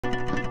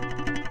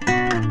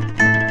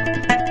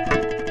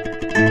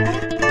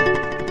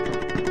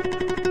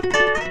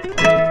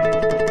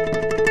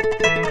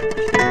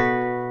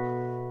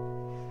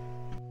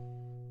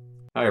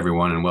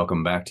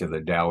welcome back to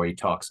the DAOI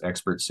Talks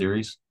Expert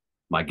Series.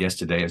 My guest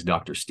today is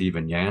Dr.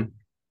 Stephen Yan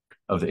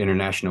of the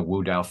International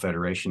Wu Dao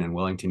Federation in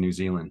Wellington, New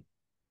Zealand.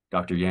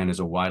 Dr. Yan is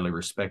a widely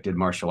respected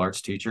martial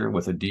arts teacher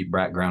with a deep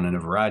background in a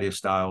variety of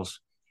styles,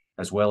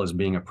 as well as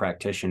being a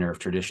practitioner of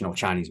traditional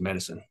Chinese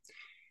medicine.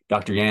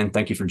 Dr. Yan,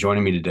 thank you for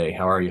joining me today.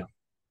 How are you?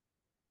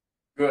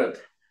 Good.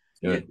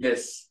 Good.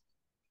 Yes.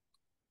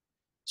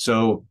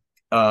 So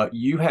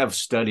you have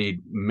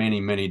studied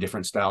many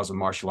different styles of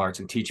martial arts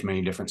and teach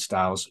many different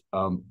styles.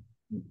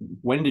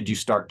 When did you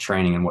start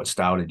training, and what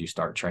style did you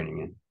start training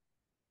in?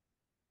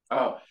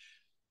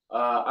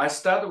 I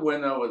started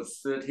when I was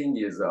 13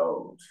 years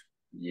old.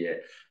 Yeah,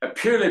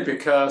 purely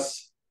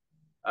because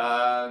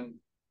the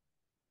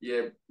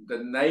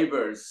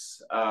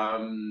neighbors.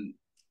 By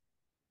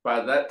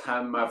that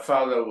time, my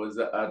father was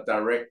a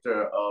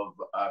director of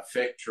a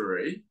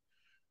factory,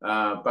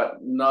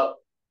 but not.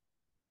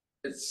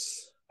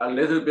 It's a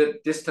little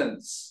bit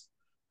distance.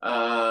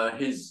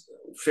 His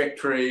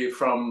factory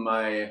from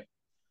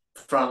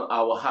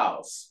our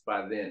house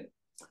by then,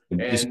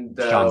 and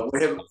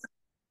we have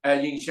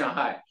in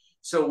Shanghai.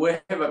 So we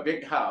have a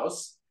big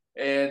house,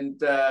 and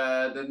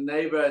the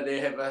neighbor, they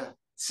have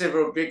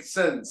several big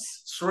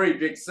sons, 3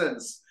 big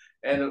sons,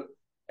 and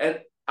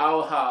at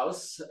our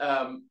house,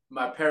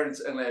 my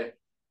parents and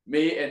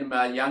me and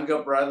my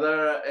younger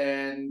brother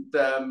and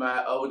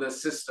my older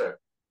sister.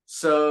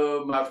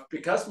 So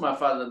because my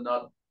father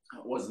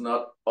was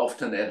not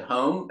often at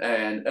home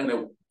and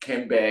only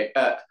came back,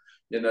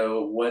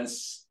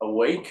 once a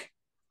week.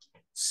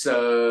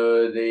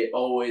 So they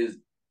always,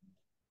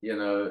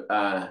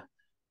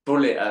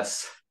 bully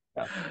us.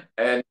 Yeah.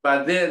 And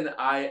but then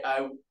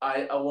I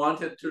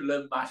wanted to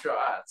learn martial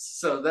arts,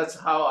 so that's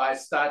how I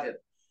started.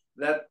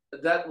 That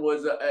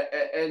was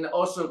and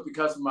also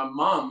because my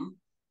mom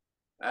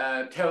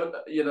tell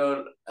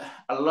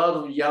a lot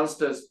of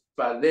youngsters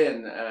by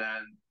then,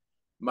 and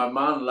my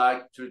mom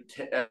liked to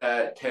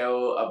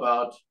tell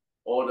about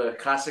all the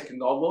classic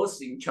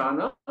novels in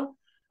China, for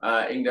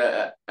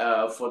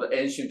the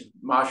ancient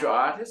martial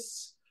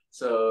artists.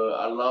 So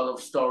a lot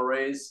of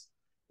stories,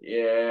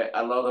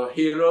 a lot of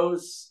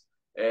heroes,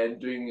 and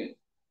doing,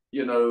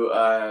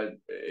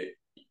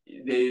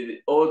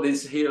 all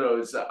these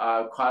heroes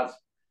are quite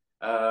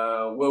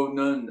well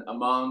known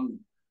among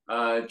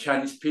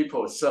Chinese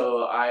people.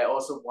 So I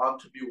also want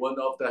to be one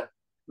of the,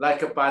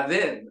 by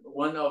then,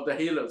 one of the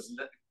heroes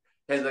that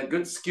has a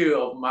good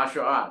skill of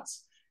martial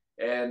arts.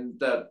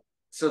 And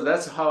so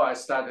that's how I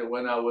started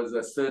when I was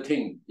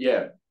 13.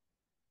 Yeah.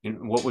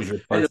 And what was your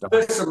first? And the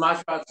first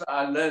martial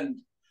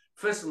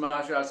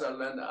arts I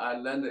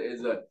learned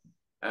is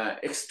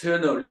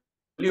external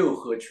六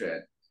合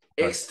拳,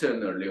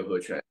 external 六合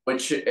拳,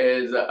 which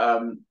is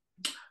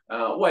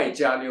外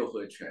加六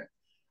合拳,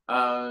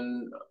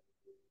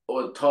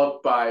 was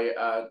taught by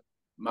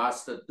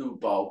Master Du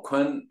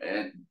Baokun,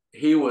 and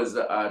he was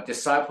a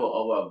disciple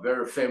of a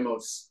very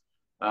famous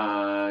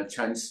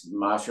Chinese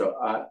martial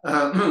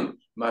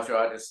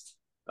artist,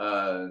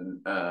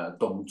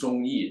 Dong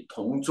Zhongyi,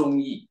 Tong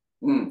Zhongyi.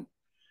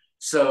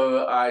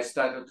 So I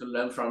started to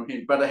learn from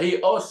him, but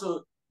he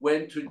also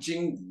went to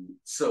Jingwu,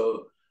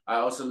 so I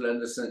also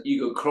learned some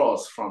eagle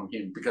cross from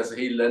him, because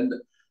he learned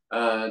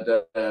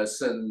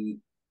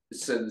some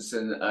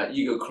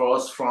eagle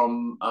cross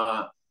from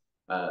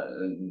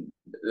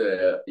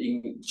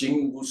in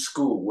Jingwu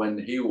school when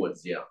he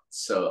was young.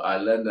 So I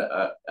learned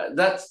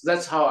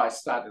that's how I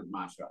started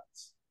martial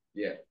arts.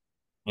 Yeah.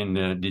 And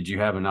did you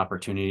have an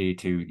opportunity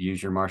to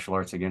use your martial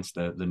arts against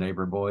the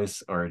neighbor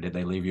boys, or did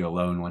they leave you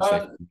alone once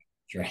they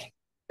trained?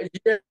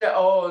 Yeah,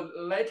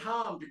 later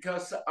on,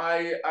 because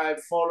I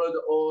followed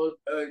all,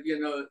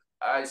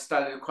 I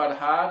studied quite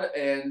hard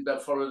and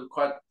followed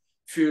quite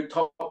few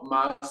top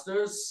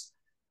masters,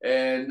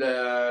 and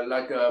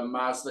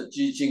Master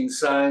Ji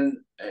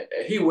Jing-san,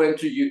 he went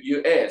to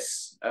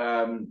US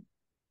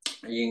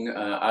in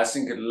I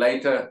think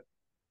later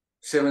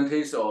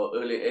 70s or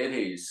early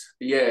 80s.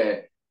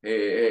 Yeah,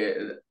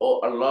 a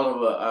lot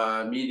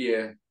of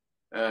media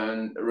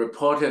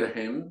reported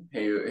him.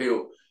 He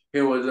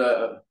was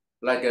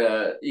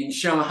in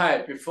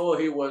Shanghai before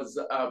he was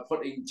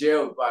put in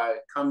jail by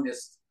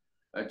communist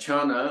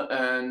China,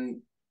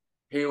 and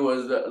he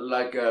was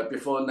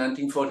before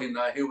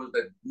 1949, he was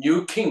the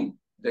new king,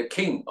 the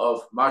king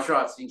of martial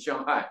arts in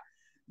Shanghai,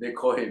 they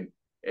call him.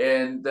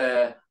 And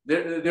there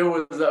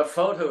was a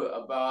photo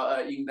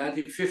about in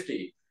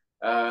 1950,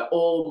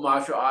 all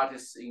martial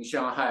artists in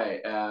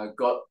Shanghai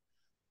got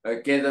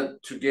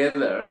gathered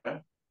together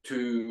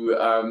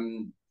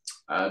to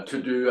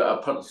do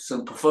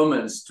some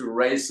performance to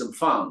raise some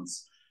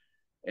funds.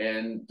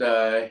 And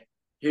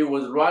he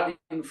was right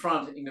in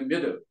front, in the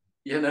middle,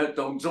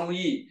 Dong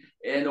Zhongyi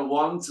and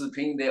Wang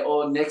Ziping, they're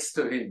all next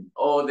to him,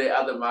 all the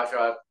other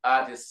martial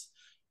artists.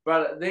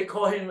 But they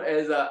call him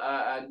as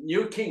a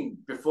new king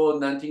before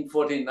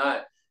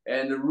 1949.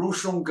 And Ru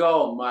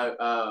Shonggao, my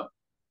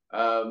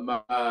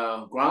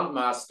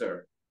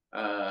grandmaster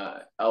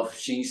of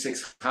Xin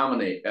Six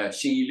Harmony,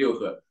 Xin Yi Liu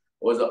He,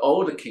 was the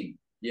old king.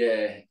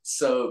 Yeah.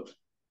 So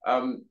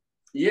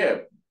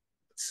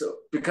So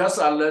because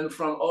I learned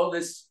from all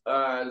this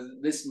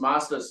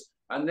masters,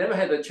 I never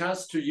had a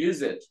chance to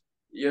use it,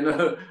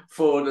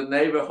 for the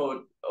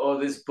neighborhood, all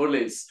these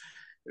bullies,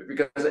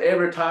 because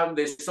every time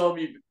they saw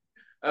me,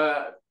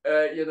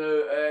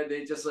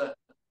 they just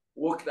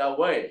walked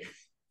away.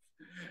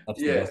 That's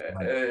the best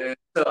way.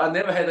 So I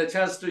never had a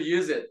chance to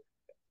use it.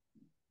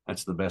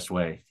 That's the best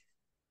way.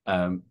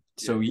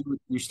 So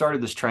you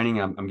started this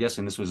training. I'm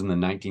guessing this was in the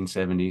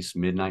 1970s,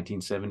 mid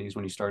 1970s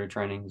when you started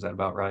training. Is that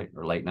about right,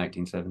 or late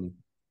 1970s?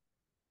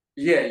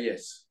 Yeah.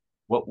 Yes.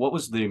 What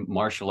was the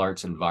martial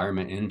arts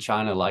environment in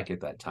China like at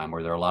that time?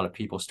 Were there a lot of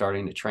people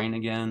starting to train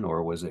again,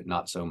 or was it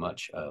not so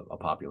much a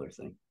popular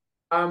thing?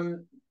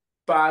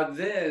 By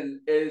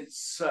then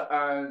it's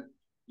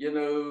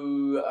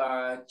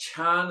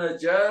China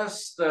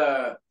just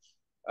the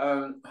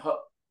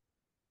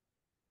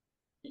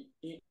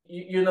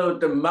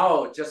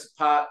Mao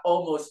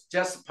almost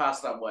just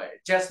passed away,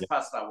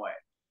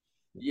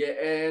 Yeah,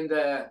 and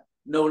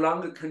no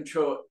longer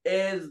control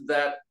is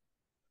that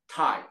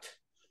tight.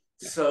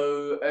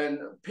 So, and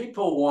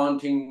people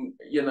wanting,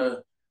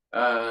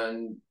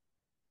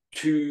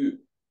 to,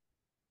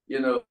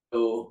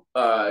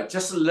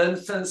 just learn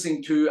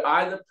something to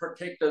either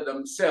protect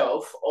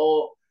themselves,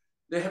 or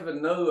they have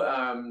no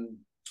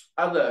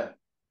other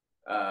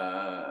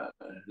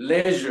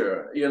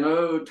leisure,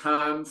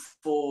 time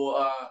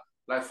for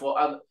for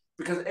other,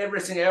 because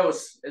everything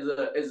else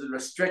is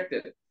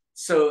restricted.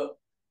 So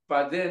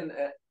by then,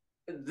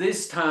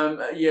 this time,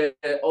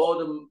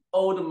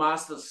 all the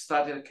masters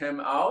started to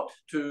come out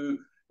to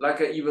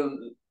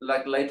even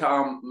later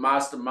on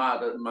Master Ma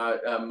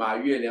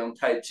Yueliang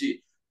Tai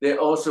Chi. They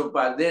also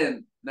by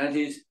then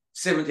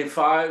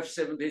 1975,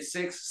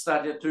 76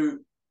 started to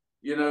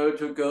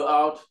to go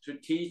out to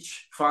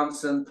teach, find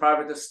some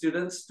private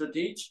students to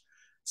teach.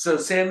 So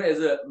same as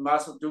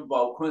Master Du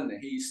Baokun,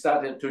 he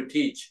started to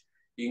teach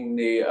in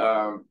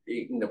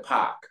the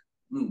park.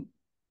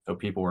 So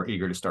people were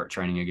eager to start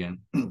training again.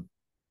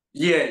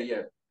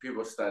 Yeah.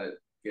 People started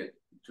get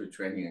to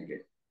training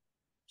again.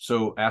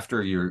 So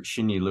after your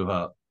Xinyi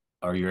Luha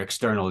or your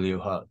external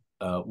Luha,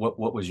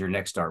 what was your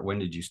next start? When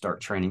did you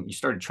start training? You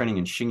started training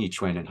in Xingyi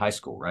Chuan in high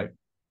school, right?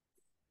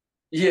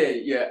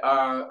 Yeah.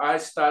 I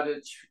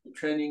started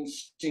training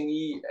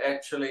Xingyi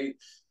actually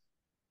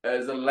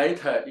as a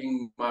later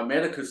in my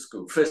medical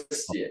school,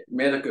 first year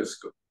medical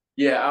school.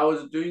 Yeah, I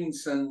was doing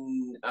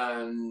some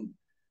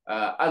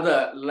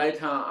other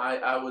later.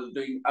 I was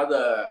doing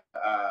other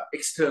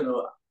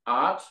external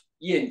art,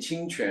 Yan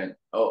Qing Quan,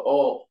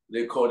 or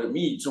they call it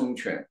Mi Zhong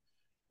Quan.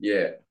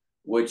 Yeah,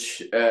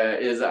 which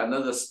is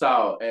another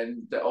style,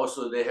 and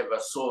also they have a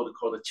sword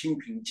called the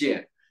Qingping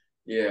Jian.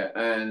 Yeah,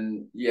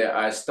 and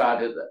I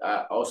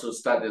also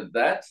studied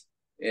that,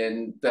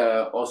 and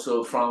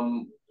also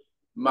from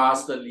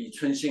Master Li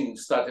Chunxing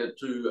started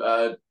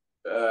to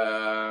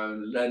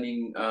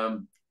learning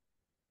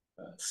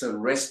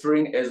some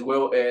wrestling, as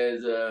well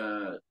as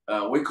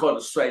we call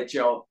it Shuai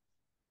Jiao,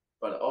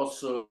 but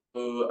also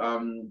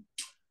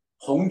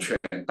Hong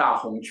Quan, Da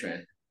Hong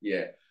Quan.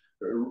 Yeah,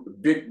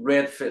 big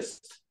red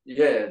fist.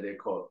 Yeah, they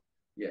call it.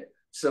 Yeah.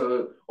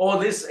 So all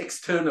this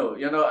external,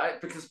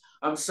 because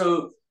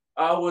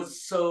I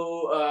was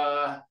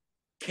so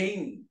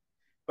keen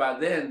by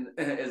then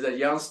as a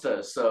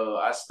youngster. So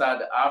I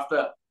started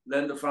after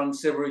learned from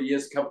several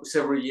years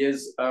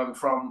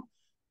from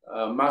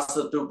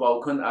Master Du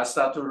Baokun. I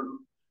started to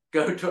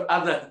go to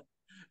other,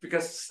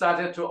 because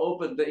started to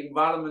open, the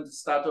environment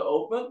started to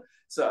open.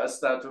 So I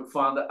started to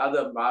find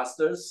other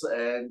masters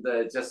and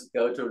just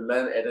go to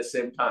learn at the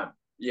same time.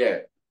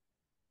 Yeah.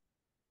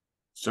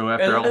 So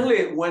after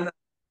only when I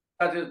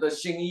started the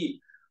Xingyi,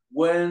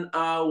 when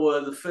I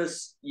was the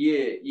first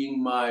year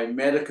in my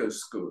medical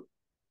school.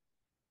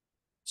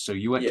 So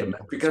you went to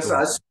medical because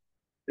school.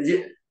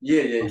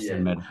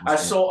 I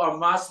saw a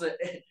master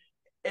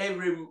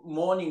every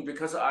morning,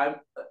 because I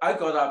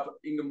got up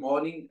in the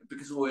morning,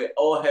 because we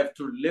all have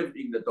to live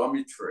in the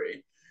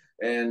dormitory,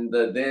 and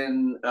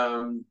then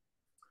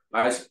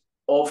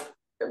off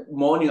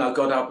morning I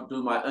got up to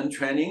do my own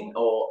training,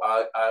 or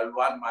I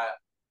ride my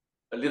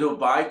a little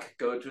bike,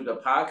 go to the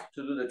park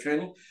to do the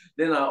training.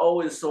 Then I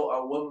always saw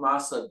a one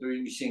master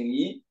doing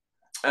Xingyi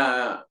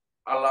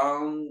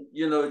along,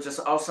 just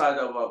outside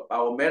of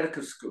our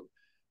medical school.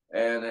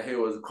 And he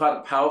was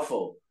quite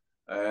powerful.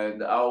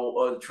 And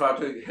I'll try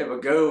to have a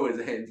go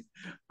with him,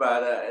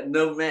 but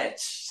no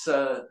match.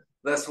 So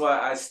that's why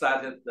I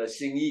started the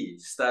Xingyi,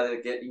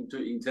 started getting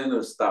into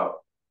internal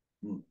style.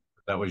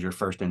 That was your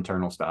first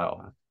internal style,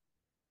 huh?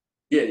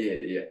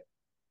 Yeah.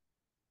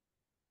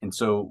 And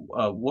so,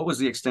 what was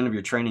the extent of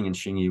your training in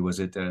Xingyi? Was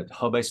it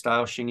Hebei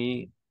style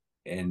Xingyi?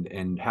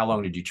 And how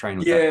long did you train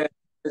with that?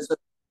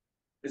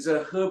 It's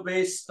a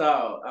Hebei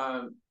style.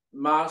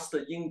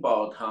 Master Yin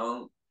Bao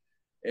Tang,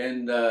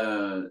 and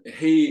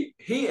he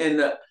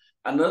and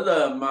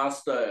another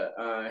master,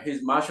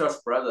 his martial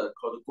arts brother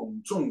called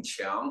Gong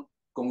Zhongqiang.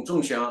 Gong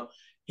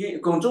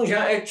Zhongqiang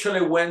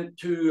actually went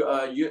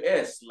to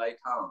U.S. later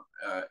on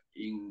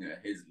in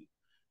his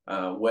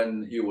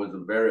when he was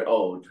very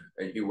old.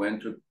 He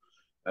went to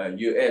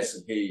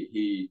U.S.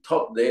 He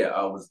taught there,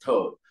 I was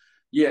told.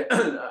 Yeah,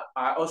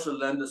 I also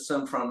learned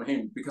some from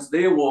him because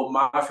they were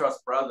martial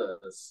arts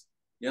brothers.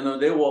 You know,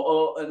 they were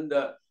all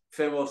under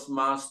famous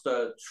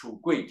master Chu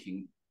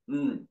Guiting.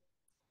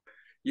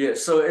 Yeah,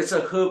 so it's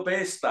a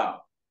Hebei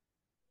style.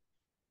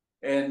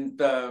 And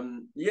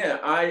yeah,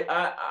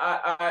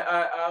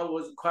 I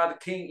was quite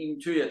keen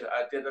into it.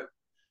 I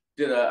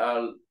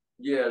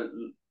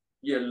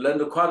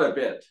learned quite a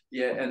bit.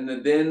 Yeah,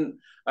 and then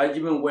I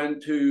even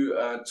went to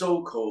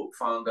Zhoukou,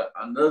 found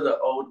another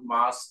old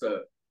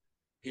master.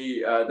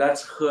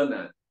 That's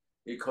Henan.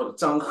 He called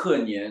Zhang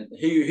Henian.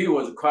 He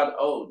was quite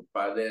old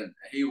by then.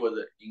 He was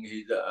in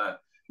his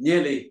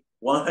nearly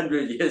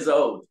 100 years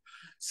old.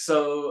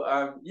 So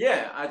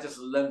yeah, I just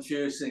learned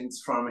few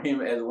things from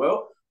him as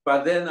well.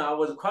 But then I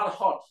was quite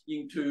hot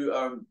into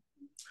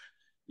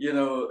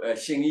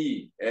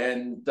Xingyi,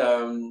 and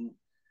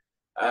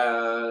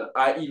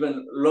I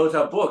even wrote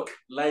a book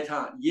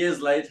later, years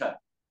later.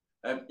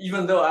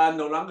 Even though I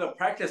no longer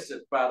practice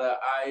it, but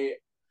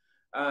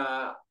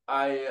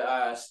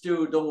I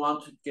still don't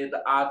want to get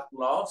the art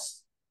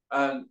lost.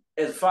 And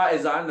as far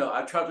as I know,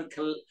 I try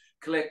to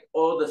collect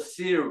all the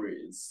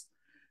theories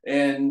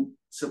and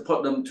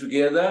support them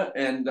together.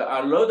 And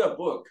I wrote a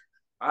book.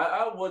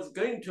 I was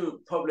going to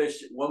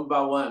publish one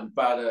by one,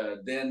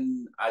 but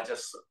then I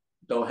just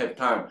don't have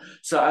time.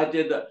 So I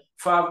did the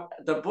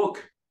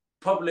book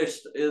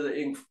published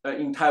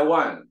in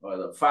Taiwan, or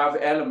the 5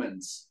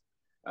 elements.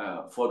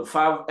 For the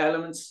 5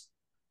 elements,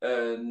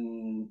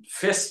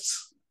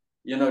 fists,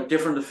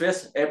 different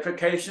fist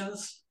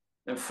applications,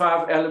 and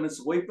 5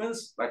 elements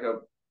weapons, like a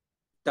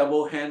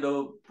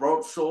double-handled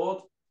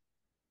broadsword,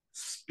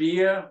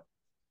 spear,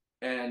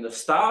 and a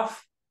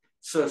staff.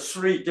 So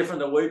 3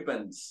 different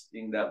weapons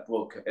in that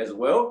book as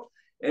well.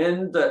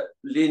 And the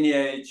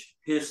lineage,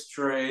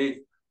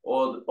 history,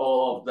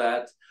 all of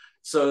that.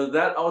 So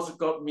that also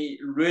got me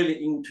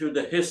really into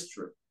the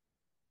history.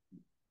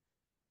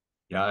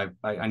 Yeah,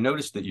 I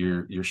noticed that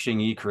your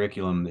Xingyi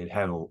curriculum, it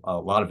had a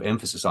lot of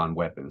emphasis on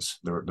weapons.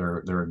 There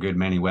are a good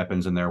many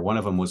weapons in there. One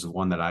of them was the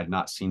one that I'd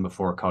not seen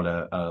before, called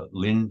a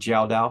Lin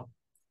Jiao Dao,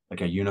 like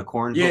a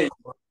unicorn. Yeah,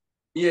 book.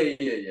 yeah.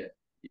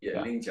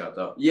 Lin Jiao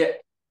Dao. Yeah,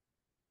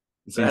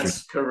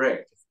 that's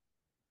correct.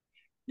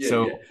 Yeah,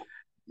 so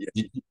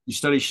yeah. you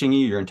studied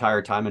Xingyi your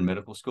entire time in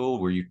medical school.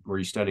 Were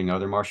you studying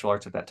other martial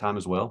arts at that time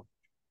as well?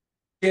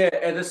 Yeah,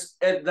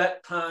 at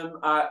that time,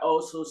 I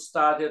also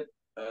started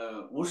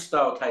Wu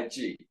Style Tai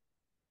Chi.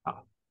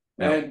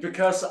 Yeah. And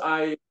because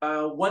I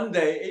one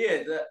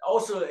day,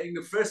 also in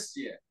the first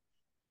year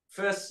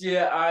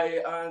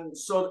I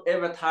saw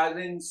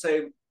advertising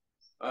say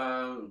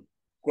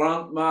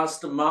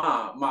Grandmaster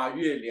Ma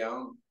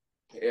Yueliang.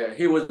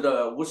 He was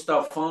the Wu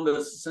Style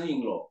founder's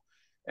son-in-law,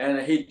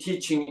 and he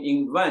teaching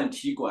in Wan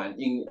Ti Guan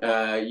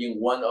in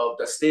one of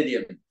the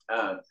stadium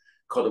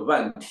called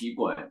Wan Ti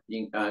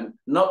Guan,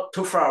 not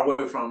too far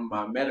away from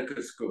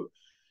medical school.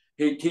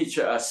 He teach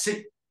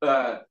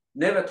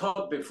never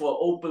taught before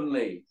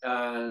openly,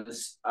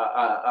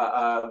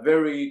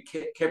 very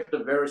kept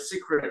very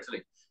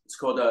secretly. It's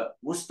called a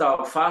Wu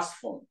Style fast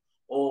form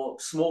or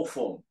small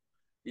form.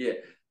 Yeah.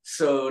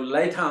 So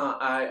later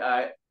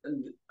I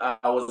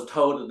was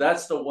told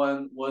that's the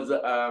one was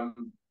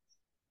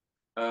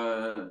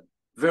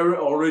very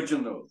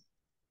original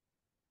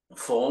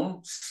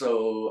form.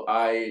 So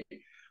by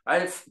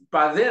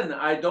then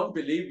I don't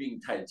believe in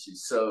Tai Chi,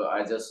 so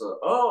I just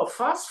thought,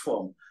 fast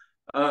form,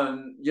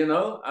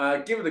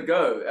 give it a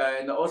go,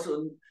 and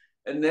also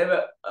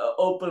never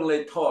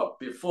openly taught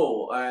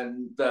before,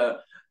 and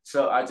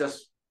so I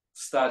just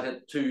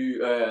started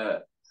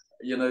to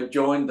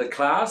join the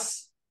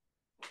class.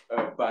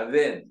 By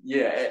then,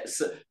 yeah,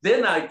 so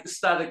then I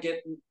started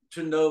getting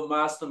to know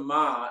Master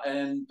Ma,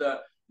 and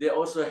they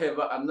also have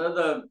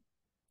another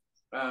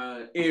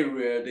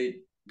area.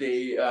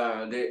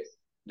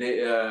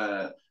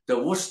 The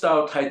Wu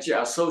Style Tai Chi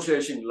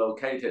Association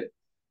located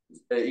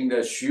in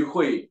the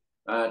Xuhui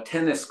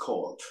tennis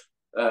court.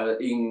 There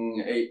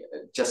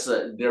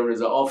is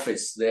an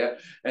office there,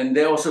 and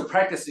they're also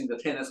practicing the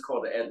tennis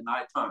court at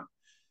nighttime.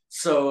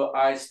 So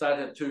I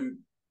started to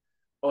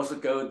also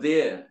go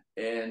there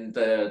and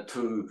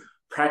to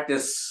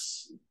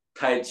practice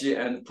Tai Chi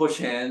and push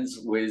hands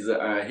with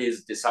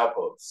his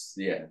disciples.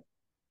 Yeah.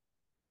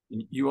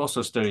 You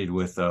also studied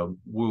with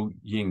Wu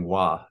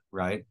Yinghua,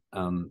 right?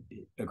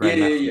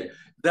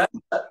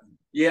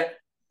 Yeah.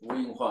 Wu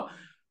Yinghua.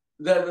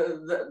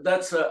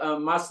 That's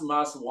Master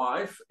Ma's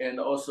wife, and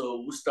also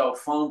Wu Style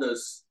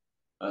founder's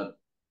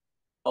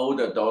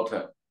older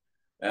daughter.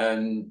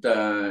 And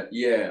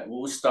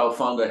Wu Style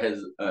founder has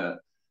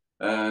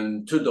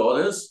 2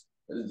 daughters.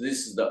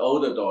 This is the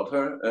older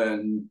daughter,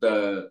 and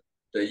the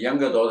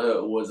younger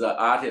daughter was an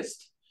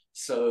artist.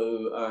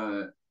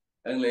 So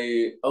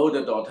only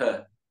older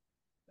daughter,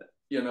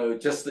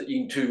 just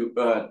into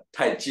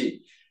Tai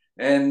Chi.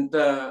 And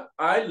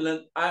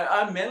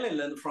I mainly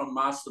learned from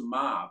Master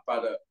Ma,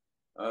 but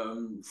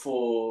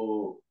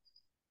for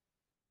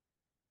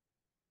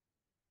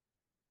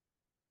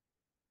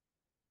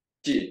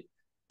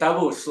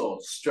double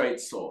sword, straight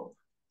sword.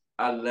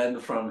 I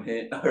learned from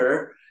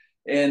her.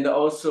 And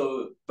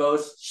also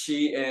both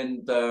she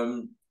and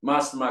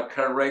Master Ma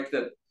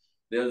corrected,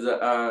 there's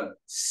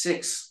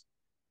 6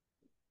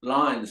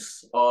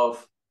 lines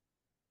of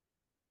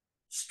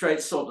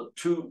straight sword,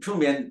 two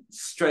men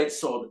straight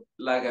sword,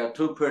 like a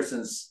 2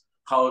 persons,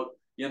 how,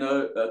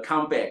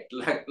 combat,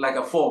 like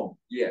a form.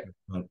 Yeah.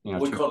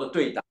 We call it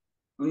对打.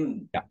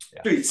 Yeah.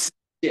 对刺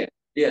剑.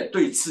 Yeah,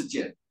 对刺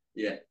剑.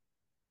 Yeah.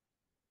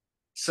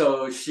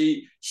 So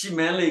she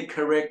mainly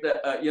corrected,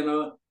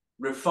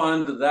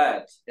 refined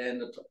that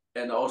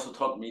and also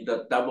taught me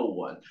the double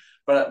one.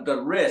 But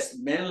the rest,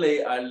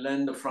 mainly I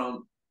learned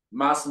from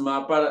Master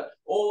Ma, but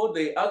all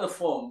the other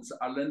forms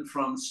I learned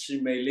from Xi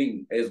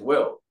Meiling as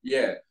well.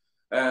 Yeah.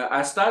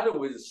 I started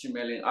with Xi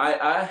Meiling.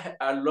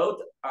 I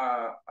wrote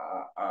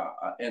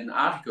an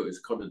article, it's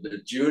called The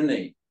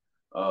Journey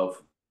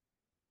of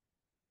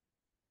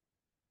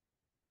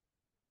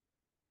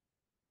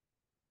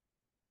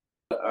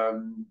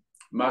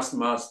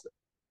Master.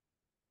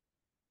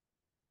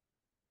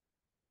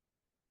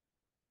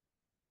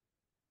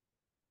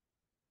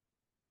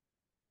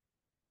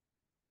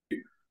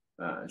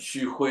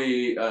 Xu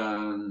Hui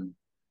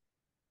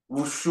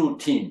Wushu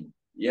team.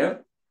 Yeah.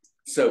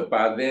 So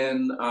by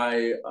then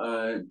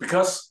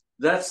because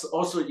that's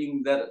also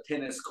in that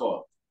tennis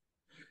court.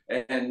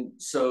 And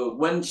so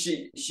when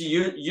she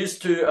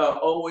used to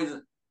always,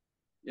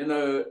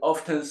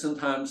 often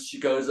sometimes she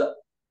goes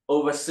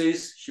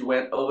overseas. She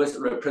went always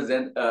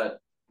represent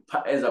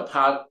as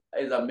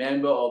a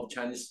member of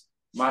Chinese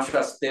martial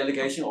arts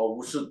delegation or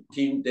Wushu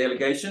team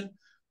delegation.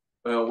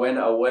 Went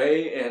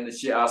away and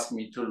she asked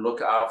me to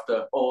look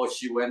after, or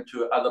she went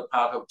to other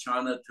part of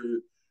China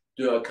to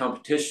do a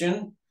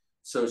competition.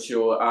 So she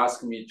will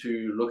ask me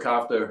to look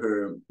after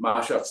her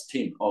martial arts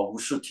team or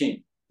Wushu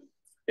team.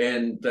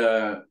 And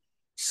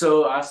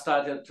so I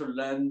started to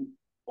learn,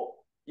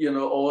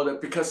 all the,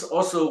 because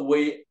also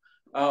we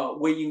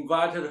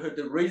invited her.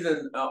 The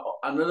reason,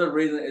 another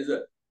reason is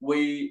that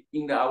we,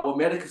 in our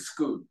medical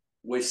school,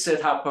 we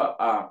set up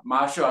a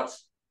martial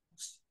arts,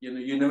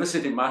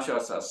 University Martial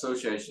Arts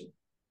Association.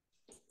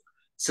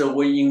 So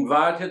we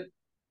invited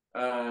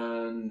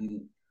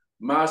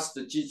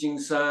Master Ji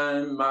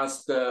Jingshan,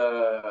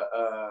 Master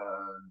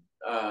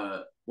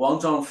Wang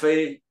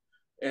Zhangfei,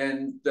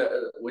 and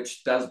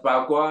which does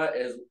Bagua,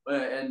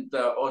 and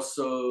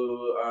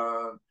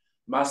also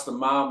Master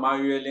Ma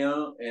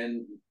Yueliang,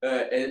 and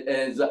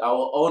as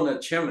our owner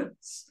chairmen.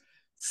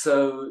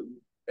 So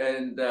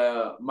and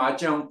Ma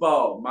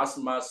Jiangbao,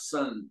 Master Ma's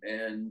son,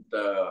 and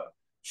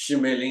Xi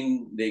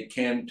Meiling, they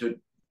came to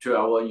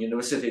our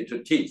university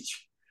to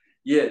teach.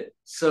 Yeah,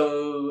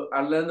 so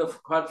I learned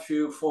of quite a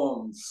few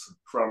forms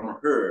from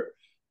her,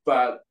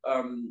 but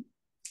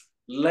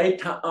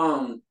later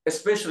on,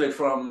 especially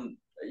from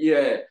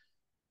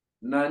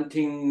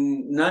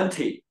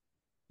 1990,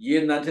 we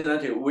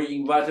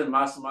invited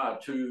Master Ma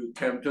to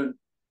come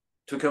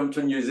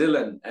to New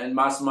Zealand, and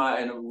Master Ma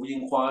and Wu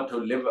Yinghua to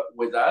live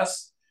with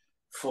us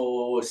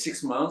for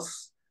 6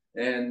 months.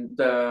 And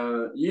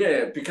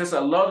because I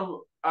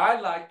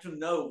like to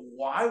know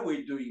why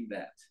we're doing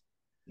that.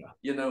 Yeah.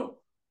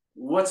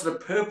 What's the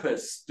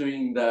purpose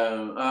doing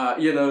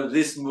the,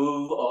 this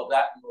move or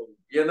that move,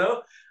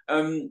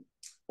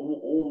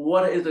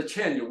 what is the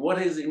change?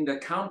 What is in the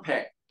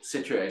compact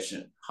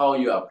situation? How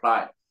you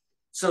apply?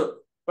 So,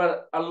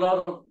 but a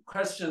lot of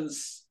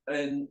questions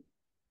and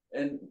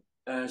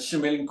Xi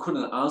Meiling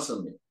couldn't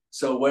answer me.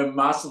 So when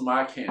Master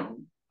Ma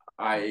came,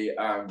 I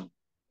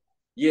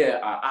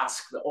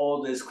asked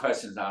all these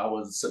questions.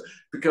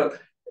 Because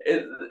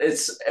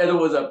it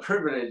was a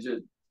privilege,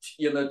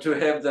 to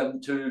have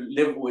them to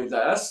live with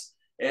us.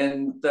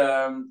 And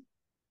I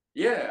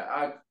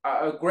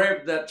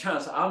grabbed that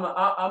chance. I'm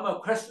a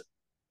question.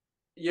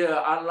 Yeah,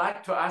 I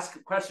like to ask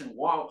a question.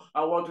 Wow,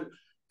 I want to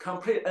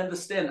completely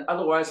understand.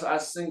 Otherwise, I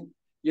think,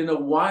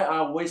 why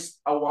I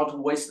want to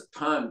waste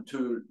time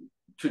to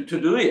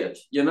do it.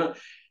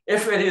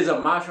 If it is a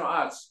martial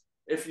arts,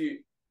 if you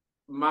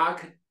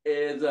mark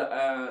as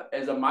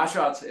a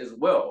martial arts as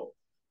well,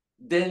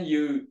 then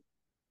you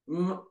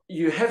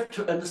have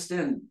to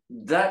understand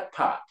that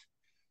part.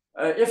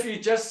 If you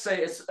just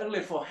say it's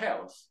only for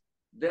health,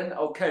 then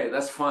okay,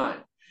 that's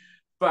fine.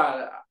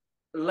 But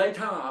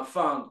later on, I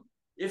found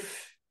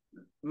if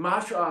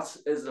martial arts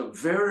is a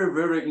very,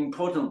 very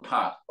important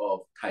part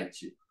of Tai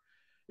Chi.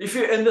 If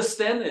you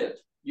understand it,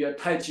 your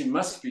Tai Chi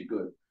must be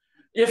good.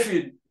 If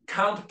you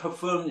can't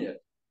perform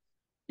it,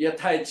 your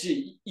Tai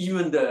Chi,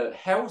 even the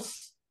health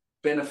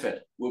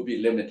benefit will be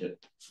limited.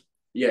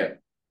 Yeah.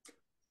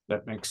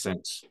 That makes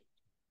sense.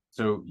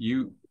 So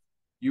you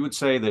would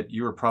say that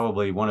you were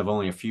probably one of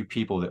only a few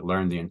people that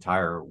learned the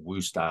entire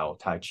Wu style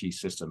Tai Chi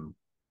system.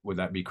 Would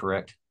that be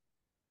correct?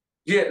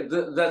 Yeah,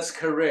 that's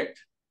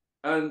correct.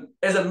 And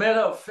as a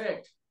matter of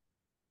fact,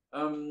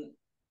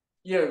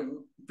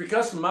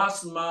 because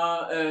Master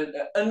Ma and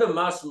under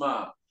Master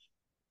Ma,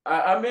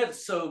 I met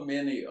so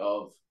many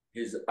of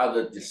his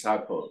other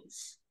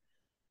disciples.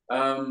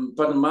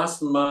 But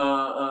Master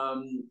Ma,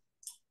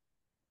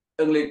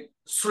 only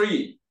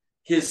 3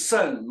 his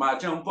son Ma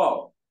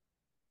Jiangbao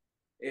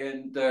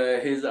and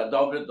his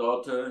adopted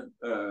daughter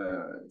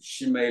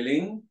Xi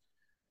Meiling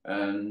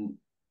and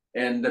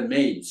the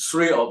maid,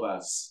 three of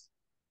us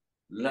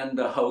learned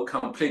the whole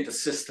complete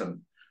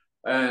system.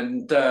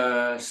 And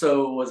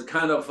so it was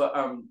kind of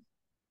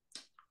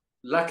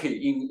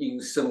lucky in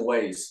some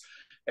ways.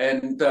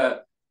 And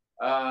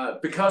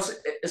because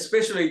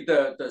especially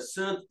the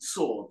third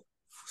sword,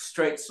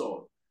 straight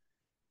sword,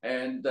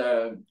 and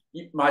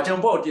Ma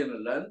Jiangbao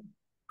didn't learn.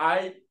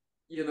 I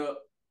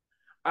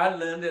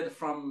learned it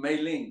from Mei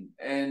Ling,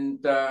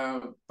 and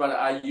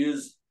but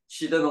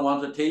she didn't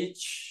want to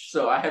teach,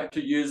 so I have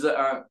to use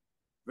a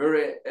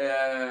very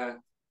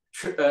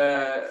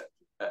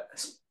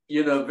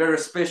very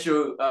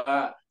special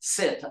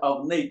set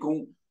of Nei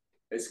Gong.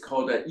 It's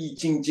called Yi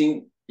Jing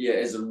Jing. Yeah,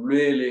 it's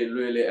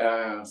really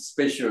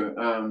special.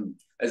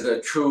 As a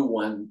true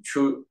one,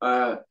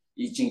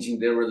 Yi Jing Jing.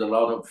 There was a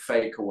lot of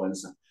fake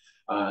ones.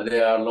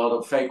 There are a lot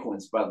of fake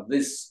ones, but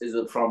this is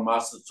from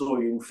Master Zhou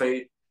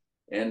Yunfei,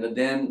 and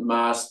then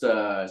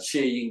Master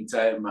Xie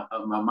Yingzai,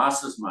 my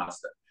master's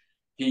master.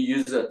 He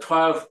used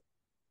 12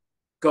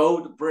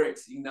 gold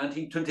bricks in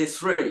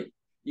 1923,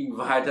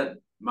 invited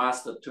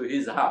master to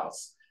his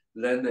house,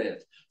 learned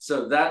it.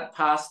 So that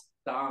passed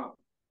down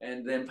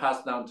and then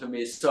passed down to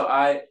me. So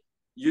I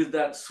used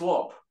that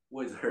swap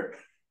with her.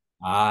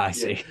 Ah, I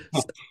see.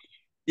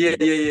 Yeah.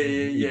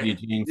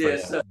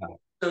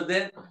 So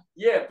then,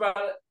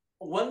 but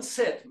one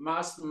set,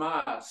 Master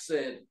Ma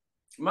said,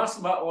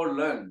 Master Ma all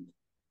learned.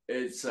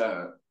 It's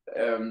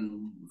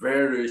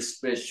very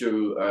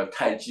special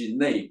Tai Chi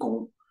Nei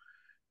Gong.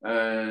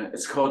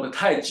 It's called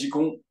Tai Chi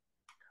Gong.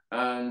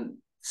 And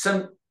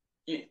some,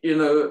 it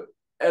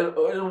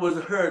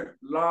was heard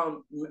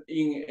long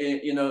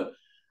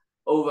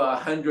over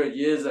 100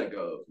 years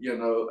ago,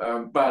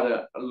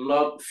 but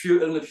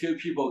only few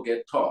people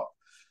get taught.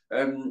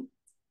 And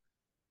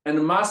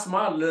Master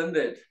Ma learned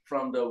it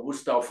from the Wu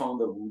Stao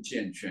founder Wu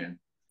Jianquan,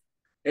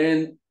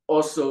 and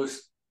also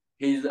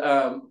his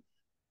Wu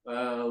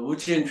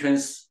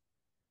Jianquan's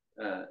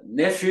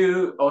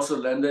nephew also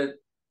learned it.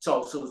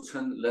 Zhao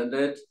Shouchun learned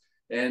it,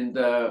 and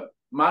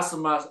Master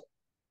Ma,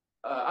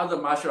 other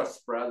martial arts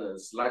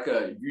brothers like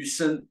Yu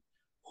Shen,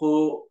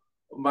 who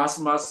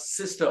Master Ma's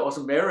sister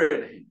also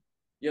married him.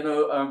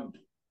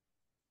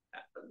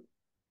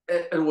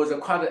 It was a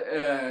quite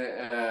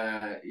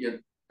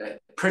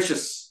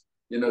precious,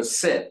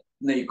 set.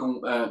 Nei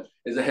Gong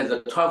it has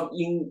a 12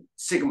 yin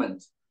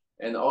segment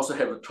and also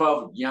have a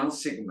 12 yang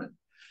segment.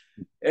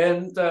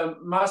 And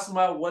Master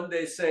Ma one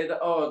day said,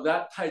 "Oh,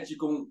 that Tai Chi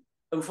Gong,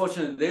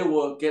 unfortunately, they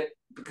will get,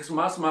 because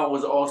Master Ma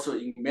was also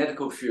in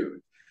medical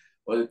field,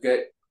 will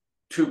get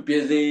too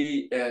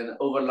busy and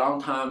over a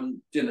long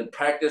time didn't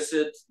practice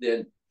it,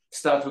 then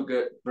start to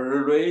get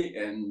blurry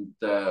and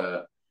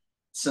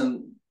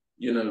some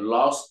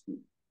lost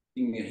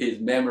in his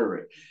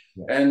memory."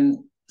 Yeah.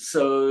 And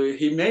so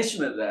he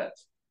mentioned that,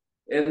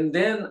 and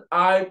then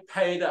I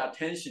paid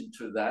attention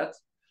to that.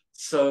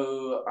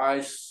 So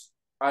I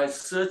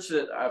searched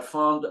it. I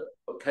found,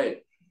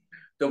 okay,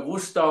 the Wu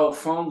Stao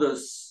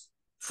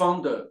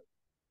founder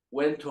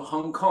went to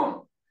Hong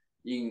Kong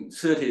in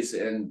 30s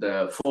and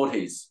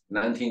 40s,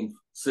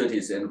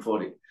 1930s and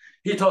 40s.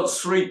 He taught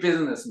 3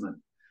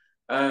 businessmen.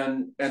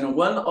 And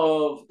one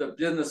of the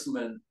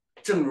businessmen,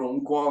 Zheng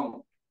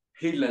Rongguang,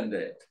 he learned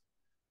it.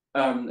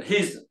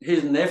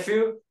 His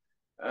nephew,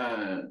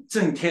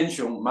 Zheng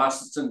Tianxiong,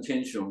 Master Zheng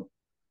Tianxiong,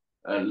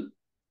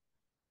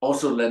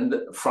 also learned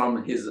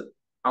from his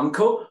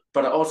uncle,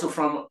 but also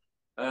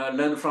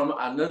learned from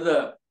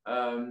another,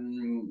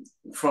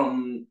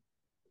 from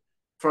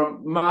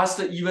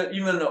master,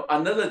 even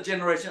another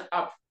generation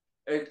up,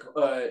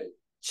 Qi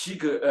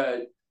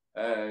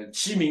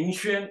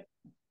Mingxuan.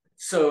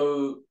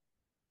 So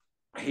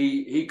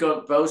he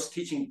got both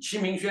teaching. Qi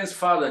Mingxuan's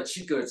father,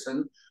 Qi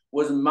Gecheng,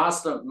 was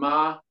Master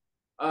Ma,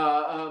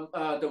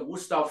 the Wu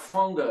Stao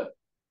founder,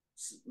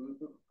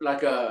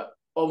 like a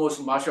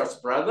almost martial arts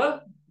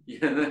brother.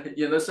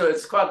 So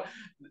it's quite.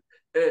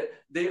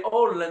 They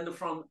all learned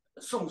from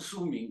Song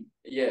Suming,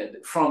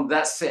 from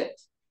that set.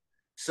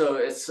 So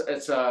it's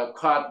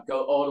quite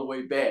go all the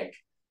way back,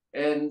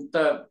 and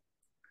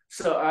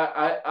so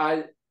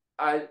I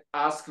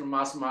asked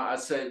Master Ma. I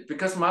said,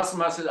 because Master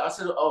Ma said,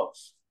 oh,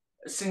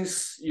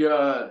 since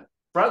your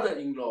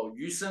brother-in-law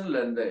Yu Shen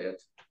learned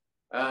it,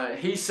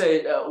 he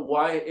said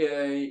why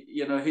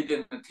he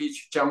didn't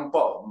teach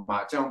Jiangbao,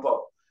 Ma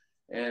Jiangbao,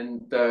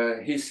 and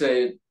he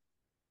said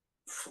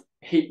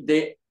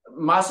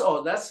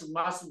that's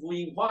Master Wu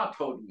Yinghua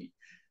told me.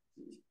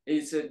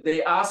 He said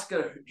they asked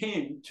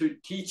him to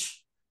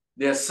teach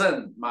their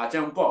son Ma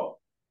Jiangbao,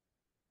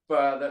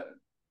 but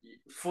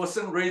for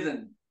some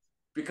reason,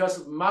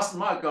 because Master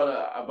Ma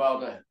got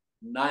about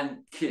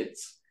 9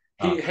 kids.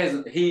 He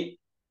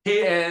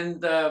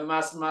and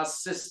Master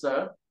Ma's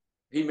sister.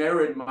 He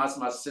married Master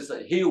Ma's sister.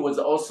 He was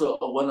also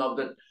one of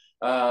the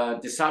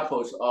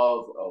disciples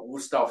of Wu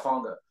Stao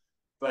founder,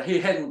 but he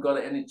hadn't got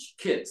any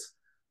kids.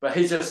 But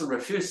he just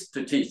refused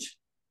to teach.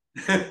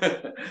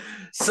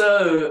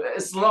 So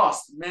it's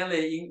lost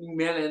mainly in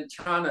mainland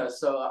China.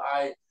 So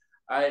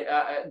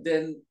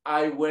then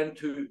I went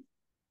to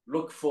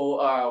look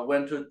for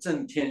went to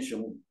Zheng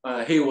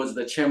Tianxiong. He was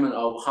the chairman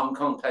of Hong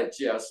Kong Tai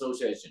Chi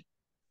Association,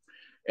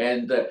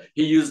 and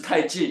he used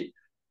Tai Chi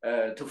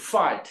to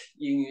fight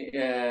in.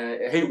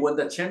 He won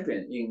the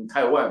champion in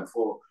Taiwan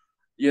for,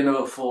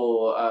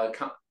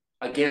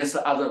 against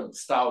other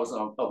styles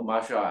of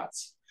martial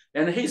arts,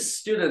 and his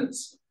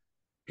students.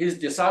 His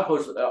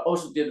disciples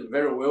also did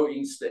very well in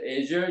East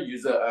Asia,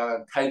 use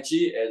Tai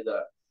Chi as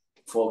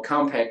for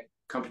compact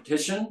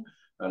competition,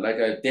 like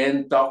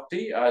Dan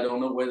Docty. I don't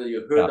know whether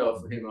you heard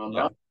of him or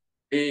not.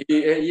 I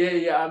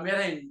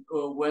met him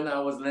when I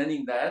was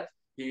learning that.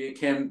 He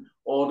came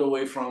all the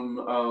way from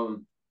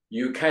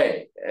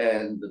UK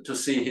and to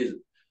see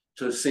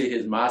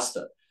his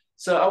master.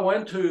 So I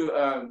went to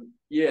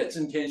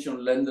Zheng Tianxiong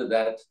learned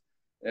that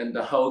and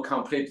the whole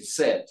complete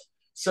set.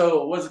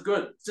 So it was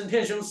good. Zheng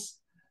Tianxiong's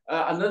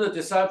another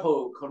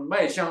disciple called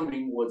Mei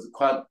Xiangming was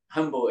quite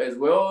humble as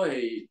well.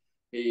 He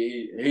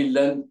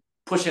learned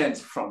push hands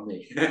from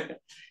me.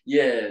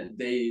 Yeah,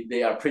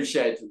 they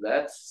appreciate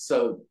that.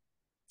 So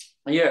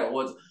yeah,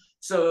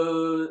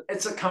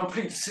 it's a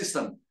complete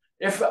system.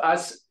 If I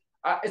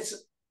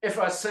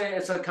say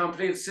it's a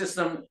complete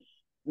system,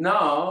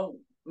 now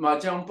Ma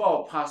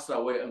Jiangbao passed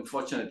away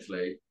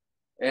unfortunately,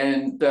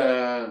 and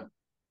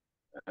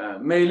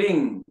Mei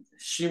Ling,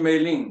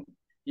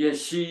 yeah,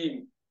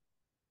 she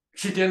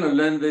didn't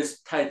learn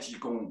this Tai Chi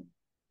Gong.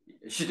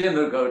 She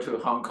didn't go to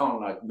Hong Kong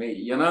like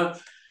me,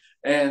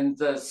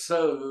 and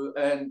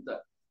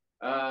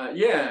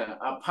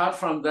apart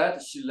from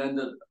that, she learned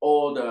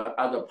all the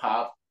other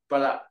part.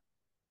 But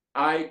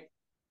I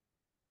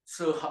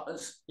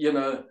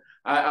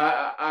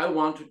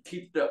want to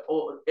keep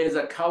as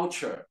a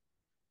culture.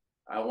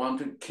 I want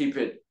to keep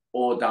it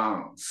all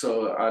down.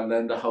 So I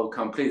learned the whole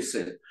complete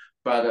set.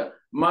 But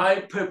my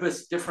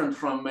purpose different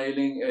from Mei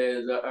Ling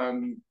is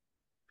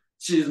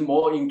she's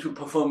more into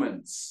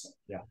performance.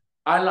 Yeah.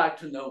 I like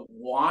to know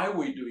why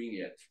we're doing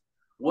it.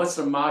 What's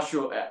the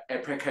martial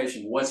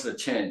application? What's the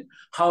change?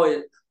 How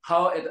it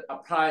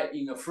apply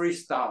in a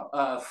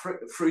freestyle,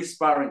 free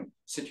sparring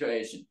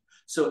situation.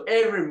 So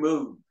every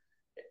move,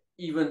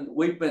 even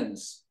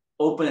weapons,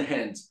 open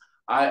hands,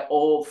 I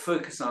all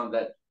focus on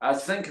that. I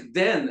think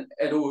then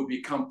it will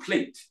be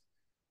complete.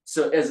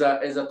 So as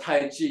a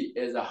Tai Chi,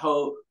 as a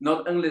whole,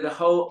 not only the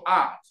whole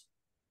art,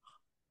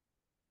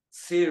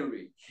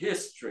 theory,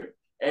 history,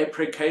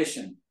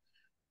 application,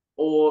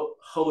 or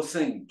whole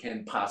thing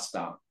can pass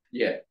down.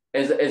 Yeah,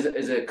 as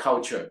a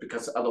culture,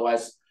 because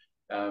otherwise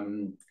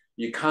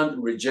you can't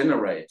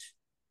regenerate.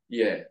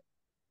 Yeah.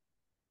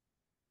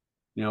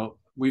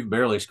 We've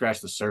barely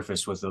scratched the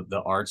surface with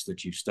the arts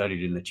that you've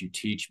studied and that you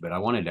teach, but I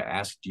wanted to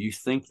ask, do you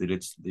think that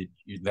it's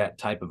that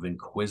type of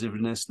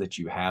inquisitiveness that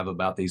you have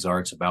about these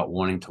arts, about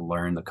wanting to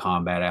learn the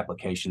combat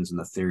applications and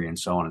the theory and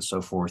so on and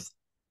so forth,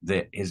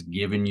 that has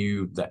given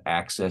you the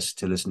access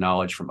to this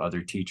knowledge from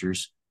other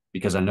teachers?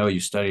 Because I know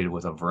you studied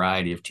with a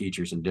variety of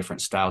teachers in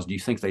different styles. Do you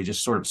think they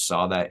just sort of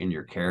saw that in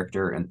your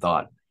character and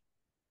thought,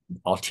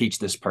 I'll teach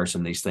this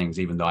person these things,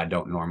 even though I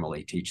don't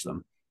normally teach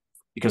them?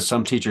 Because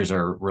some teachers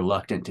are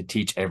reluctant to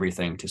teach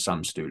everything to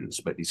some students,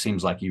 but it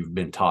seems like you've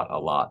been taught a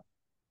lot.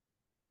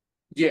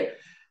 Yeah.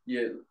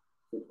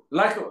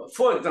 Like,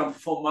 for example,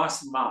 for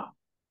Master Ma,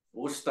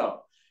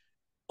 Wu-Stao,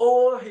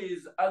 all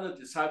his other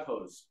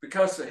disciples,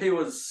 because he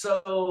was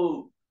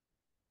so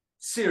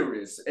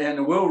serious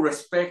and well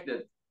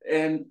respected,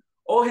 and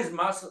all his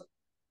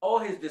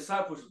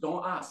disciples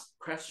don't ask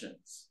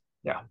questions.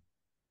 Yeah.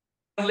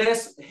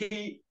 Unless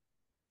he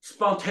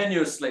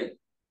spontaneously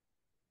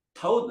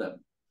told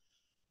them.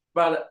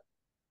 But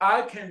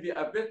I can be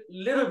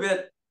little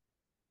bit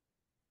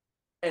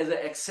as an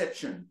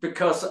exception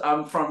because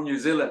I'm from New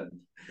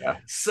Zealand. Yeah.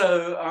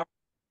 So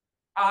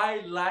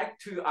I like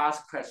to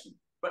ask questions.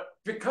 But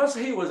because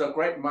he was a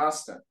great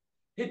master,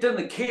 he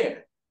didn't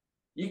care.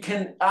 You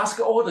can ask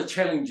all the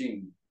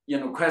challenging,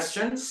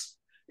 questions.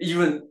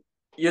 Even,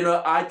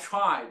 I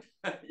tried.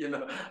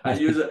 I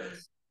use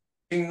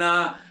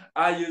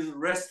I use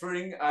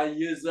wrestling. I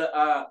use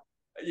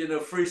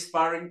free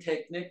sparring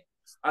technique.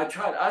 I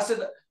tried. I said,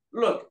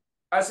 look,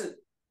 I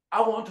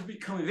want to be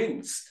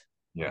convinced.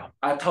 Yeah.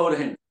 I told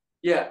him,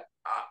 yeah,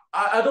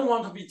 I don't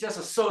want to be just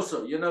a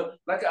so-so,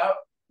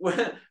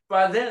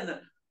 but then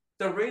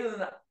the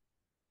reason,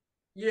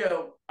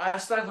 I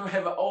started to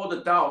have all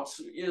the doubts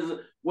is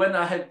when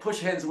I had push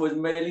hands with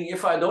Mei Ling,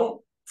 if I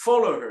don't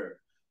follow her,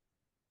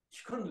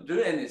 she couldn't do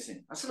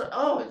anything. I said,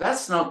 oh,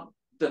 that's not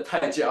the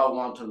Tai Chi I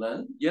want to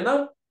learn,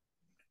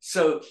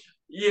 So,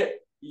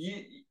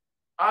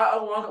 I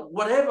want,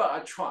 whatever I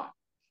try,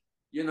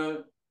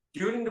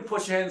 during the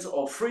push hands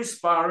or free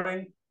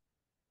sparring,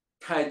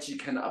 Tai Chi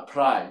can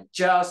apply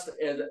just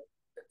as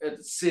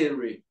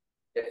theory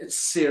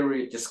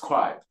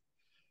described.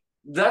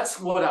 That's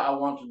what I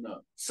want to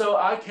know. So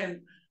I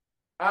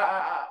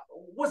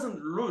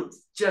wasn't rude.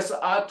 Just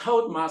I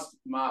told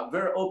Ma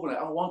very openly,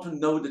 I want to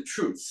know the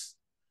truth.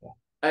 Yeah.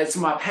 It's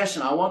my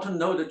passion. I want to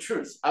know the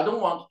truth. I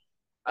don't want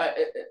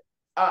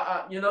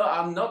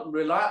I'm not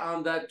relying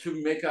on that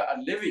to make a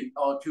living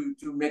or to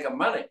make a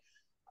money,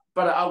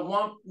 but I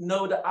want to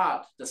know the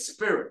art, the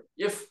spirit.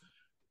 If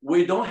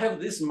we don't have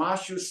this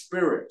martial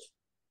spirit,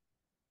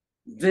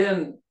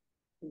 then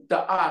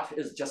the art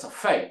is just a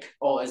fake,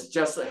 or it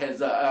just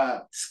has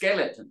a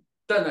skeleton,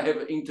 doesn't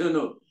have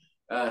internal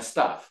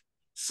stuff.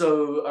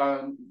 So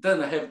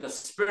doesn't have the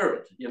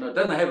spirit,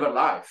 doesn't have a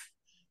life.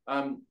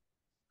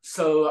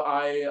 So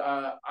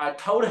I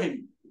told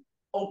him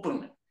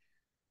openly.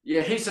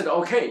 Yeah, he said,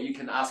 okay, you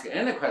can ask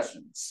any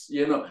questions.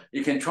 You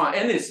can try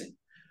anything.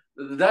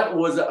 That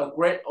was a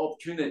great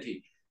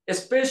opportunity,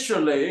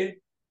 especially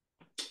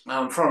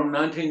from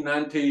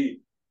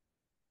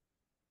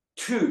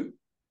 1992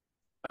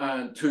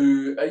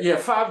 to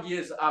 5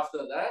 years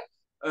after that,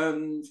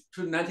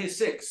 to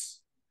 96.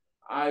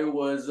 I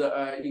was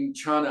in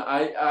China.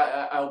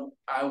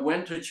 I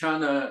went to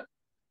China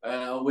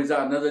with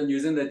another New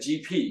Zealand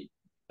GP,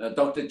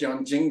 Dr.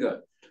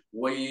 Zhang.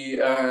 We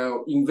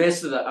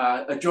invested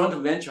a joint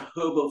venture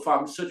herbal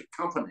pharmaceutical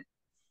company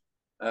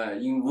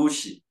in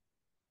Wuxi.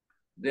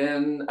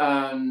 Then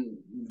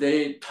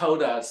they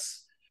told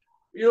us,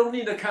 you don't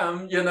need to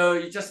come,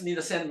 you just need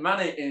to send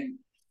money in.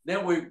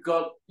 Then we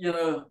got,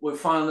 we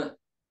found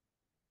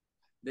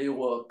they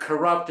were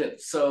corrupted.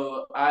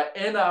 So I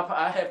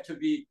have to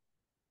be,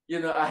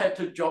 I have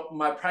to drop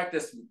my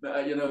practice,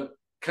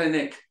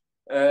 clinic.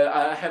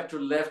 I have to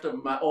left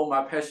all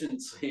my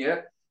patients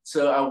here.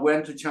 So I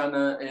went to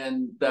China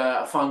and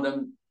found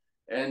them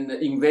and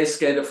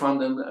investigated,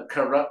 found them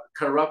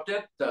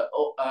corrupted, the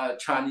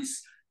China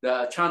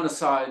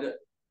side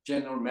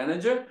general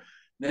manager.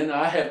 Then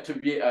I had to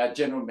be a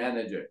general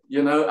manager.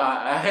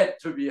 I had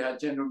to be a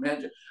general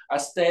manager. I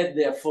stayed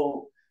there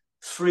for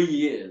 3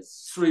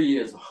 years,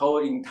 whole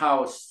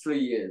entire 3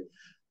 years.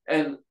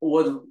 And it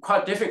was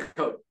quite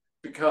difficult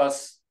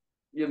because,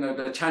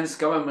 the Chinese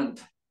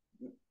government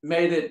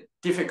made it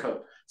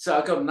difficult. So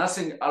I got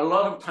nothing, a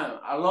lot of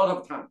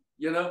time.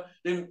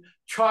 They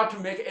try to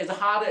make it as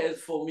hard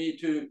as for me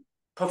to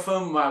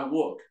perform my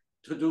work,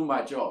 to do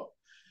my job.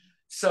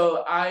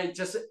 So I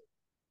just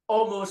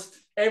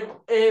almost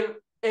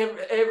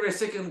every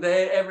second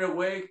day, every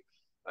week,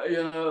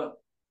 go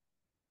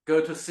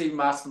to see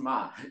Master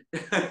Ma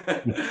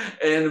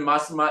and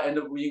Master Ma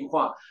and Wing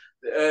Huang.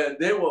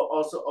 They were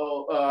also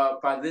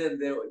by then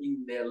they were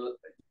in their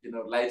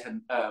later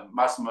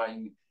Master Ma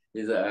in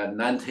his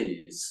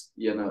 90s,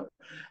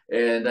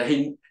 and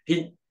he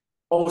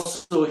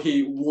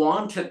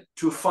wanted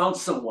to find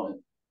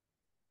someone,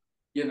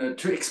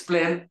 to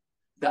explain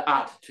the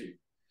art to.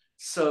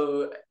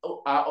 So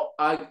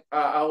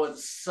I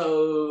was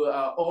so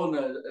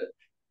honored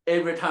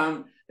every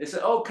time they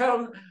said, "Oh,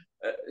 come."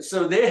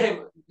 So they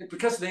have,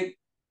 because they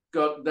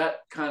got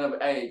that kind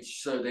of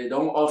age, so they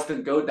don't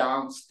often go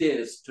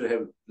downstairs to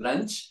have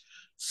lunch.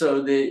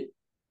 So they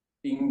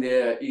in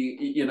their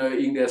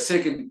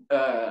second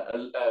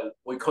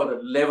we call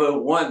it level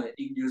 1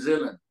 in New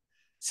Zealand,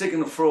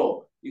 second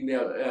floor in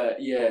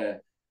their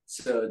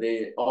So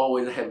they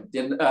always have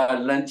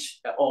lunch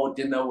or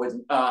dinner with,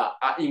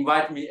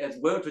 invite me as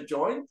well to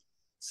join.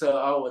 So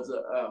I was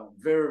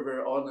very,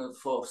 very honored.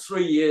 For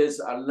 3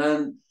 years. I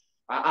learned,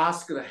 I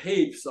asked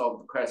heaps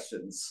of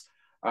questions.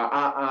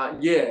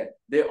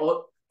 They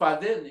all,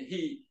 but then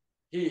he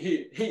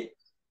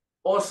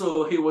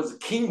was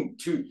keen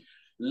to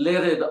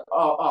let it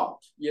all out.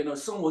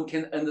 Someone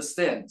can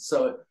understand.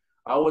 So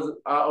I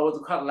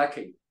was quite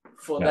lucky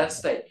for that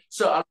state.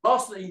 So I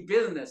lost in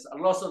business. I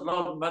lost a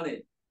lot of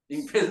money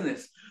in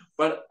business,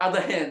 but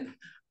other hand,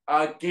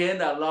 I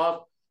gained a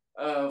lot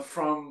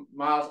from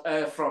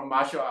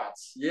martial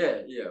arts.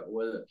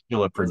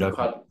 Still a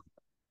productive.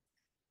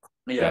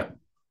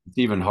 It's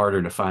even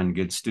harder to find a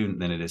good student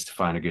than it is to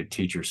find a good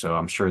teacher. So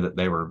I'm sure that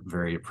they were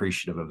very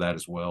appreciative of that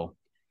as well.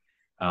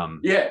 Oh,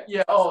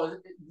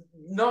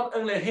 not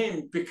only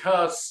him,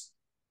 because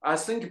I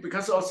think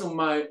because also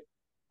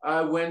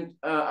I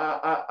went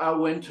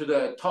to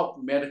the top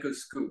medical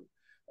school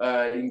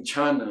in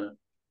China.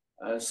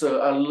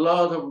 So a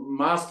lot of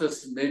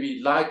masters maybe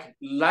like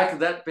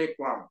that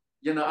background.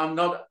 I'm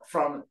not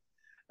from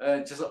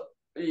just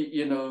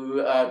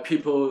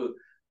people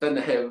don't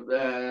have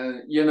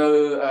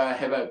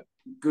have a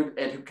good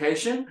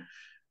education.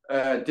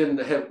 Didn't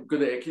have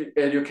good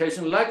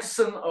education like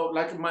some of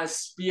like my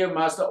spear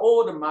master,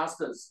 all the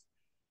masters,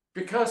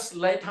 because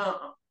later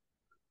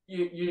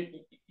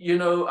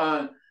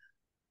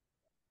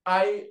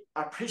I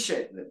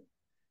appreciate them,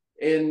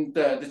 and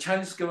the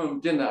Chinese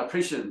government didn't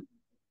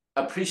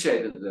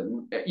appreciated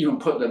them, even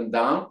put them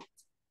down.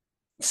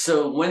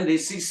 So when they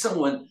see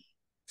someone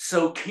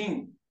so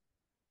keen,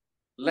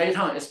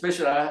 later on,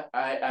 especially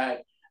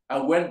I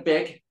went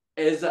back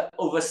as an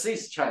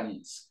overseas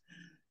Chinese.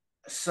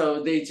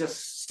 So they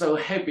just so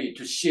happy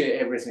to share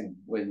everything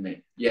with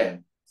me. Yeah.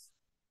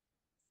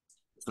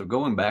 So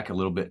going back a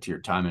little bit to your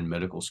time in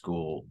medical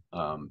school,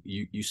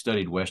 you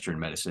studied Western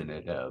medicine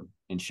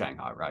in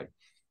Shanghai, right?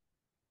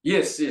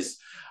 Yes.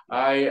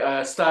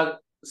 I started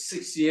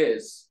 6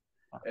 years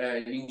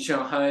in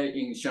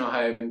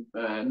Shanghai.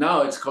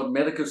 Now it's called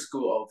Medical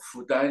School of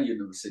Fudan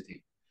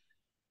University.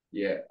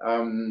 Yeah.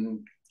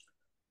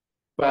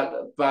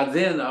 But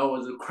then I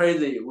was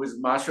crazy with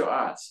martial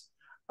arts.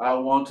 I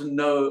want to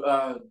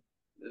know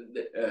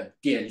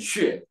点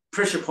穴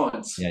pressure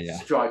points,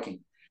 striking.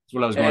 That's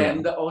what I was going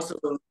and to. Also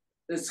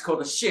it's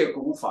called 卸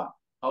骨法.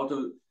 How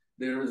to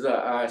there is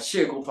a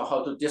卸骨法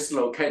how to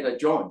dislocate the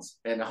joints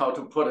and how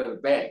to put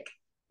it back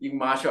in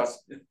martial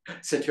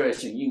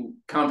situation, in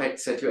contact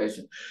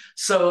situation.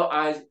 So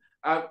I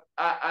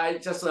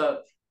just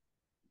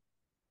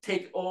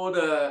take all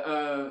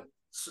the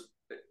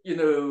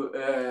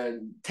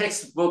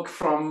textbook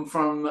from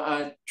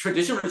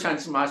traditional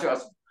Chinese martial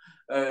arts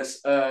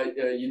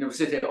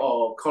university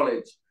or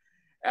college.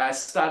 I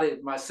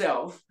studied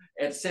myself.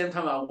 At the same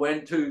time, I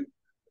went to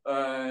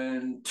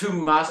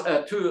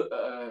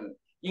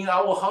in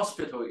our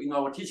hospital, in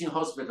our teaching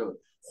hospital,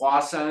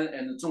 Huashan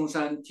and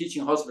Zhongshan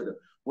teaching hospital,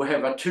 we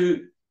have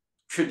two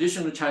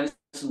traditional Chinese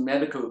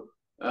medical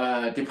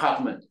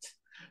department.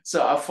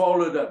 So I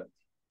followed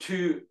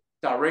two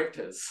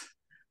directors,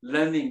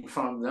 learning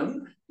from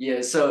them.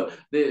 Yeah, so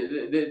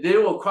they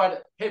were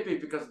quite happy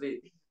because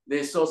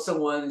they saw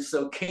someone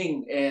so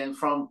keen and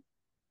from,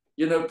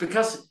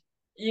 because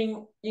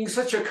in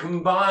such a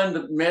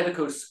combined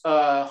medical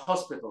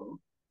hospital,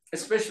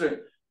 especially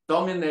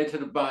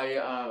dominated by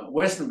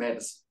Western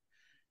medicine,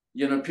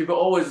 people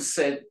always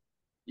said,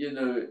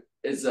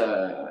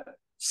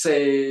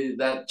 say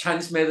that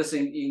Chinese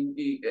medicine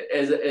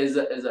as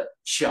a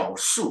小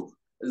术,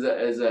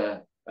 as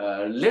a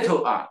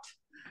little art,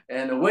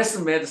 and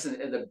Western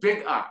medicine is a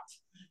big art.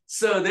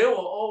 So they were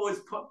always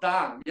put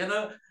down,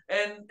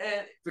 and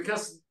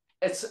because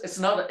it's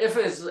not, if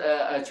it's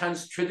a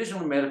Chinese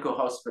traditional medical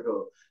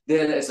hospital,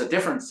 then it's a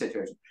different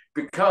situation,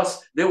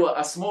 because there were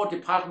a small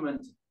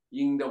department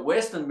in the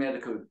Western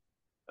medical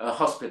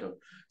hospital.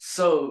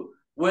 So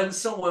when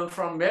someone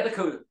from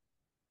medical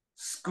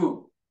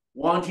school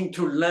wanting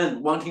to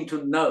learn, wanting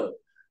to know,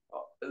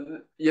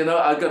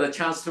 I got a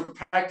chance to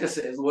practice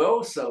it as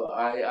well. So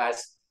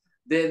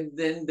then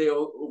they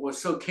were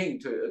so keen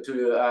to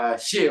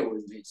share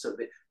with me. So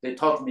they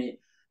taught me.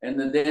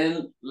 And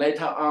then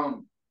later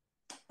on,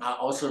 I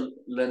also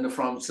learned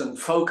from some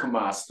folk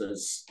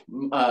masters,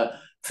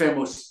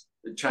 famous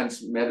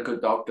Chinese medical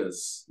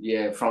doctors,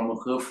 from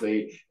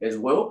Hefei as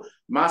well.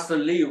 Master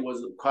Li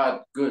was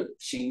quite good.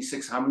 Xin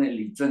 6 Harmony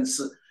Li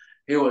Zhensi,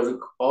 he was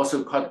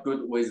also quite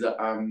good with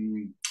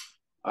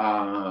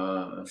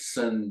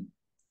some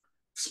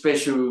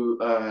special,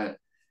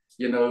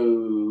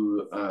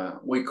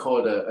 we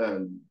call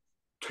the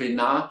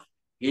Tuina.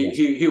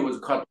 He was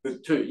quite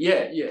good too.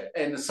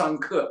 And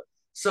Sangke.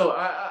 So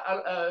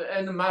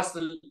and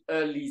Master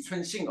Li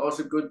Chunxing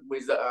also good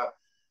with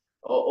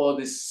all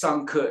these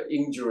Sangke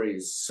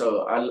injuries.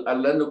 So I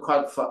learned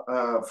quite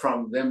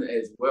from them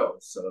as well.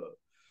 So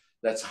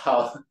that's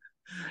how,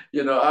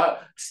 I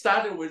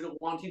started with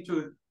wanting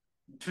to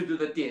do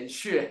the 点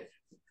穴,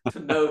 to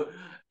know,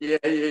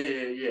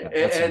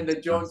 and the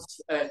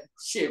joints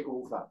卸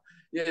骨法.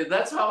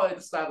 That's how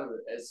it started.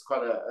 It's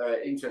quite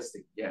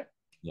interesting.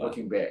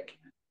 Looking back.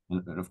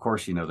 And of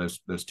course,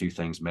 those two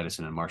things,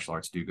 medicine and martial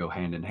arts, do go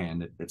hand in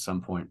hand. At some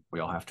point, we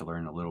all have to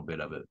learn a little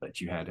bit of it. But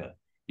you had a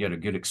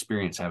good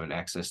experience having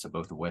access to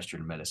both the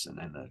Western medicine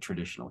and the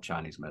traditional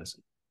Chinese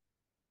medicine.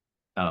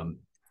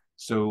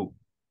 So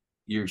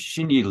your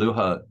Xinyi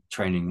Luha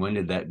training, when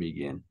did that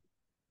begin?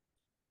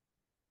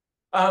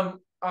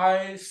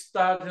 I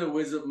started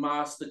with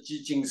Master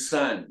Jijing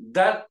San.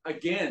 That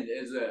again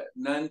is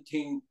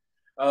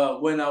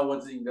when I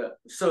was in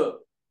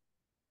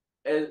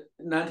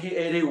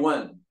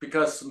 1981,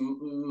 because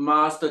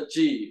Master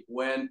Ji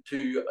went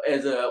to,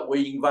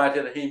 we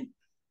invited him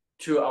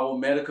to our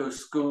medical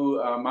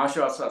school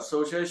martial arts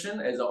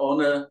association as an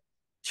honor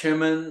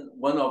chairman,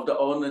 one of the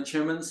honor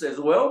chairmen as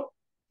well.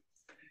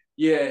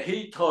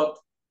 He taught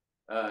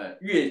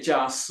岳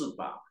家四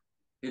法.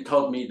 He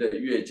taught me the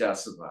岳家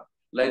四法.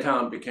 Later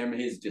on became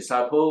his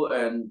disciple,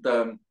 and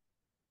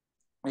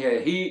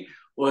he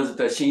was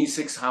the Xin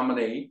 6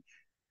 Harmony,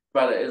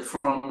 but it's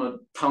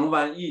from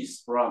Tangwan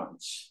East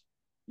branch.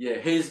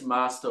 His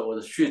master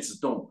was Xue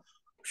Zidong.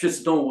 Xue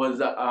Zidong was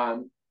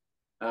a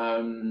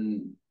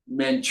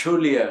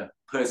Manchuria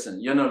person,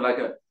 like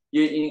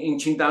in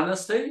Qing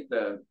Dynasty.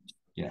 But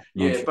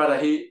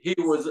he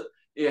was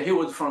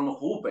from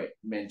Hubei,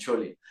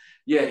 Manchuria.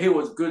 He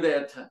was good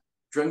at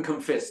Drunken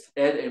Fist,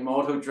 at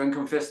Immortal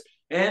Drunken Fist,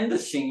 and the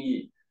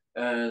Xingyi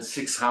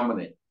 6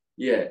 Harmony.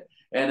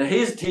 And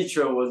his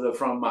teacher was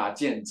from Ma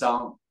Jian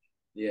Zhang.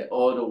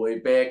 All the way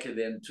back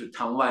then to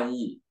Tang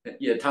Wanyi.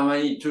 Tang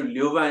Wanyi to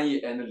Liu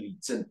Wanyi and Li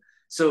Zhen.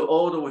 So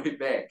all the way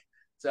back.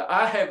 So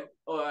I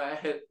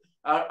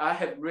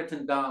have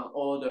written down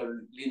all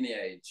the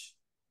lineage.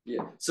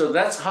 So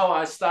that's how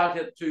I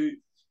started to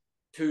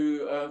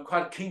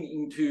quite keen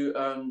into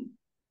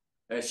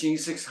Xin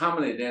 6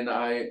 Harmony. Then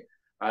I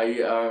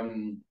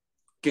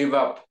gave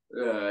up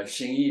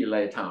Xingyi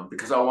later on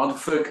because I want to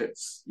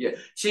focus.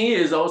 Xingyi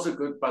is also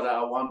good, but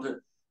I want to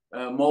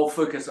more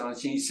focused on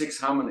Xin Six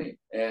Harmony.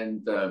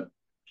 And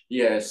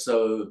yeah,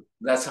 so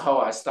that's how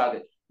I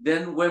started.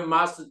 Then when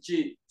Master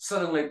Ji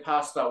suddenly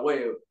passed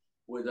away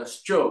with a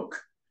stroke,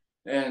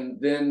 and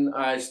then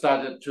I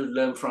started to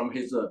learn from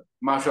his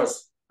martial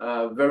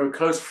very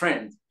close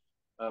friend,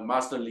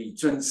 Master Li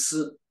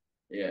Junsi.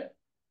 Yeah,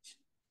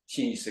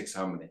 Xin Six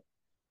Harmony.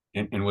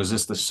 And was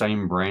this the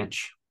same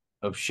branch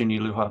of Xinyi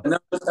Luha? No,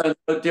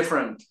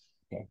 different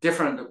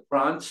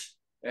branch.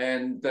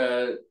 And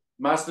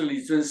Master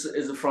Li Junsi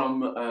is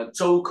from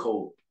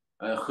Zhoukou,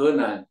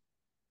 Henan.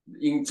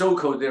 In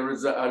Zhoukou, there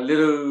is a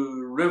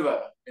little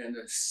river and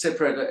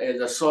separated at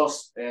the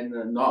south and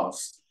the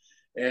north.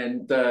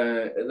 And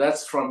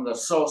that's from the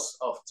south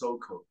of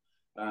Zhoukou,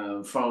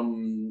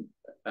 from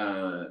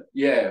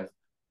Yuan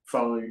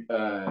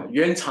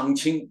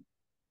Changqing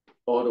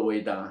all the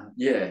way down.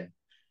 Yeah.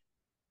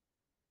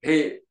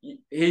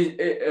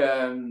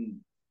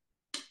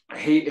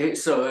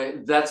 So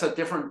that's a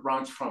different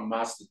branch from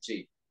Master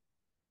Ji.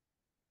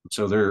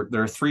 So there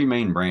are three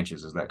main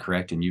branches, is that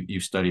correct? And you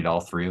studied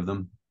all three of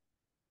them?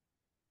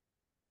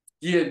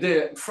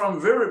 Yeah, from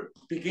very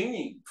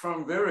beginning,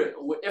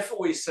 if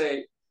we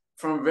say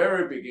from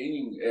very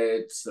beginning,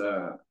 it's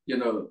the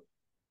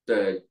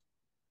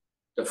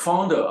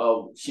founder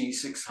of Xin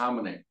Six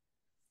Harmony,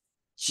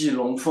 Ji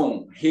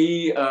Longfeng.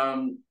 He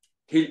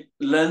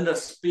learned the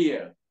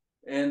spear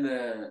and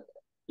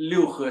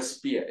Liu He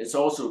spear. It's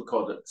also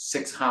called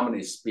Six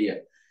Harmony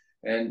spear,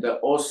 and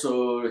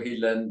also he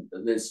learned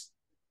this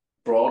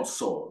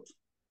broadsword.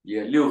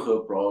 Yeah, Liu He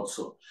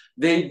broadsword.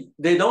 They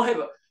don't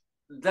have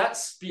that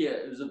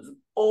spear is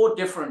all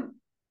different.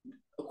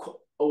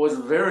 Was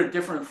very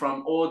different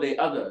from all the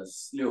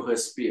others. Liu He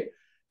spear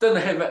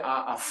doesn't have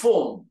a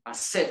form, a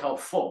set of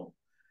form.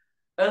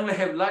 Only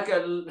have like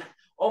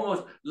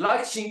almost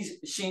like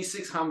Xin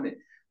Six Harmony.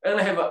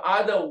 Only have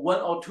either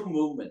one or two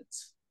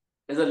movements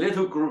as a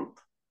little group,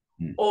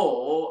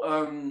 or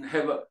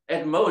have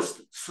at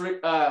most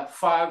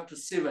 5 to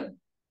 7,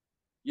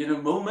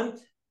 movement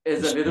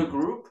as a little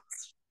group.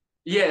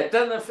 Yeah,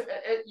 then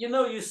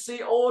you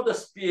see all the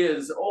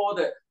spears,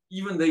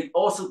 even they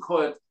also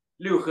call it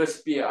Liu He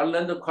spear. I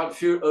learned quite a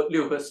few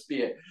Liu He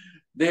spear.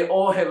 They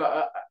all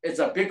have it's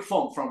a big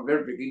form from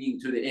very beginning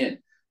to the end.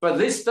 But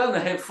this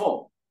doesn't have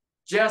form,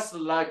 just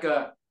like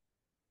a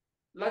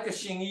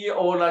Xingyi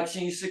or like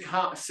Xin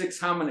Six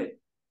Harmony,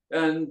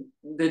 and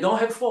they don't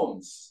have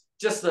forms.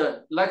 Just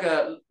like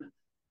a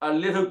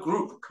little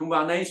group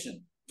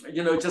combination.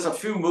 Just a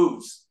few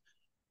moves.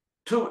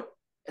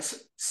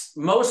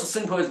 Most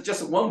simple is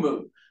just one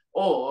move,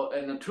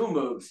 and 2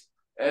 moves,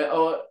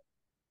 or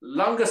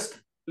longest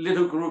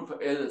little group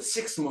is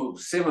 6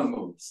 moves, 7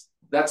 moves.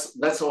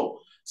 That's all.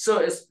 So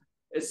it's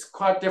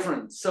quite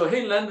different. So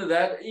he learned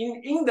that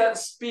in that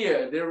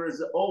spear there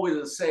is always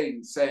a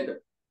saying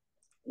said,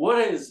 what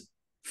is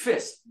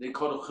fist? They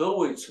call it He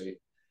Wei Cui.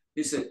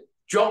 He said,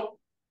 drop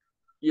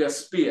your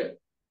spear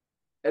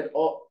at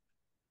all.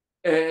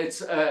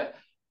 It's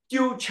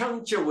Diu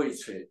Chang Jie Wei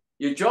Cui.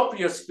 You drop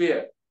your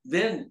spear,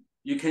 then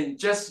you can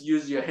just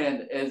use your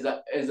hand as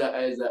an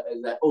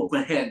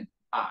open hand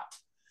art.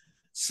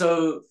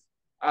 So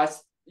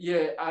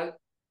Ji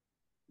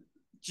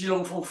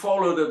Longfeng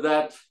followed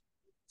that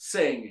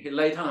saying.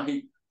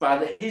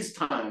 By his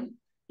time,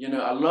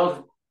 a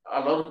lot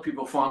of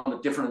people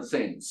found different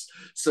things.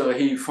 So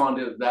he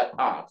founded that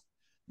art.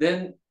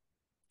 Then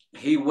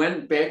he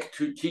went back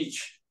to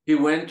teach. He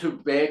went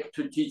back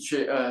to teach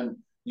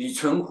Li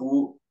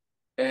Chunhu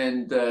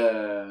and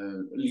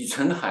Li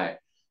Chenhai.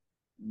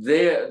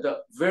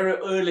 The very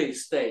early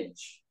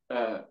stage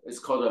is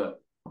called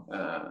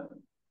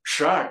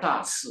 12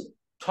大士,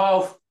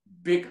 12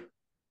 big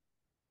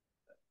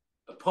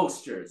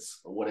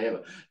postures or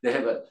whatever. They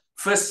have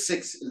first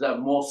 6 that are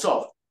more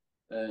soft,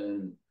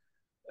 and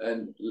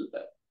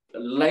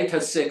later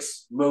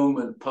 6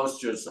 movement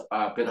postures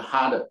are a bit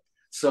harder.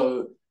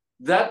 So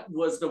that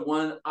was the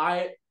one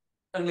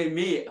only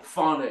me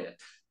found it.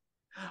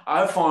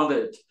 I found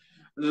it.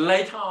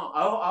 Later on,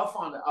 I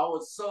found it. I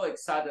was so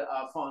excited.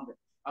 I found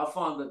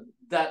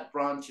that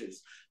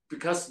branches,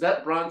 because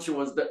that branch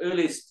was the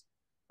earliest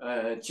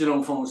Ji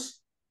Longfeng's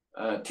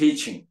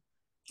teaching.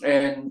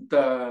 And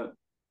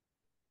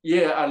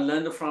I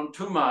learned from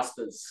 2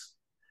 masters,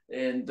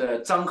 and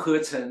Zhang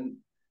Hecheng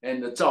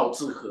and Zhao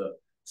Zhihe.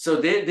 So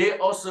they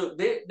also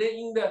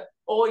in the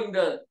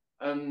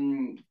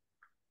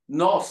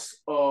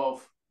north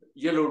of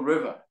Yellow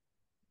River,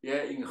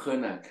 in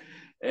Henan,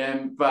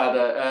 but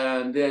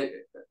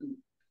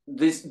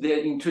they're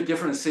in 2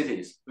 different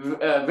cities.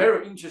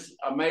 Very interesting,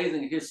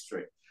 amazing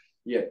history.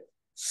 Yeah.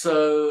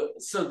 So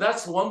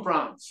that's one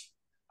branch.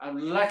 I'm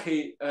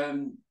lucky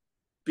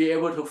be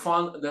able to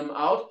find them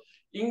out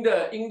in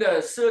the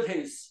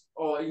 30s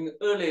or in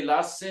early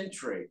last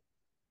century.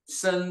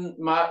 Some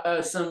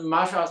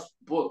martial arts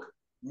book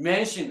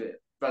mentioned it,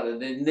 but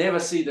they never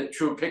see the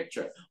true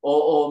picture,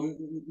 or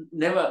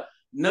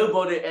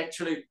nobody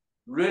actually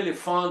really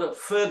found it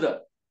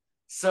further.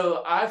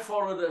 So I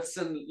followed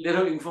some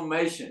little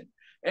information,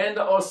 and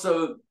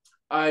also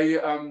I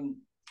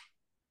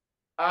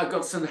I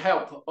got some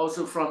help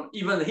also from,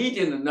 even he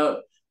didn't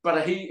know,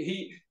 but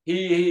he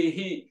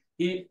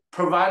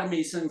provided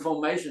me some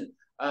information.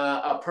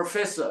 A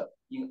professor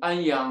in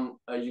Anyang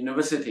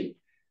University,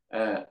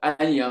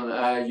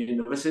 Anyang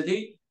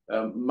University,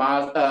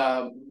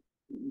 Ma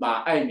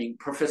Aiming,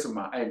 Professor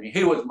Ma Aiming.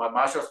 He was my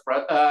martial arts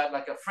brother,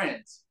 like a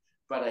friend,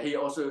 but he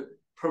also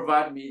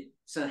provided me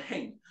some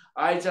hint.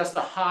 I just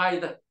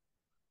hired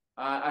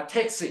a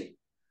taxi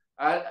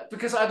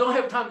because I don't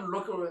have time to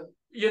look,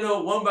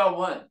 one by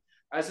one.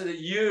 I said,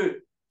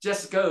 you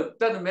just go,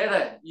 doesn't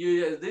matter.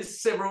 You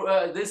this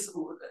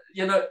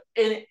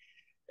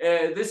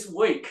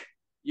week,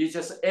 you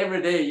just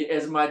every day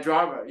as my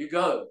driver, you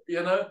go,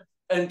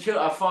 until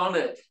I found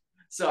it.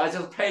 So I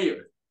just pay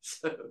you.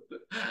 So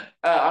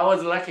I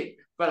was lucky.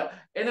 But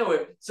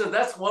anyway, so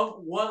that's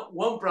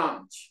one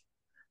branch,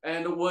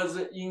 and it was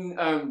in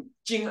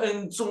Jing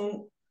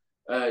Zhong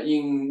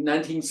in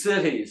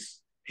 1930s.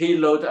 He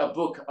wrote a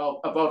book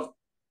about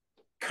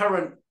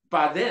current,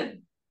 by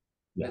then,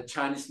 the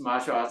Chinese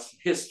martial arts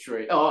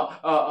history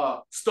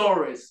or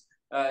stories,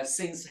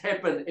 things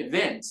happen,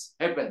 events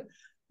happen,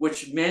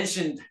 which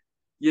mentioned,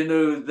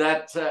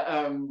 that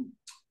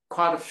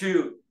quite a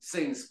few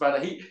things,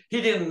 but he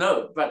didn't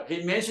know. But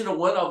he mentioned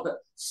one of the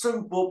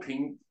Sun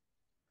Boping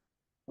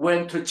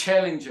went to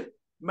challenge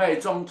Mei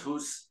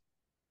Zhongtu's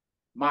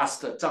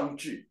master Zhang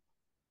Ju.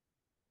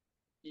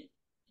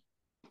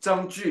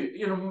 Zhang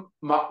Ju,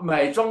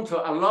 Mei Zhongtu,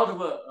 a lot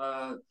of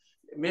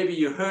maybe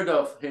you heard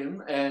of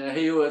him, and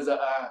he was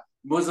a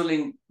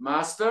Muslim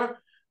master,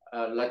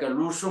 like a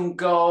Lu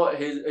Shunggao.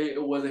 He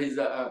was his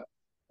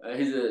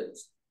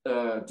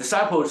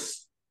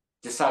disciple's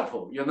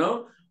disciple,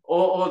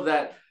 all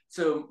that.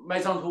 So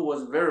Mei Zhongtu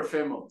was very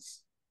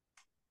famous.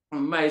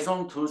 Mei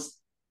Zhongtu's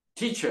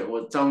teacher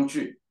was Zhang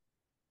Ju,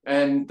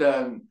 and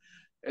the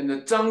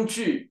Zhang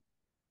Ju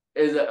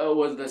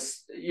was the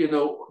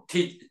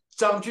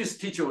Zhang Ju's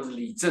teacher was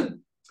Li Zhen,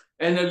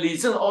 and Li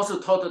Zhen also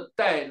taught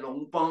Dai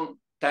Longbang,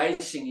 Dai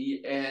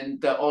Xingyi,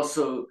 and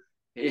also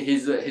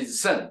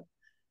his son,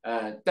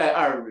 Dai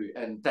Erlu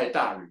and Dai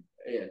Daru,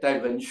 Dai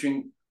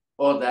Wenxun,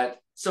 all that.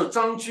 So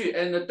Zhang Ju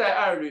and Dai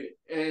Erlu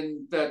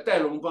and Dai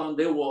Longbang,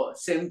 they were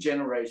same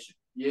generation.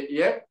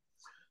 Yeah.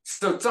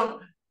 So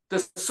the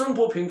Sun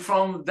Boping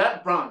from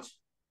that branch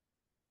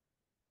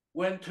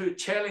went to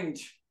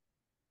challenge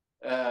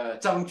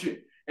Zhang Ju,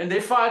 and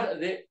they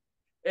fought.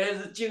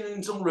 As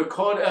Jing Zhong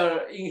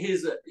recorded in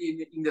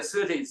the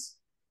 30s,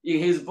 in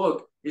his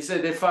book, he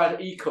said they fight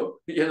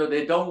equal.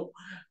 They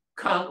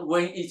can't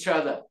win each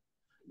other.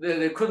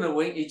 They couldn't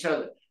win each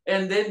other.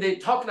 And then they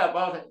talked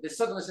about it. They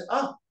suddenly said,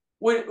 "Oh,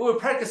 we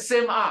practice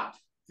same art."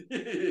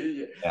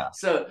 Yeah.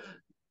 So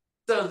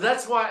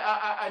that's why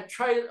I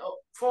try to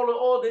follow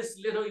all these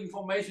little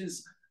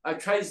informations. I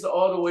traced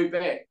all the way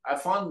back. I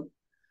found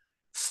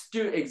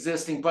still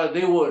existing, but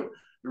they were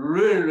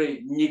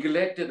really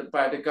neglected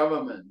by the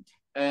government.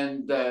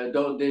 And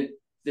though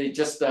they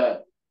just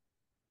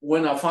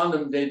when I found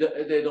them, they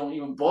don't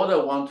even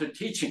bother want to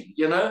teaching.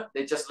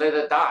 They just let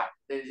it die.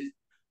 They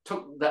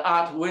took the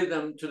art with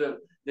them to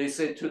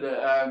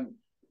the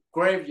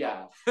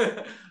graveyard.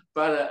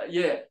 But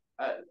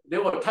they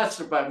were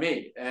touched by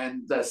me,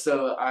 and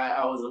so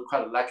I was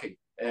quite lucky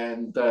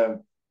and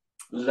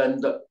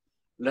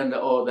learned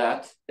all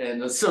that.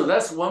 And so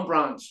that's one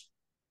branch,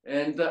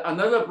 and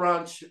another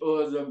branch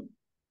was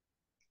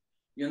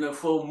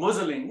for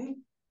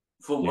Muslim.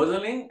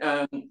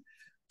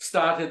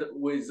 Started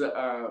with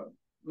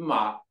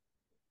Ma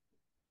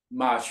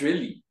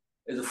Xueli,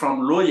 is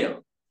from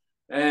Luoyang,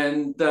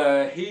 and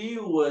he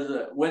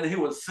was when he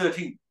was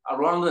 13,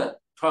 around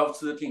 12,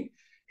 13,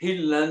 he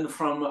learned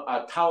from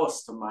a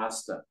Taoist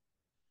master.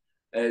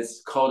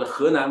 It's called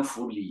Henan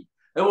Fu Li.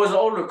 It was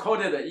all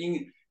recorded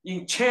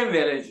in Chen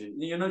village,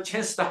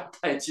 Chen style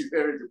Tai Chi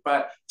village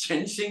by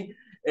Chen Xing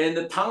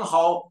and Tang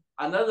Hao,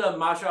 another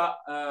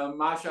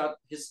martial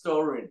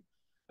historian.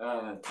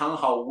 Tang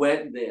Hao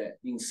went there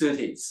in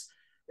 30s,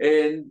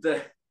 and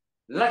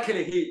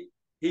luckily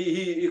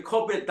he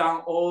copied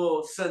down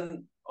all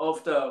some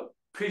of the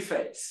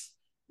preface.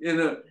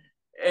 At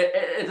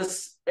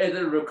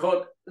the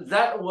record,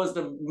 that was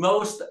the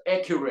most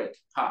accurate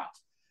part.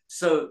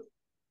 So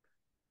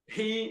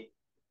he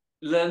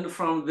learned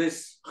from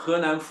this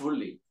Henan Fu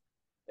Li,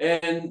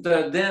 and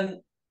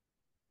then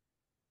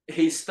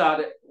he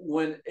started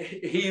when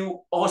he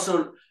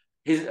also.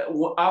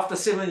 After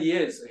 7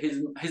 years,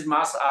 his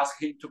master asked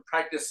him to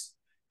practice,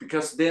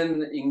 because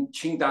then in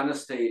Qing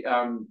Dynasty,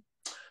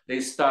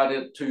 they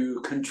started to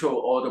control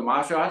all the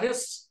martial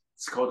artists.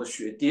 It's called the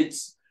Xue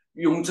Diz,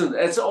 Yongzhen.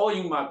 It's all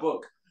in my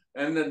book.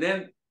 And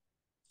then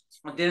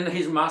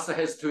his master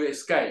has to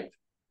escape,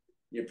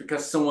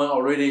 because someone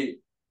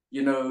already,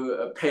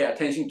 pay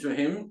attention to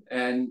him.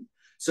 And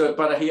so,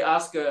 but he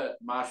asked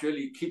Ma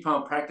Xueli keep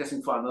on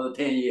practicing for another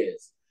 10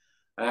 years.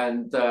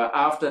 And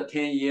after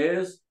 10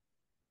 years,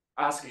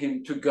 asked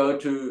him to go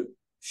to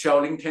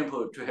Shaolin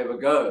Temple to have a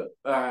go,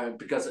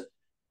 because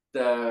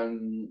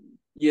the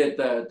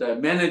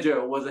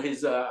manager was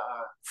his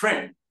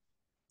friend.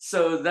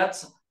 So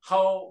that's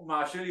how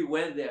Ma Xueli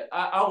went there.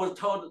 I was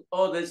told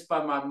all this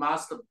by my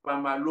master, by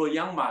my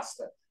Luoyang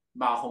master,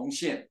 Ma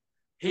Hongxian.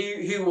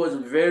 He was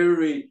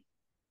very,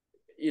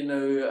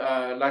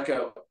 like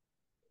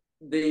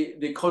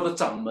they call it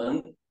Zhang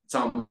Men.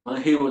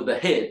 He was the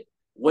head.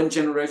 One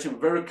generation,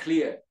 very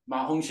clear.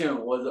 Ma Hongxian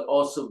was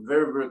also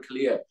very, very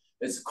clear.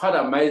 It's quite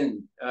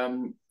amazing.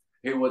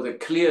 He was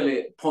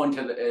clearly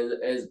pointed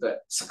as the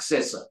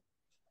successor.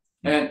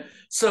 And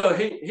so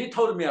he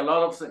told me a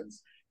lot of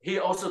things. He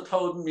also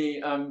told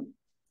me,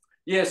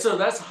 so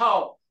that's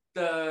how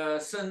the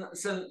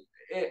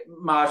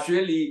Ma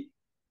Xueli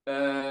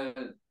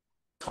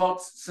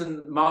taught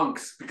some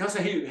monks, because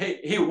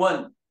he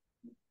won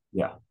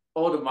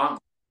all the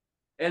monks.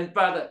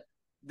 But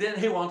then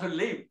he wanted to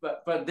leave,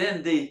 but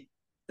then he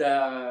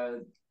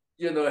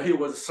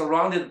was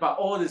surrounded by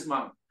all these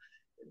monks.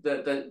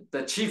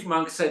 The chief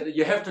monk said,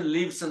 you have to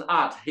leave some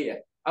art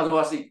here,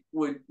 otherwise he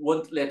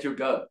won't let you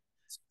go.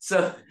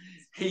 So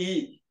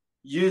he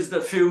used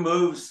a few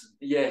moves.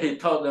 He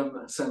taught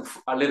them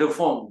a little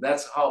form.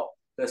 That's how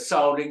the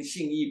Shaolin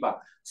Xingyi Ba.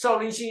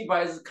 Shaolin Xingyi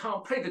Ba is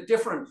completely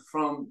different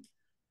from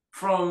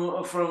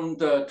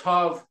the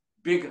 12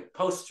 big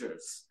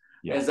postures,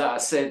 as I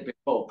said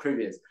before,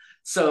 previous.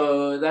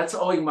 So that's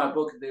all in my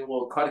book. They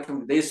were quite,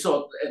 they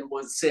thought it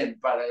was same,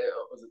 but it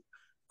was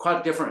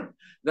quite different.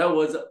 There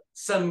was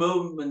some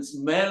movements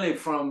mainly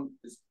from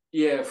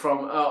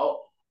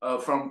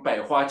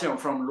Baihuajiang,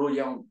 from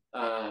Luoyang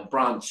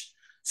branch.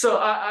 So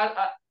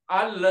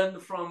I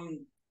learned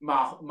from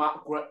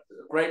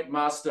great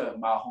master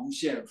Ma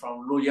Hongxian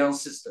from Luoyang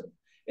system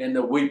and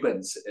the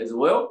weapons as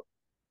well.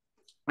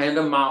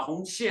 And Ma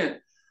Hongxian,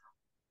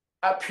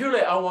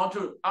 purely I want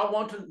to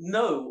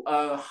know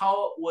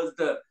how was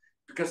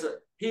because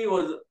he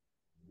was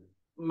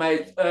Ma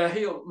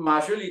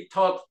Xueli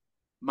taught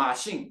Ma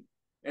Xing,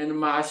 and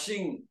Ma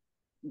Xing,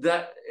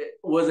 that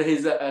was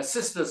his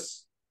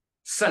sister's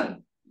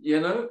son,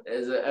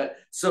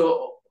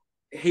 so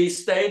he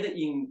stayed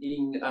in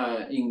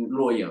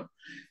Luoyang.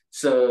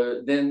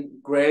 So then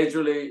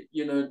gradually,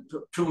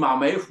 to Ma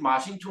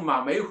Xing to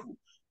Ma Meihu,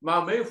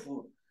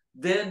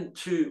 then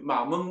to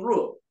Ma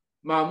Mengruo,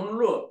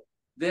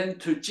 then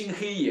to Jin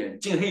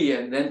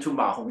Heiyan, then to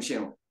Ma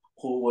Hongxian,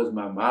 who was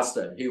my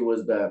master. He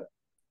was the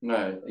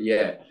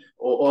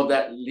all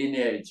that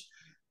lineage.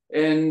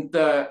 And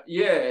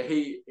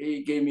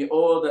he gave me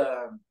all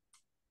the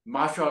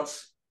martial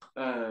arts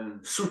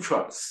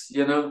sutras,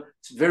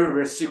 it's very,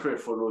 very secret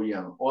for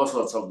Luoyang, all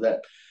sorts of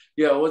that.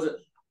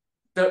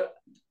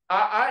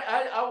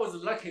 I was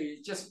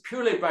lucky, just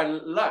purely by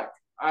luck.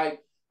 I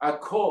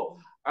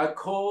called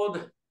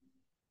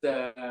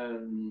the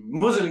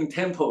Muslim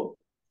temple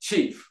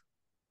chief,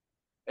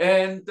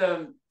 and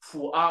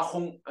Fu Ah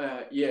Hong,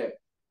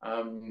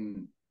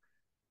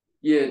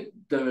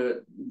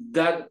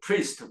 that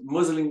priest,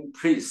 Muslim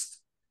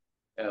priest,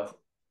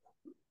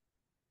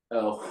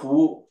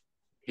 who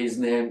his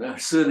name,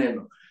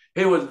 surname,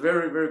 he was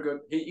very, very good.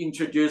 He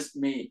introduced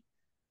me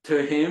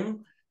to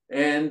him,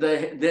 and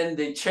then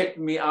they checked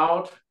me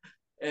out,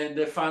 and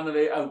they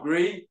finally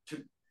agreed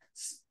to.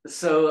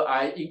 So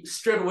I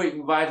straight away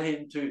invited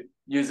him to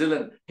New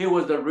Zealand. He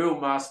was the real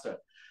master,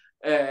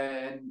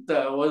 and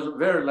was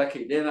very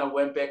lucky. Then I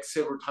went back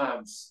several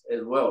times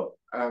as well.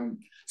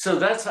 So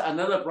that's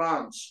another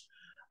branch.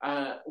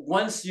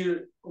 Once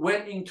you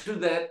went into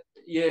that,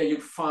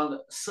 you found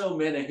so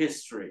many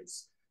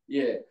histories.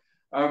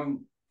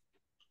 And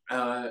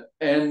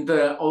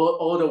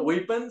all the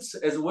weapons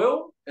as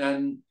well.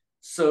 And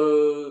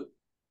so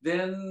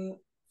then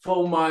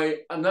for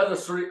my another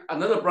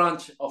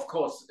branch, of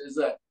course, is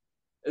a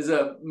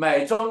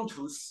Mai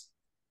Zhongtu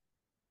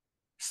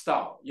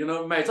style.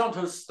 Mai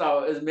Zhongtu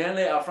style is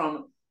mainly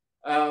from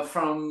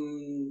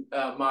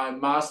my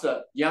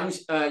master Yang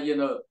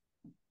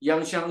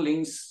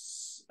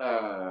Xiangling's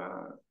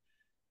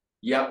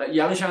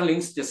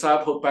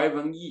disciple Bai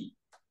Wenyi.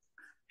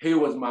 He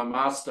was my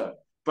master,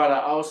 but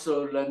I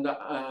also learned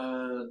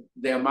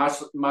their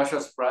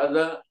master's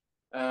brother,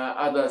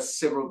 other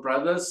several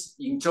brothers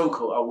in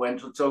Zhoukou. I went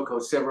to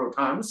Zhoukou several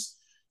times.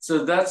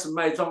 So that's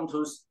Mai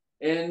Zhongtu's,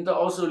 and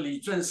also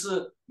Li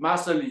Junsi,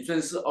 Master Li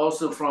Junsi,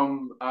 also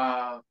from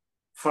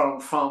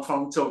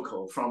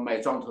Zhoukou, from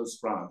Mai Zhongtu's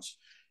branch,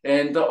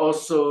 and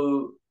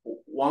also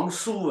Wang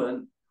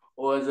Suwen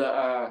was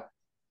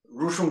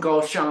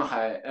Rushengao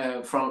Shanghai,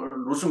 from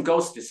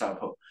Rushengao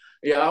disciple.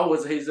 I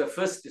was his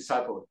first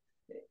disciple.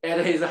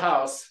 At his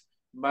house,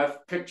 my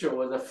picture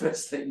was the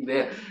first thing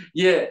there.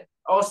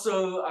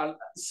 Also,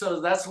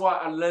 so that's why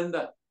I learned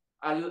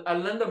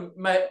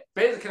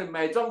basically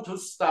my Zhongtu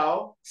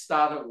style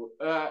started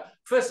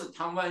first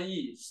Tang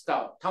Wanyi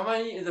style. Tang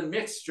Wanyi is a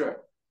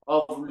mixture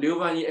of Liu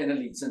Wanyi and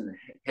Li Zhen.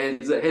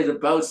 Has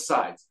both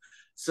sides.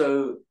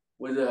 So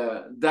with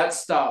that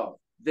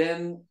style,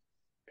 then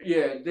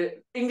in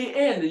the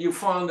end you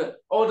found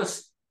all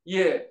this.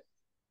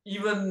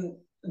 Even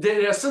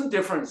there are some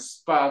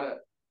difference,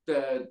 but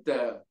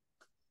the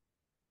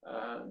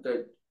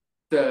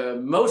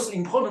most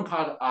important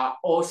part are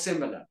all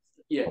similar.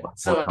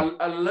 So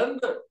I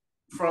learned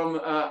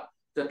from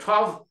the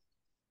 12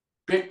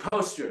 big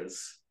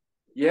postures,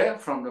 yeah,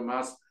 from the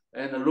master,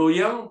 and Lu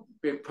Yang,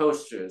 big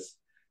postures,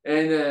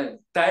 and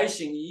Dai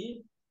Xing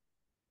Yi,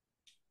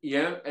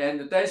 yeah,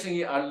 and Dai Xing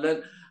Yi I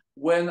learned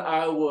when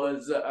I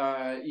was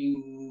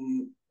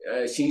in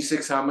Xing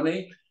Six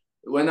Harmony,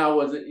 when I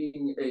was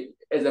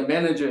as a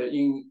manager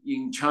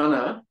in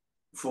China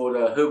for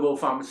the herbal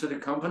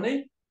pharmaceutical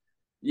company.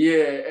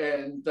 Yeah,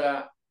 and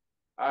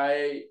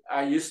I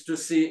used to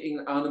see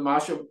on the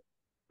martial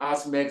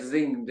arts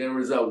magazine there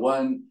was a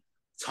one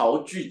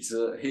Cao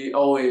Juzi. He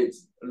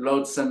always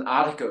wrote some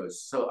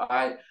articles. So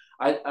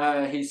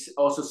he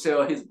also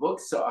sell his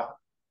books. So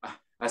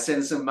I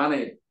sent some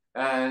money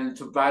and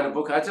to buy the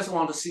book. I just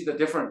want to see the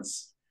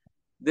difference.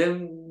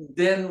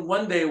 Then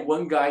one day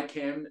one guy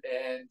came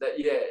and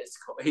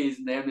his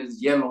name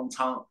is Yan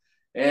Longchang,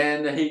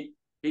 and he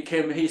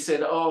came. He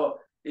said, "Oh,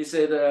 he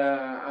said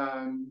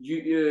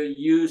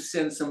you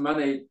send some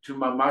money to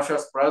my martial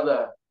arts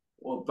brother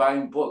or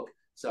buying book."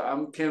 So I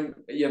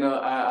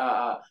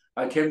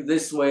came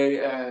this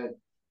way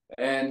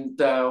and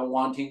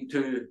wanting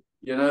to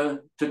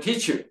to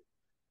teach you,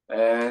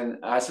 and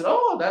I said,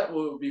 "Oh, that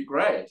would be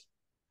great."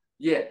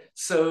 Yeah,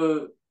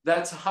 so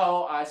that's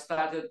how I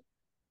started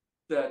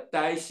the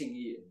Dai Xing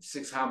Yi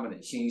Six Harmony,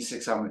 Xing Yi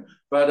Six Harmony.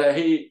 But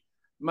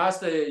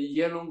Master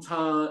Yan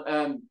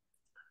Longchang,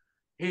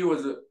 he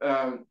was,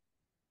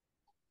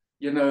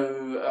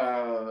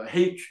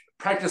 he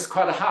practiced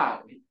quite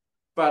hard,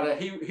 but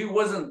he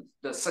wasn't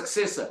the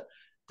successor.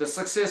 The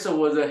successor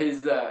was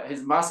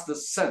his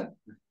master's son,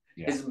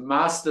 his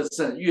master's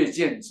son Yue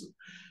Jianzu.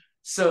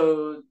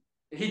 So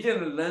he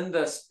didn't learn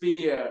the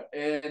spear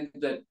and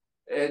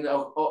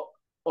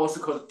also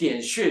called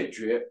Dian Xue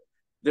Jue.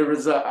 There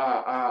is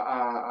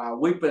a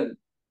weapon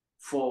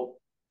for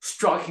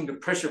striking the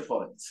pressure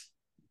points.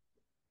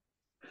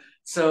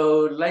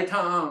 So later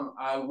on,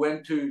 I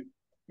went to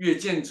Yue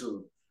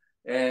Jianzu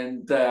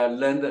and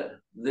learned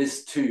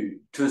these two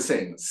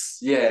things.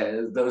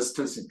 Yeah, those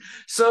two things.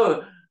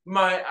 So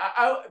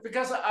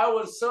because I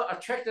was so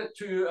attracted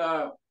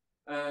to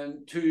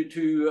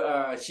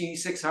Xing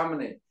Six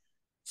Harmony,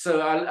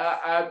 so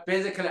I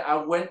basically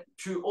went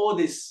to all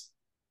this,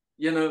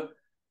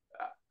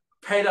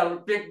 paid a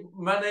big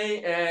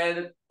money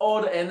and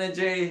all the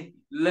energy,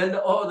 learned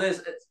all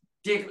this,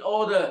 did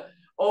all the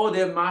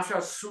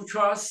martial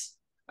sutras,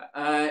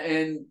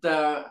 and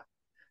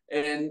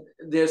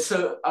there's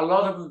a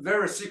lot of them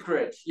very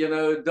secret,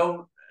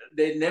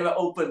 they never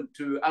opened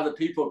to other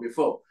people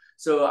before.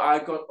 So I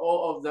got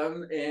all of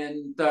them,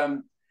 and I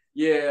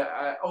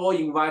all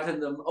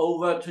invited them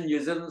over to New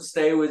Zealand,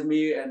 stay with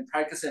me and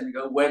practice, and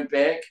went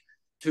back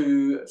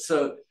to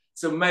so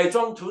Mei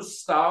Zhong Tu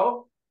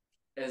style.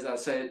 As I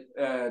said,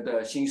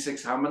 the Xing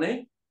Six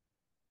Harmony,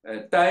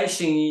 Dai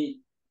Xing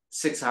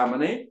Six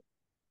Harmony,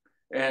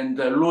 and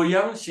Lu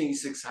Yang Xing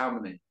Six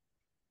Harmony,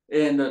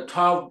 and the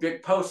 12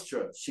 big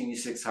posture Xing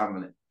Six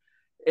Harmony,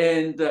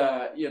 and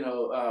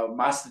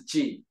Master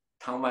Ji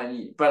Tang Wan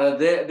Yi, but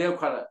they're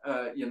quite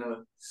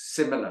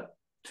similar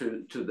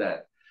to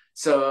that.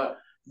 So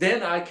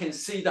then I can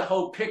see the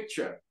whole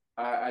picture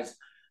of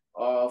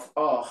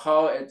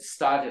how it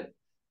started.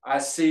 I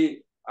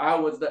see I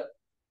was the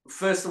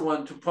first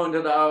one to point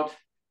it out,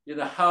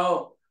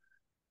 how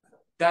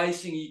Dai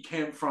Xing Yi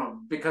came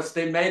from, because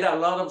they made a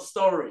lot of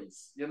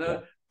stories,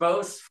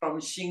 both from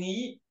Xing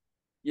Yi,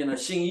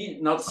 Xing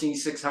Yi, not Xing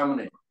Six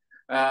Harmony,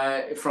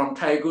 from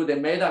Taigu. They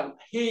made up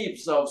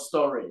heaps of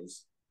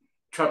stories,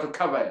 try to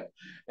cover it,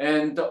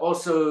 and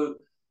also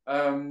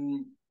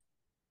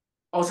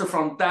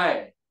from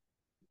Dai,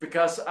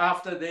 because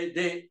after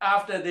they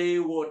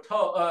were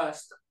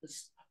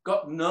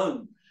got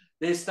known,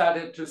 they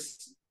started to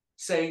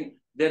saying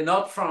they're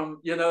not from,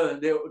 they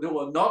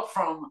were not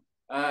from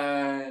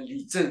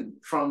Li Zhen,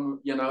 from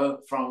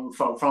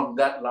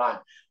that line,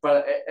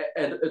 but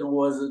it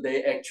was,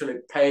 they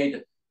actually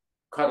paid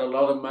quite a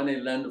lot of money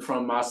learned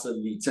from Master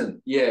Li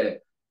Zhen. Yeah,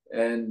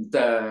 and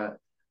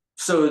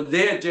so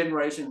their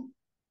generation,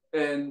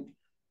 and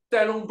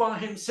Dai Longbang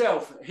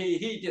himself,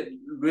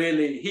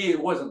 he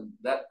wasn't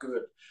that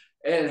good,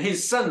 and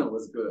his son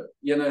was good.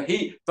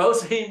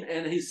 Both him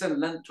and his son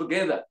learned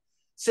together,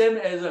 same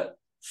as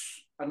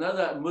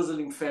another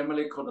Muslim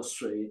family called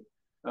Sui.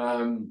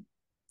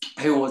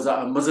 He was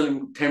a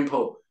Muslim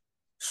temple.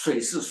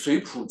 Sui 是水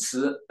普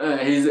慈,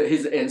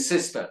 his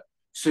ancestor,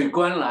 Sui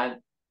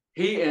Guanlan.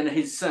 He and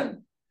his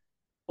son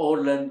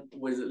all learned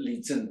with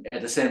Li Zhen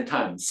at the same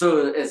time.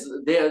 So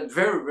they are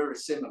very, very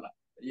similar.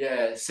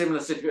 Yeah,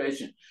 similar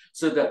situation.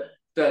 So the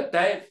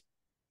Dai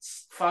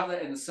father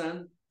and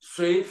son,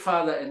 Sui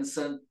father and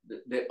son,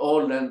 they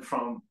all learned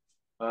from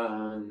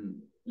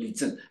Li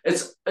Zhen.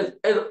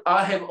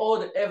 I have all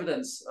the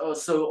evidence,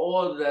 so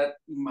all that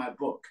in my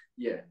book.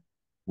 Yeah.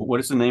 What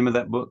is the name of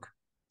that book?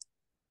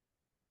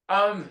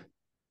 I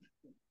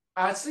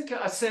think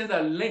I sent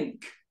a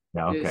link.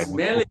 Yeah, okay. It's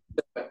mainly,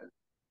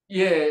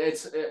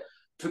 it's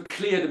to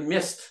clear the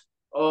mist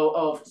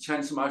of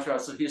Chinese martial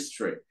arts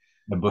history.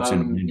 The book's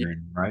in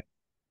Mandarin, right?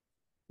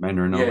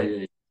 Mandarin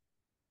only?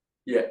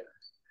 Yeah.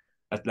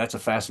 That's a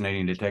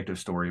fascinating detective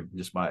story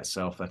just by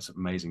itself. That's an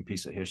amazing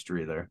piece of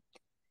history there.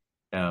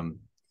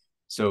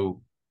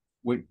 So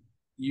when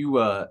you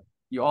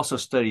also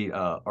studied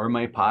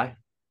Emei Pai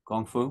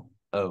Kung Fu.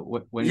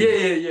 When Yeah,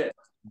 yeah, yeah,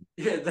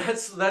 yeah.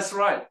 That's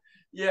right.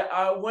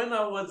 Yeah, when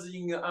I was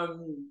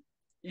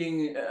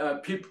in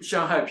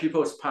Shanghai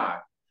People's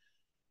Park,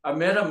 I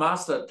met a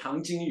master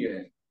Tang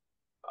Jingyuan.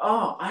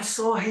 Oh, I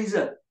saw his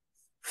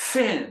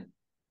fan.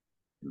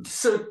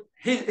 So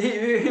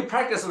he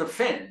practiced the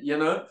fan,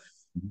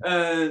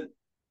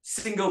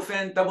 single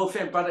fan, double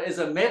fan, but it's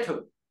a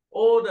metal.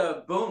 All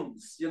the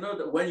bones,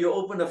 when you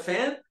open the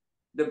fan,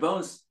 the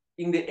bones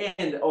in the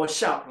end are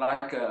sharp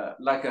like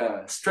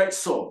a straight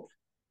sword.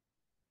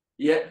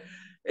 Yeah,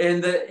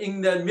 and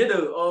in the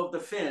middle of the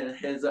fan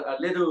has a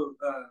little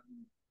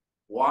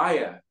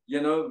wire,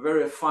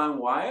 very fine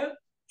wire,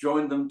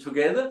 join them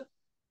together.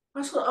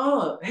 I said,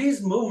 oh,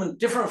 his movement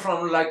different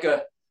from like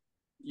a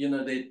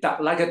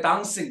like a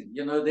dancing,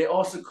 they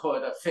also call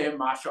it a fan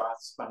martial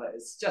arts, but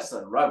it's just a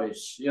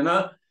rubbish,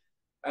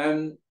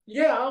 And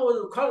yeah, I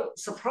was quite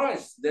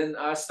surprised. Then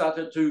I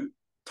started to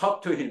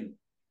talk to him,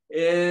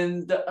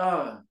 and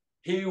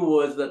he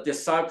was the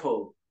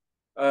disciple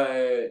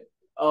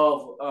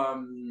of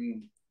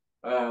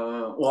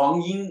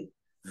Wang Ying,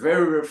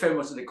 very, very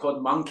famously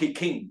called Monkey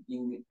King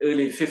in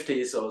early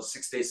 50s or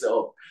 60s,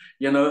 or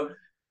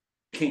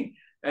King.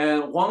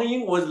 And Wang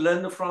Ying was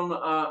learned from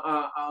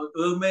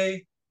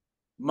Emei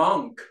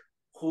monk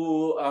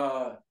who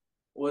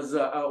was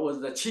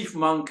the chief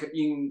monk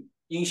in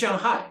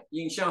Shanghai.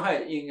 In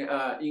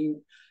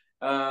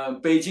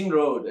Beijing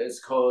Road, it's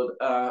called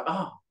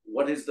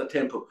what is the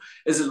temple?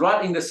 It's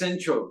right in the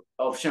central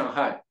of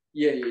Shanghai.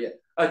 Yeah.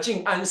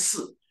 Jing'an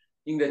Si,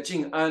 in the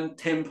Jing'an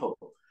temple.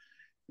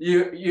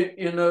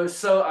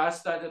 So I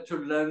started to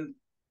learn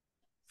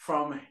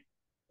from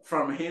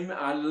him.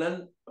 I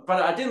learned,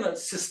 but I didn't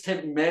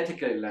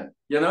systematically learn.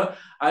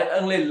 I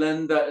only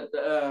learned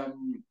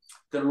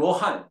the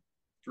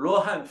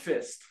Rohan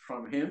fist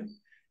from him,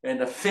 and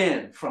the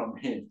fan from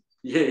him.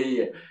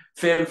 Yeah.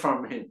 Fan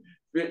from him.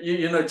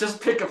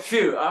 Just pick a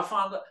few. I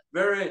found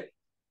very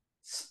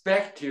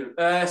special,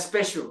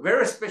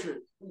 very special,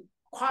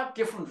 quite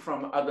different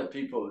from other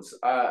people's.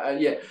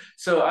 Yeah.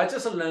 So I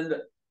just learned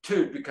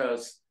two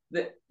because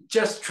they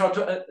just try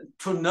to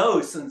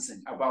know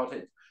something about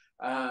it.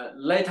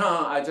 Later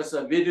on, I just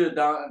video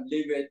down and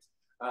leave it.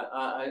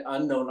 I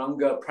no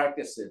longer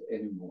practice it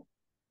anymore.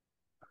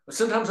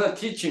 Sometimes I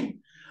teach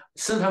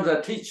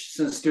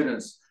some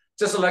students.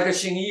 Just like a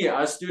Xingyi,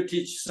 I still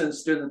teach some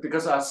students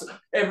because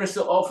every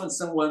so often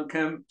someone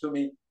come to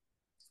me,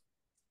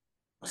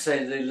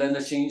 say they learn the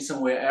Xingyi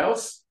somewhere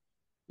else.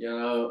 They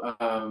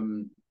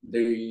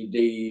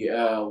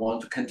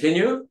want to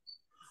continue,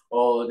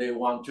 or they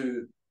want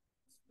to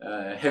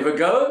have a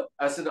go.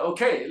 I said,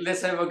 okay,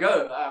 let's have a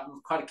go.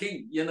 I'm quite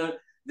keen,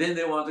 Then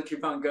they want to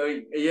keep on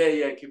going.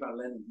 Yeah, keep on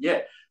learning.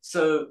 Yeah.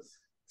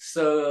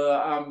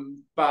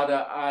 But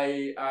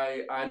I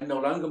no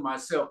longer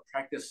myself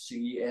practice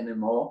Xingyi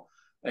anymore.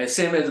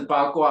 Same as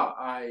Bagua,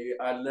 I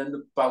learned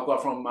Bagua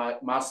from my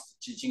master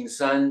Jijing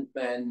San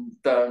and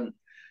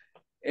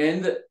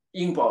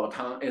Yin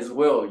Baotang as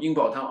well. Yin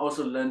Baotang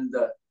also learned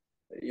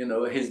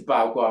his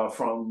Bagua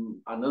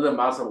from another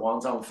master Wang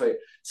Zhangfei.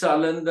 So I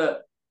learned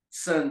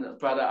Sen,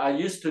 but I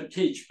used to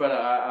teach, but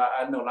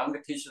I no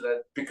longer teach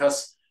that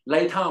because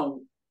later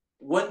on,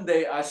 one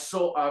day I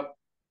saw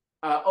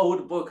a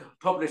old book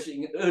published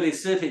in early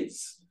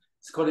 30s.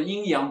 It's called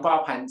Yin Yang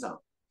Ba Pan Zhang.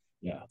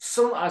 Yeah.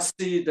 Soon I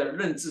see the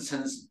Ren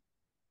Zicheng's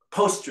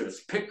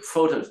posters, pic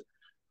photos.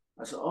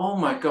 I said, oh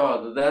my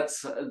God,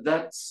 that's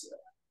that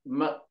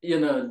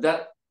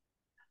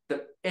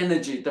the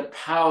energy, the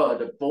power,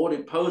 the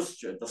body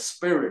posture, the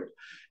spirit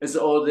is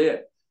all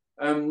there.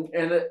 And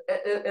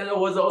it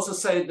was also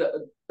said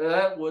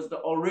that was the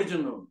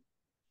original.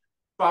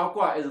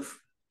 Bagua is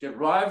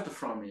derived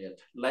from it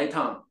later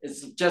on.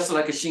 It's just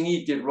like a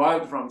Xingyi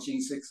derived from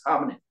Xing Six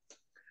Harmony.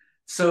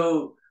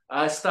 So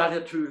I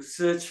started to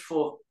search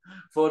for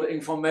the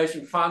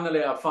information.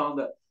 Finally, I found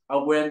that I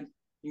went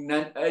in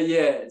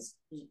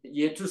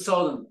year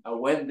 2000. I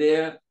went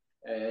there,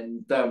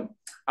 and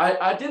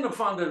I didn't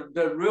find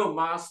the real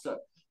master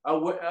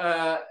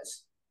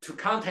to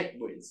contact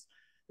with.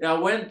 I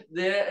went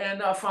there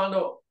and I found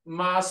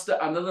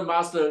another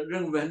master,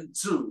 Ren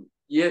Wenzhu.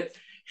 Yeah,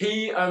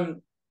 he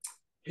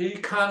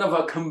kind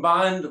of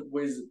combined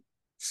with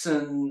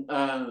some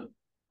other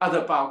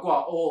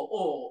Bagua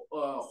or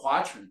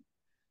Huaquan.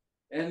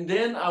 And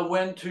then I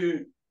went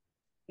to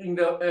in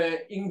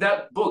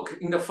that book,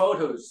 in the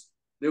photos,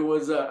 there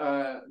was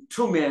a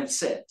two-man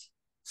set.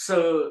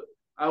 So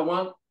I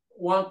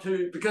want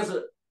to, because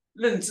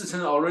Ren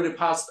Zicheng already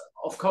passed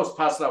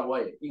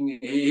away.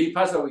 He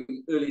passed away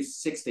in early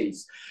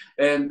 60s,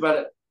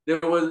 but there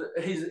was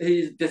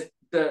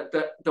the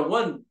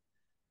one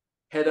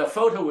had a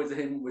photo with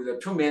him with a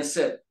two-man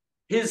set.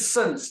 His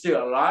son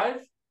still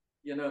alive,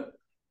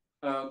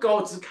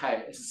 Gao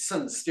Zikai, his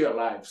son still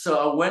alive. So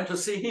I went to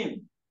see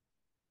him,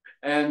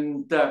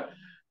 and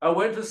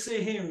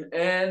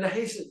and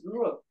he said,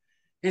 look,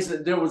 he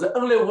said there was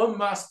only one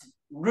master,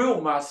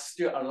 real master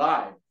still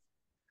alive.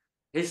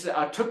 He said,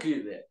 I took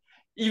you there.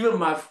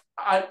 Even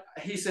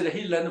he said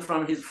he learned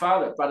from his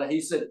father, but he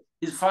said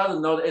his father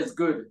not as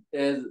good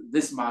as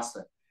this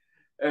master.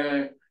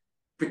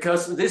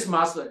 Because this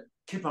master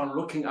keep on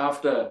looking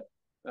after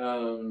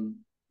the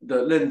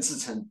Ren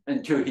Zichen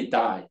until he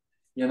died.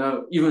 You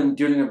know, even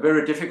during a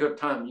very difficult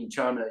time in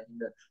China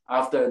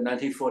after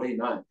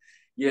 1949.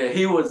 Yeah,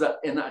 he was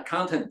an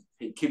accountant.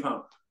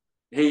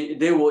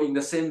 They were in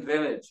the same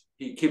village.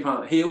 He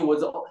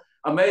was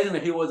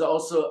amazing. He was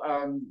also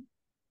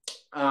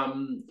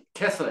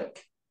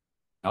Catholic.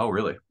 Oh,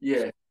 really?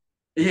 Yeah.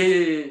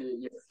 Yeah.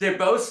 They're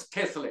both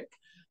Catholic.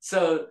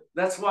 So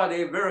that's why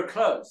they're very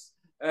close.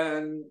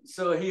 And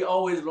so he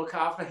always looked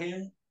after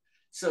him.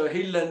 So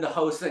he learned the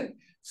whole thing.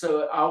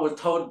 So I was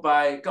told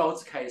by Gao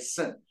Zikai's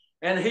son.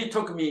 And he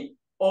took me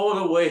all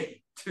the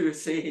way to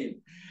see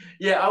him.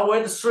 Yeah, I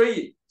went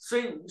three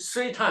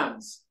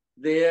times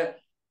there.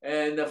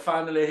 And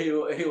finally he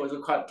was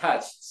quite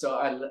touched. So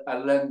I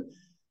learned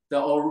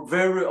the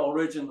very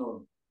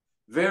original,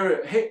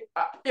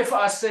 if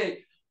I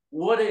say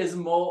what is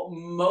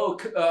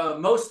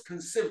most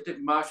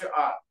conservative martial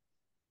art,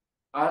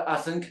 I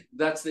think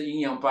that's the Yin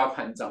Yang Ba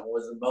Pan Zhang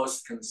was the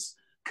most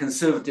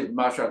conservative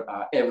martial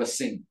art I ever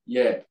seen.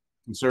 Yeah.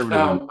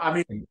 Conservative. I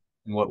mean,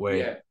 in what way?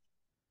 Yeah.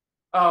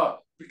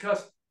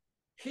 Because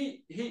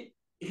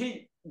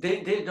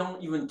they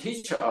don't even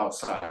teach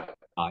outside.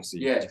 I see.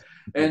 Yeah,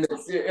 and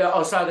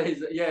outside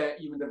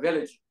even the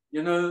village,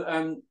 you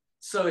know.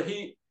 So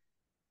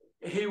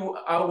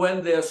I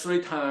went there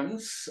 3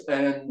 times,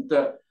 and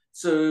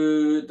so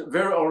the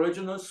very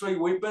original 3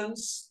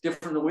 weapons,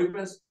 different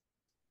weapons,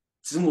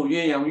 子母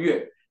鸳鸯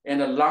钺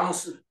and a long,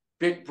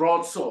 big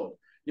broadsword.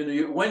 You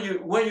know, when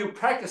you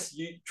practice,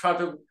 you try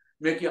to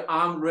make your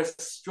arm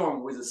rest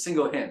strong with a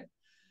single hand,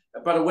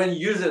 but when you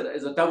use it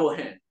as a double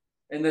hand,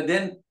 and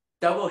then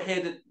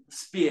double-headed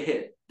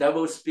spearhead,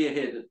 double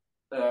spearhead.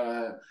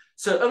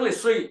 So only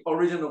 3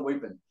 original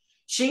weapons.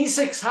 Xin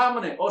Six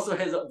Harmony also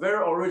has a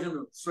very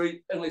original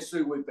only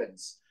 3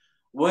 weapons.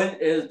 One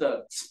is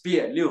the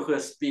spear, 六合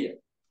spear,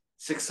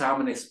 6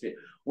 harmony spear.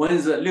 One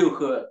is the 六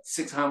合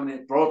 6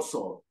 harmony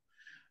broadsword.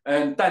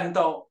 And 单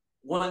刀,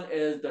 one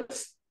is the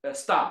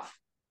staff,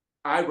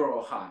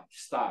 eyebrow high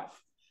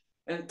staff.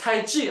 And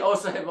Tai Chi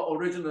also have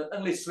original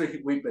only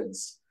 3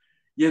 weapons.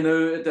 You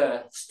know,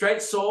 the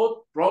straight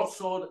sword,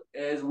 broadsword,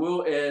 as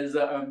well as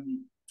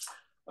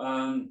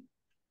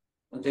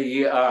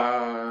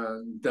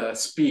the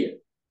spear.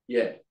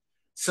 Yeah.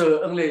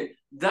 So only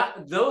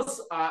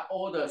those are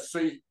all the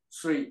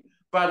three.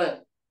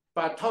 But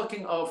by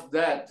talking of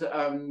that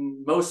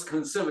most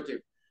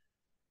conservative,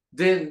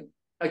 then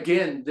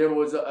again there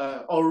was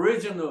an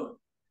original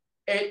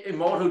 8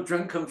 immortal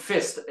drunken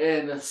fist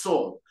and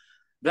sword.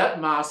 That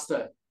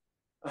master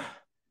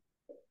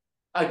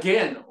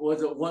again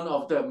was one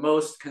of the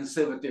most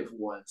conservative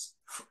ones,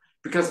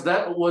 because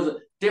that was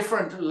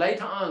different.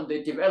 Later on,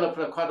 they developed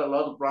quite a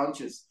lot of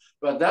branches,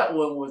 but that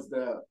one was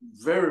the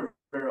very,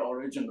 very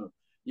original.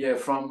 Yeah,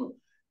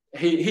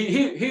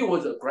 he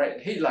was a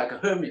great. He like a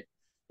hermit.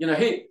 You know,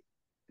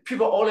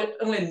 people only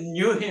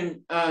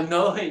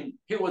know him.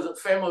 He was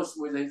famous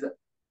with his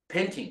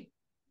painting,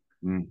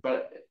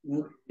 but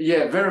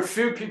yeah, very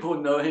few people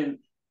know him.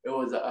 It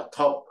was a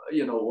top,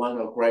 one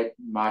of great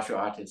martial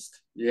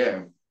artists.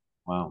 Yeah.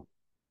 Wow.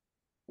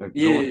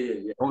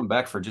 Yeah. Going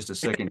back for just a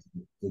second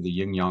to the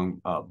Yin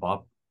Yang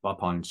Ba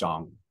Pan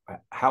Zhang,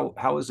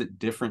 how is it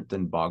different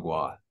than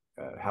Bagua?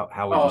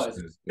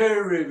 It's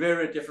very,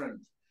 very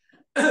different,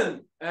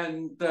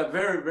 and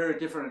very, very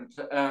different.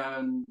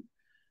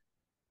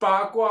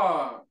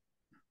 Bagua,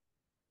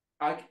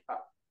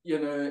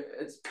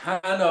 it's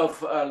kind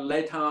of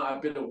later on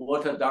a bit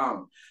watered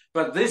down,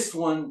 but this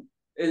one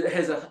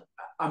has a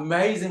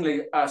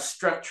amazingly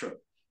structure.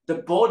 The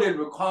body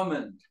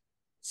requirement,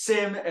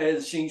 same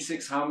as Xin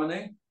Six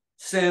Harmony,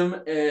 same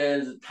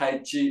as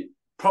Tai Chi,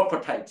 proper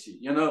Tai Chi,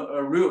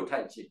 a real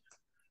Tai Chi.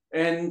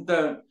 And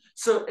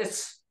so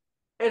it's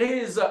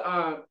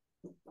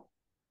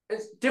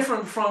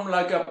different from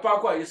like a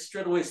Bagua. You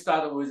straight away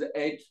start with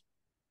 8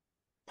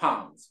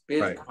 pounds,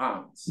 basic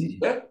pounds.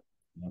 Yeah?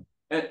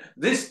 And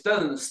this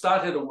doesn't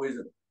start with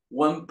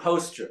one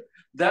posture.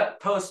 That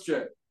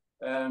posture,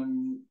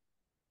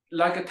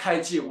 like a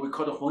Tai Chi, we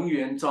call it Hong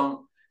Yuan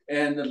Zhang.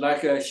 And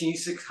like a Xin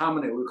Six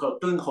Harmony, we call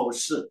Dun Hou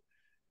Shi,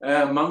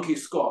 monkey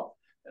squat.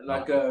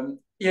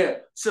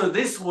 So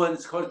this one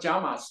is called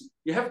Jama Shi.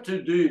 You have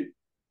to do,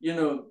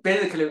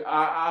 basically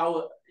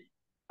our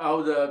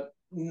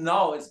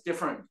now is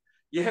different.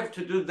 You have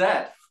to do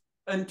that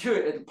until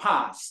it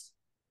passed.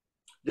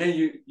 Then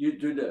you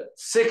do the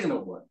second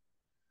one.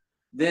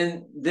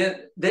 Then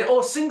they're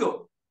all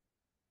single.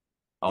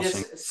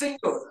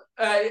 Single.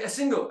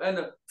 And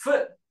the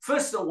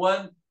first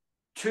 1,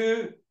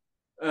 2.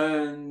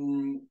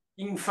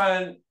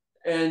 Infant,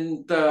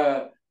 and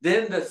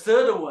then the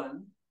third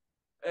one,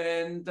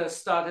 and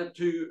started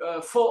to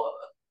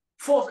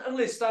fourth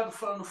only started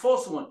from the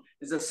 4th one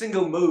is a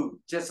single move,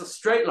 just a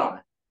straight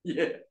line.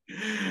 Yeah,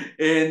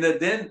 and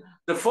then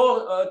the four,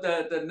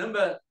 the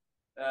number,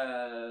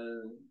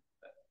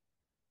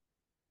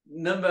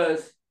 number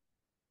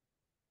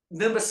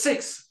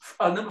six,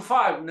 number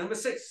five, number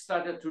six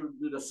started to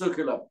do the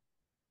circular,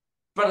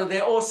 but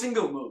they're all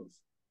single moves,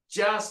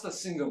 just a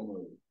single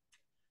move.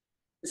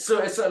 So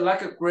it's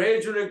like a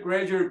gradually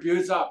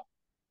builds up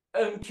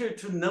until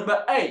to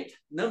number eight.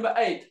 Number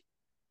eight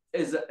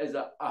is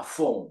a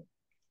form,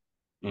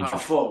 a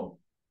form.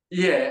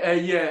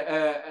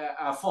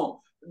 A form.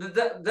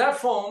 That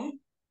form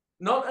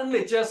not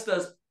only just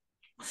a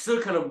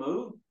circular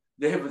move,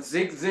 they have a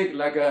zigzag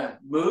like a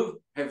move,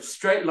 have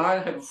straight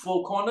line, have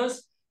four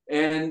corners,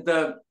 and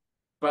but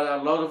a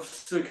lot of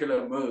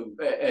circular move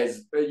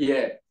as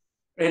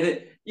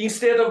And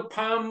instead of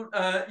palm,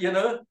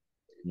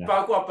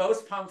 Bagua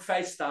both palm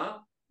face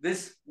down,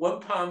 this one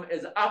palm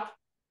is up,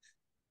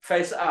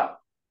 face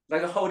up,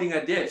 like holding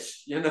a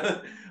dish.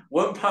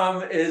 One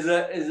palm is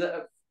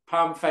a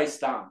palm face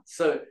down.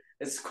 So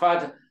it's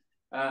quite,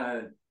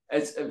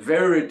 it's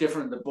very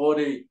different. The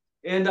body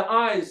and the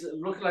eyes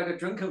look like a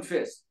drunken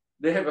fist.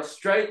 They have a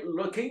straight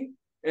looking,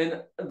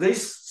 and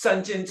this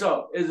Sanjin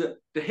Zhao is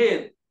the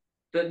head,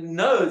 the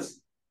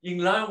nose in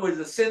line with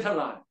the center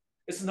line.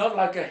 It's not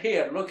like a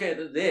hair. Look at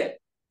it there.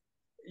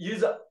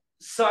 Use the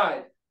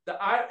side, the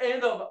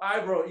end of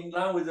eyebrow in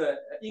line with the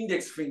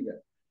index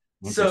finger.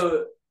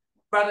 So,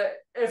 but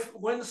if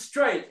when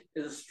straight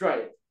is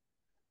straight,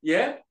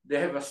 they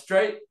have a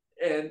straight,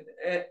 and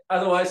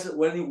otherwise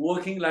when you're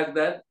walking like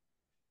that,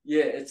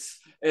 it's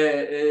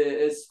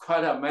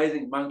quite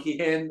amazing. Monkey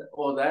hand,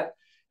 all that.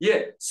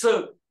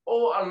 So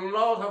a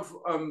lot of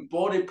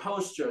body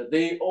posture,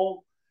 they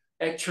all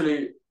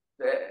actually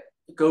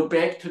go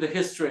back to the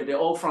history. They're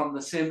all from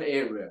the same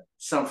area.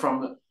 Some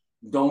from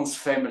Dong's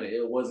family.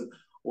 It was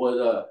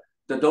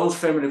the Dong's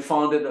family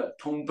founded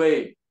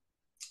Tongbei,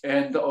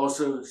 and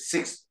also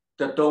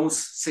the Dong's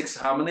six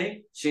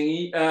harmony,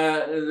 Xingyi,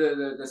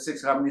 the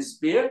six harmony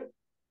spear,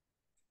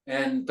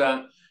 and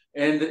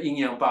Yin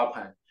Yang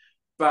Baopan.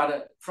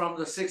 But from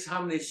the six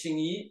harmony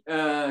Xingyi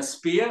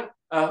spear,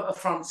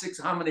 from six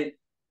harmony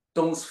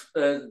Dong's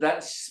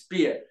that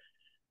spear,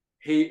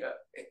 he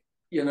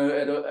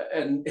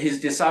and his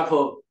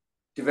disciple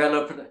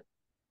developed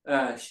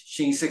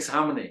Xing six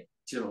harmony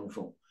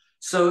Jilongfeng.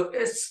 So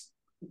it's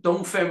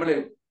Dong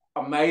family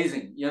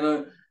amazing,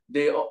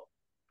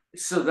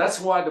 so that's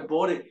why the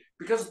body,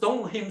 because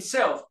Dong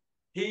himself,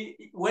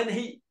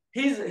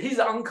 his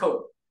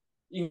uncle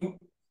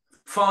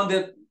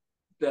founded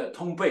the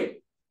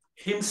Tongbei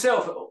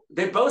himself.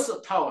 They both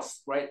are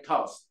Taoists, right?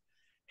 Taoists.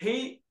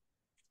 He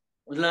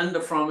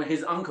learned from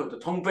his uncle, the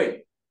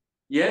Tongbei,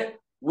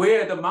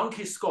 where the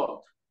monkey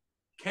skull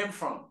came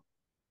from,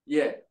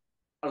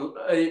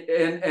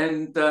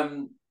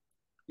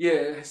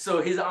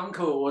 so his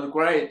uncle was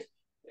great.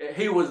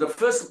 He was the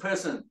first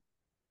person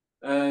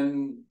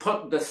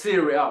put the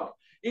theory out.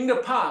 In the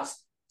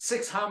past,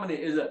 six harmony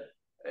is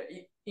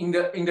in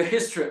the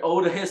history,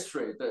 older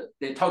history,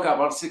 they talk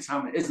about six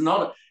harmony. It's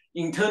not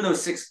internal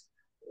six,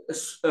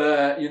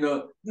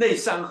 内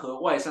三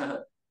合, 外三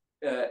合,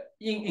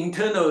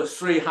 internal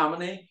three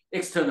harmony,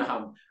 external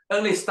harmony.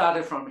 Only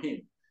started from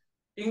him.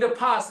 In the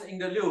past, in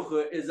the Liu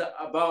He is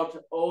about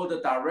all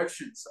the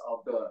directions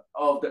of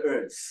the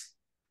earth,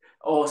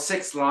 or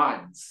six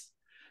lines.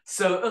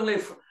 So only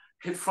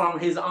from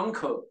his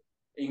uncle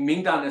in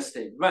Ming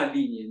Dynasty, Wan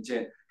Li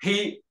Nianjian,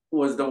 he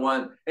was the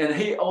one, and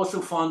he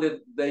also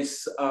founded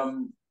this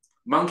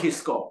monkey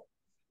skull.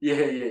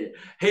 He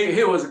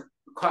was a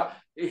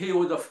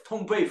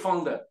Tongbei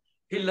founder.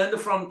 He learned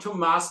from two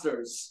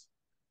masters,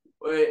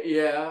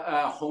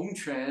 Hong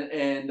Quan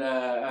and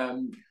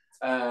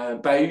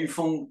Bai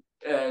Yufeng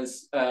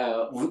as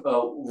Wu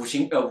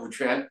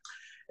Quan.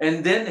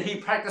 And then he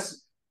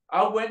practiced.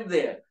 I went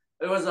there.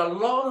 There was a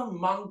lot of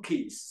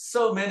monkeys,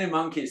 so many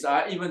monkeys.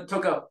 I even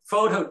took a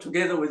photo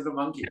together with the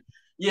monkey.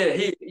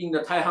 He in the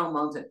Taihang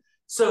mountain.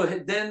 So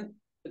then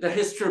the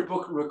history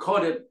book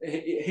recorded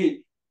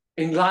he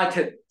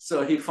enlightened.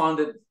 So he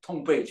founded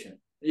Tongbei Chen.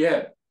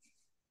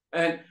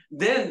 And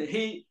then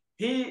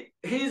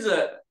he's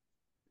a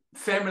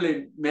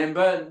family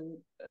member,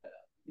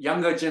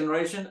 younger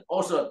generation,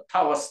 also a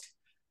Taoist,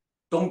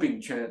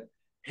 Dongbing Quan.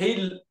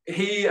 He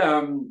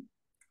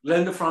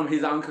learned from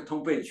his uncle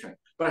Tongbei Quan.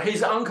 But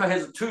his uncle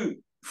has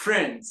two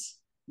friends,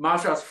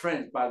 martial arts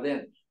friends by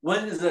then.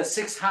 One is the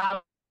six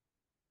harmony,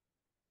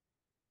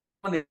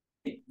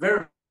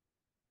 very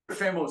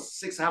famous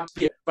six harmony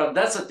spear, but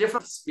that's a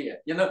different spear,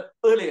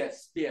 earlier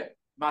spear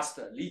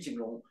master, Li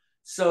Jinglong.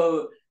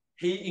 So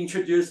he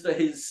introduced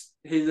his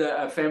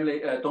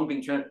family,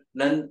 Dongbing Quan,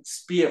 learned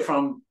spear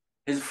from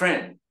his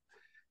friend.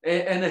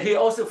 And he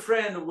also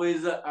friend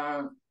with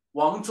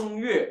Wang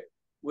Zhongyue,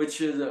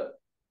 which is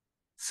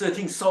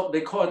 13 soft,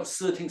 they call it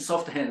 13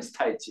 soft hands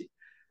Tai Chi.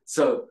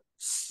 So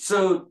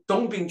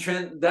Dongbing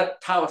Quan, that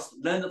Taoist,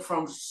 learned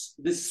from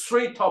these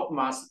three top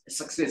master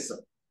successor.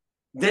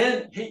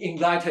 Then he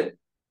enlightened,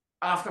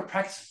 after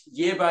practice,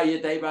 year by year,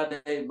 day by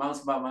day,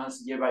 month by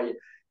month, year by year,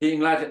 he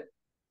enlightened.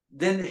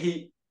 Then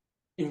he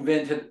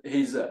invented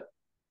his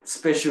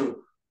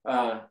special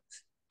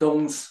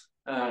Dong's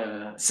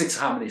six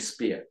harmony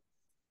spear.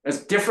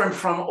 It's different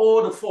from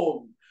all the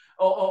form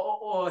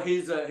or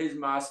his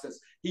masters.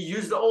 He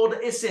used all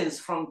the essence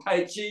from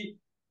Tai Chi,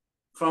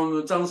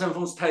 from Zhang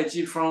Sanfeng's Tai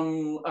Chi,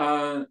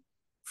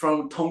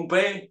 from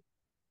Tongbei,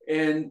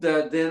 and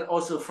then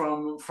also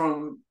from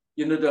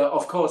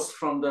of course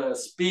from the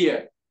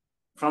spear,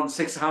 from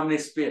six harmony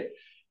spear.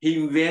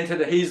 He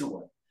invented his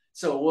one,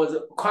 so it was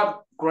quite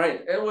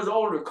great. It was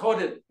all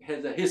recorded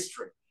as a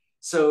history,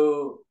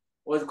 so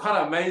it was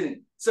quite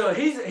amazing. So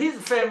his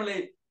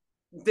family,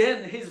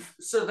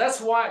 so that's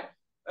why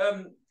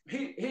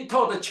he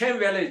taught the Chen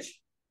village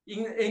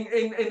in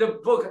the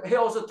book. He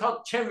also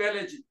taught Chen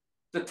village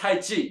the Tai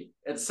Chi.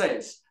 It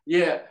says,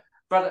 yeah,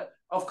 but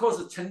of course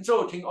Chen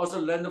Zhouting also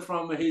learned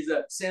from his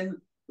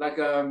same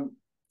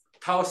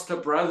Taoist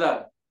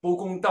brother Bu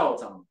Gong Dao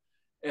Zhang.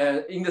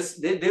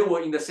 They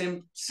were in the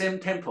same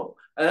temple.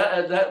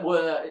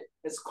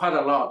 It's quite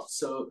a lot.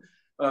 So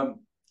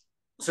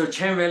so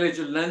Chen village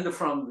learned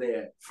from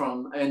there,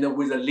 and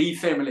with the Li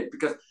family,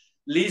 because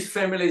Li's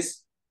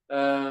family's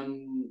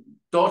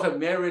daughter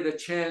married a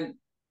Chen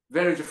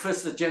village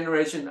first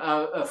generation,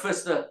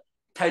 first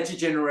Tai Chi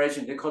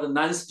generation. They call it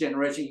ninth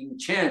generation in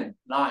Chen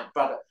line,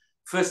 but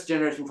first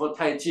generation for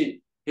Tai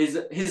Chi.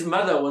 His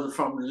mother was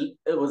from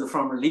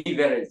Li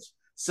village,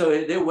 so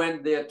they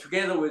went there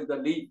together with the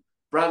Li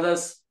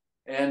brothers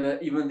and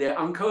even their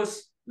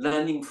uncles,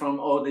 learning from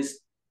all this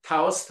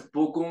Taoist,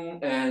 Bugong,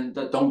 and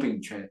the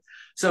Dongbing Chen.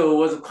 So it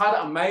was quite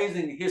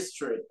amazing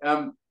history.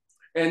 And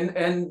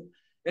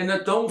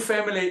the Dong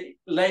family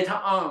later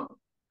on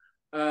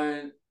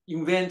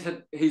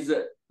invented, his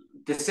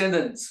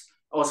descendants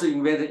also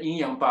invented Yin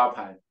Yang Ba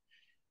Pan.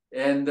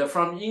 And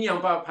from Yin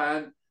Yang Ba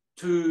Pan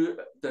to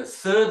the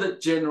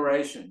third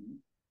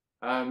generation,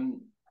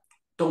 Dong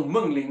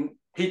Mengling,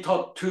 he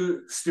taught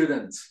two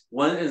students.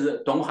 One is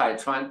Dong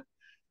Haichuan,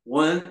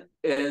 one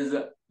is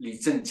Li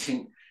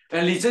Zhenqing.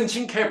 And Li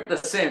Zhenqing kept the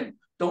same.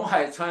 Dong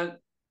Haichuan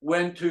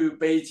went to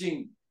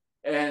Beijing,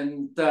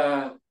 and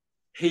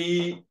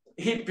he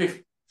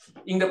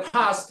in the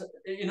past,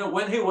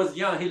 when he was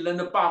young, he learned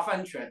the Ba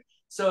Fan Quan.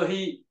 So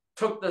he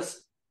took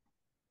this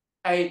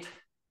 8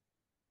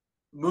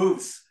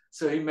 moves.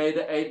 So he made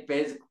 8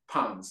 basic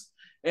palms.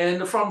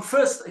 And from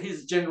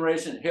his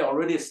generation, he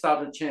already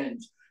started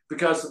change,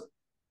 because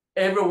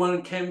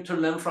everyone came to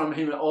learn from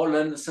him, all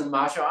learned some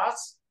martial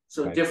arts.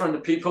 So right.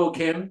 Different people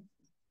came.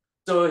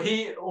 So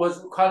he was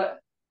quite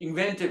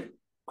inventive,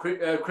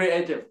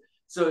 creative.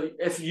 So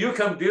if you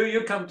can build,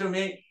 you come to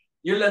me,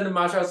 you learn the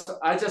martial arts,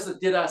 I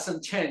just did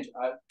some change,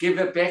 I give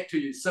it back to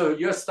you. So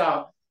your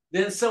style.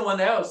 Then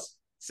someone else,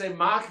 say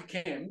Mark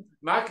came,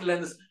 Mark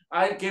learns,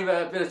 I give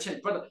a bit of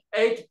change. But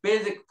 8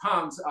 basic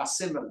palms are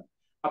similar.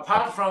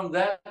 Apart from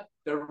that,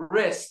 the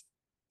rest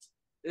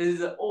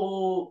is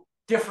all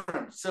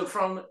different. So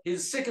from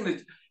his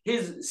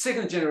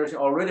second generation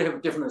already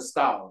have different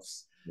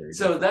styles.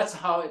 So that's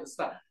how it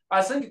started.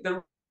 I think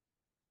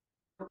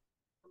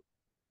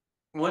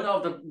one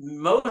of the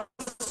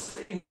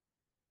most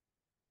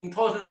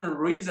important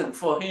reason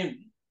for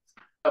him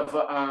of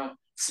a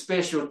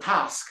special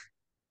task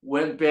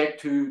went back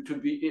to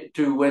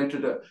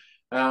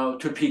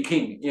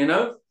Peking,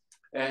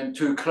 and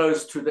too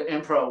close to the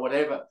emperor or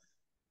whatever.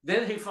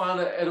 Then he found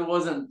that it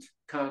wasn't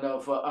kind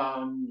of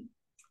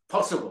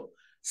possible.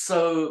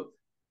 So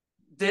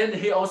then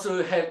he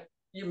also had,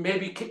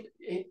 maybe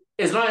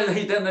as long as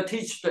he didn't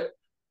teach the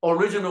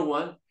original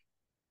one,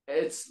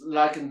 it's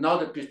like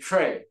not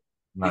betray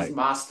his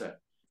master.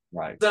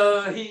 Right.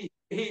 So he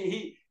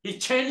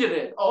changed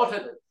it,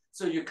 altered it.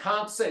 So you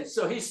can't say.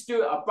 So he's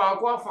still a Ba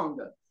Gua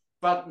founder,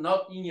 but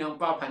not Yin Yang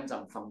Ba Pan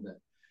Zhang founder.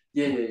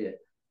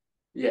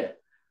 Yeah.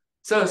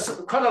 So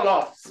quite a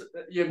lot.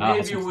 Yeah,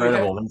 maybe we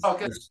have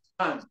talk at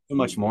time. So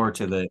much more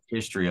to the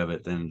history of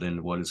it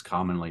than what is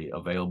commonly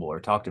available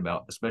or talked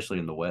about, especially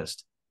in the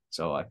West.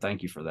 So I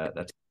thank you for that.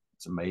 That's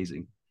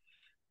amazing.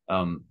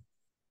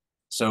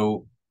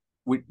 So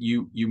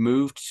you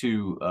moved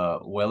to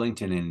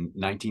Wellington in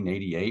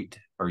 1988,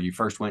 or you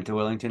first went to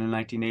Wellington in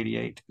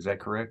 1988. Is that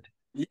correct?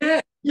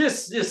 Yeah.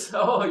 Yes.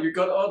 Oh, you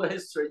got all the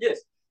history. Yes,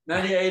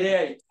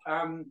 1988.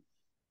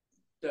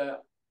 The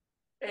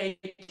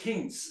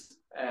 18th.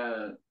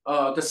 The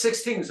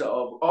 16th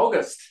of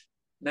August,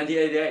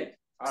 1988,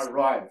 I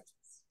arrived.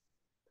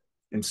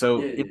 And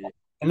so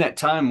in that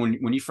time,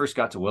 when you first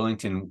got to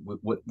Wellington,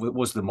 what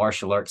was the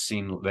martial arts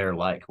scene there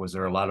like? Was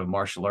there a lot of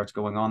martial arts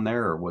going on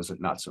there, or was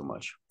it not so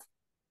much?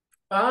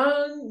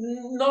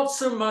 Not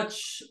so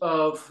much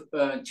of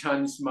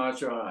Chinese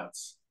martial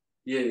arts.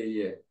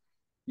 Yeah.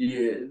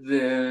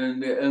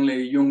 Then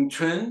only Yong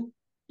Chun.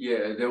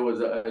 Yeah, there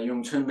was a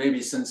Yong Chun,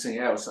 maybe something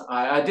else.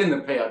 I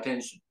didn't pay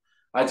attention.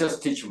 I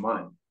just teach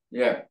mine.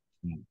 Yeah.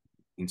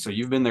 And so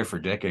you've been there for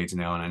decades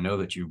now, and I know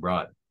that you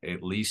brought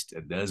at least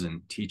a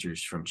dozen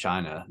teachers from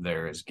China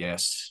there as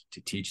guests to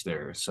teach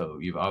there. So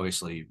you've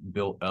obviously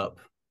built up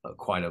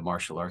quite a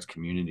martial arts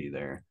community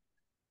there.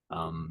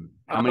 How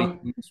many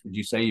students would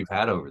you say you've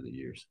had over the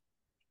years?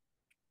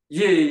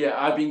 Yeah.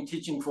 I've been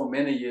teaching for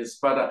many years,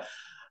 but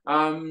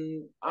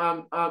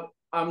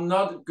I'm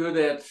not good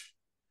at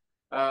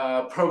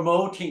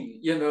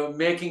promoting,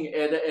 making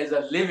it as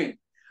a living.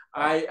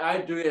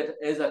 I do it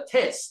as a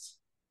test.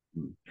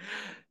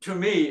 To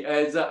me,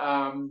 as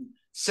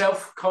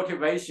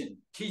self-cultivation,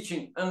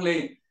 teaching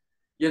only,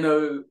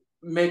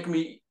 make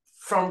me,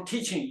 from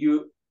teaching,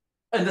 you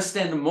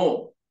understand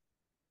more.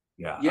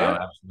 Yeah,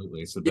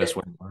 absolutely. It's the best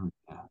way to learn.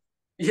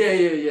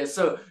 Yeah.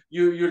 So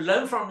you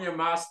learn from your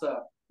master,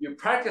 you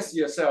practice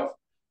yourself.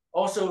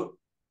 Also,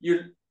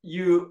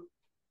 you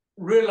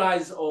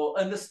realize or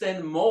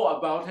understand more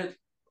about it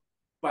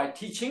by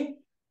teaching.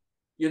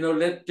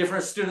 Let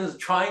different students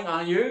trying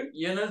on you.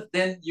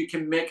 Then you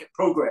can make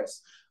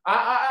progress.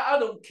 I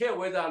don't care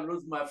whether I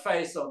lose my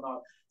face or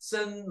not.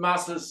 Some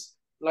masters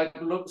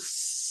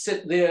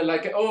sit there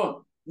like,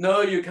 oh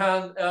no, you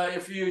can't.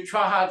 If you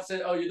try hard,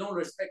 say, oh, you don't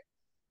respect.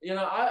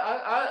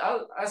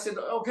 I said,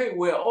 okay,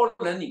 we're all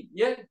learning.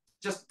 Yeah,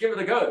 just give it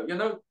a go.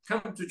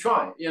 Come to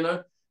try.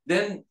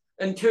 Then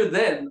until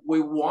then,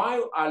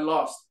 why I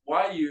lost,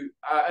 why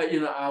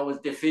I was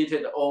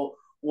defeated, or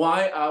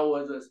why I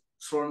was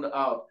thrown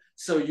out.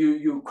 So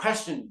you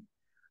question.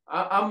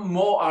 I'm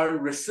more a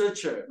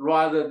researcher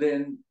rather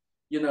than,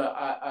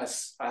 I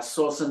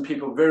saw some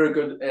people very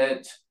good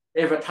at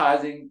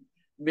advertising,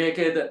 make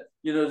it,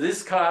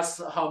 this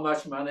class, how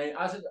much money.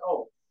 I said,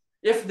 oh,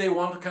 if they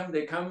want to come,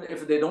 they come.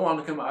 If they don't want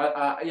to come,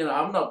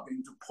 I'm not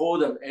going to pour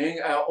them in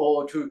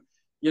or to,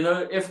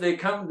 if they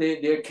come,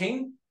 they're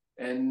king.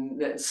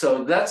 And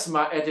so that's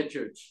my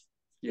attitude.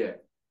 Yeah.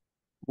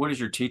 What is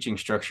your teaching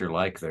structure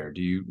like there?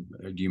 Do you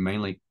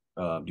mainly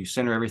do you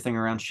center everything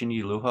around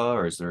Xinyi Luha,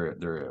 or is there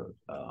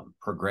a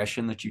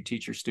progression that you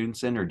teach your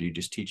students in, or do you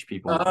just teach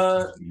people what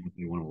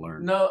they want to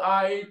learn? No,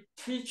 I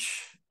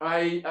teach.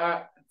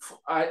 I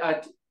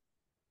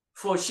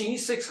for Xinyi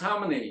Six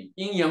Harmony,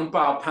 Yin Yang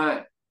Ba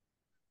Pan,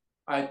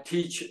 I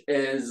teach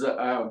as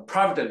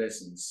private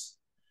lessons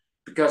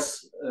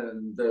because I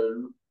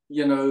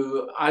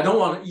don't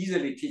want to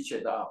easily teach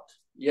it out.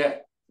 Yeah,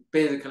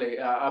 basically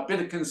a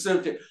bit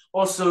conservative.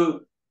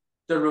 Also,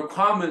 the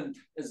requirement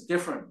is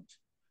different,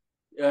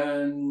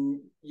 and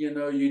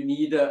you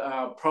need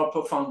a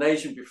proper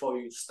foundation before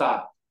you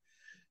start.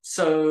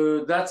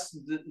 So that's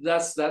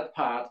that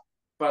part.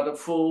 But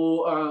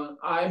for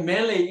I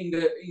mainly in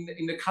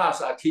the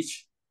class I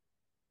teach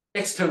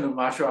external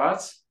martial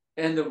arts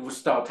and the Wu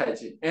style Tai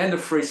Chi and the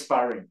free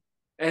sparring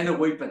and the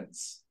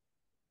weapons.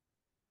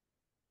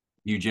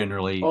 You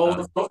generally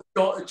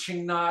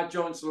chin na,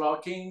 joints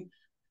locking,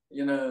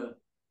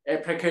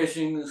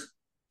 applications,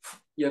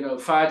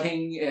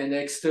 fighting and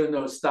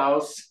external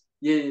styles.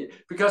 Yeah,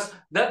 because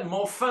that's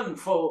more fun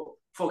for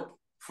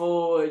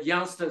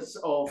youngsters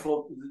or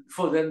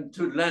for them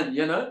to learn.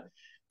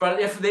 But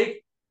if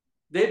they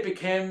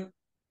become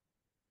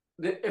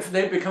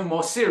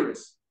more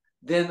serious,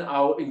 then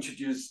I'll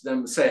introduce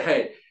them. Say,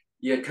 hey,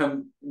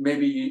 come.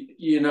 Maybe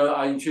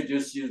I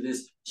introduce you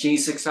this Xing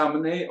Six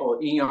Harmony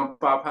or Yin Yang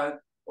Ba Pan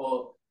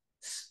or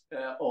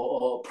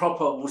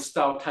proper Wu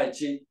style Tai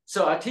Chi.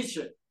 So I teach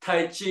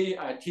Tai Chi.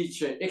 I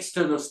teach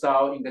external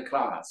style in the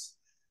class.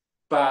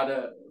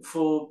 But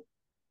for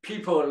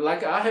people,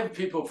 like I have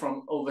people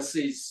from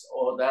overseas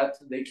or that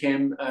they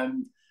came,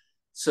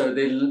 so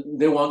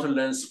they want to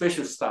learn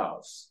special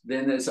styles.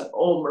 Then there's a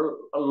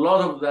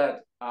lot of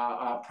that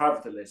are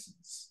private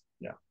lessons.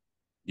 Yeah.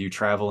 Do you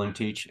travel and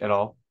teach at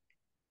all?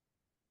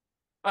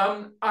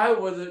 I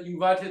was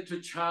invited to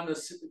China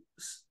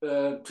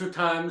 2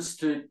 times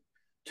to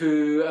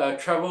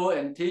travel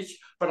and teach,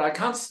 but I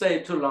can't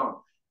stay too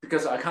long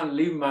because I can't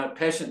leave my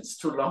patients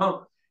too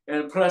long.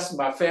 And plus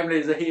my family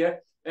is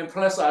here. And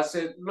plus I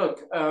said,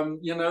 look,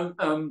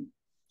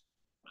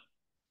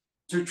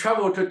 to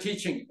travel to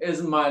teaching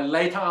is my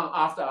later on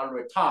after I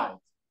retired.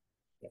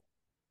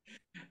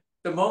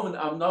 The moment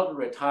I'm not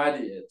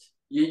retired yet,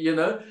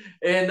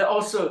 and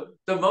also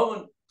the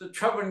moment the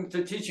traveling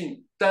to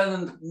teaching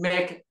doesn't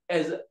make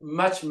as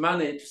much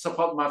money to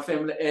support my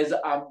family as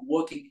I'm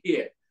working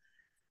here.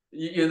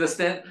 You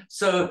understand?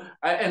 So,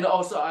 and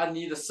also I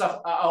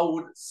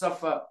would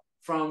suffer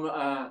from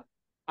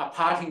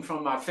parting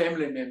from my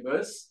family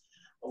members,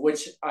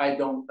 which I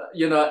don't,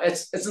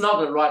 it's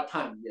not the right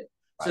time yet.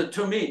 Right. So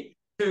to me,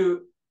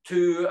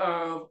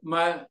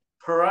 my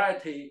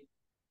priority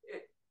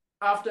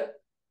after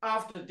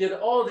did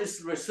all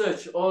this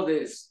research, all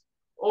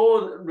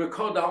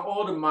record down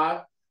all the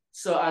mark.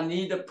 So I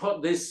need to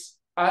put this.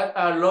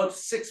 I wrote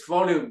 6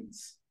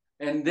 volumes,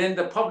 and then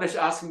the publisher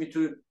asked me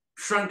to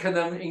shrink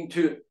them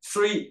into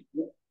 3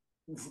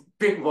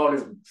 big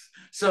volumes.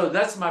 So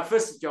that's my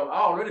first job.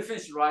 I already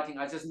finished writing.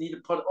 I just need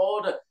to put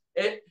all the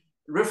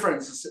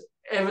references,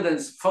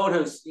 evidence,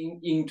 photos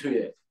into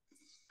it.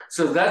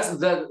 So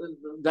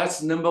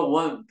that's number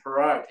 1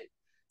 priority.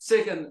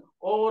 Second,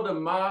 all the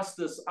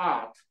master's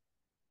art,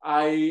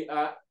 I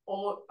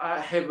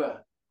have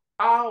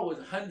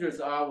hours, hundreds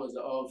of hours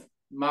of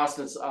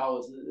master's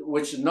hours,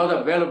 which are not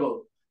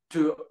available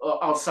to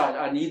outside.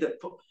 I need to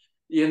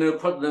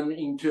put them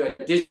into a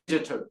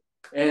digital,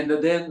 and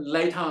then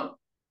later on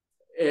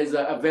is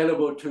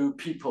available to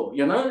people.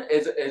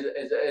 As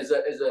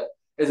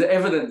as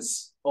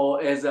evidence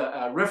or as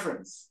a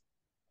reference.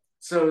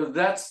 So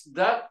that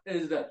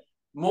is the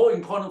more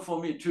important for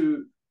me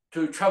to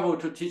travel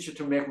to teach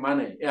to make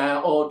money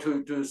or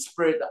to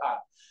spread the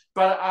art.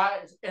 But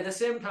at the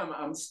same time,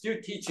 I'm still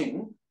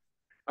teaching.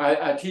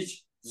 I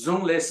teach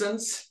Zoom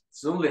lessons,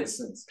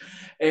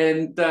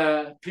 and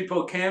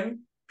people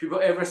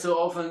every so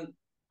often,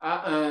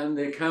 and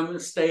they come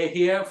stay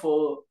here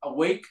for a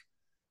week,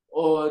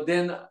 or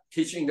then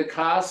teach in the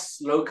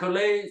class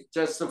locally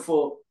just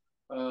for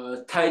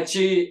Tai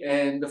Chi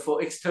and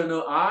for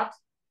external art,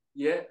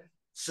 yeah,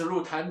 实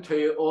路弹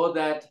腿, all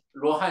that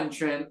罗汉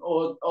拳,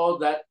 all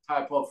that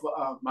type of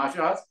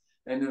martial arts,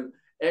 and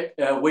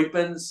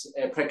weapons,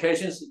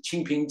 applications,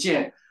 清平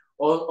剑,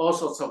 all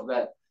sorts of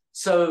that.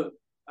 So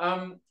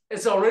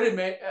it's already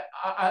made.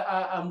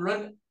 I'm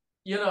running.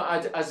 You know, I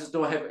just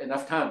don't have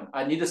enough time.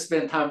 I need to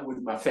spend time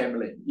with my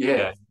family.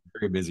 Yeah,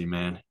 very busy,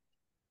 man.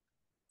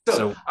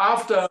 So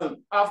after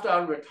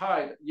I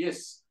retired,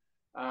 yes,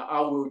 I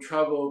will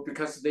travel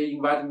because they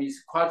invited me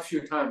quite a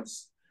few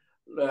times.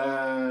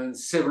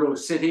 Several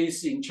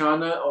cities in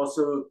China,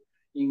 also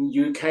in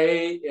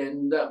UK,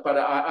 and but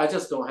I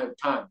just don't have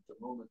time at the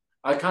moment.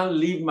 I can't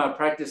leave my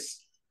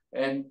practice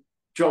and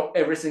drop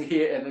everything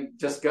here and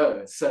just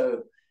go.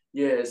 So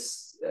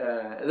yes,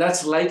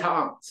 that's later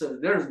on. So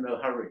there's no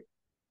hurry.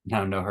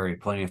 No hurry.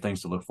 Plenty of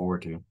things to look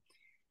forward to.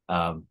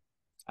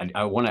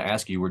 I want to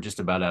ask you, we're just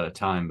about out of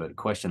time, but a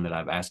question that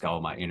I've asked all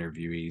my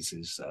interviewees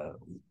is,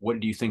 what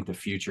do you think the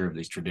future of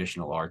these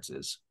traditional arts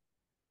is?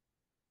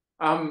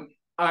 I've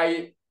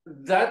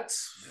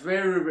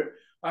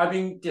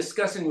been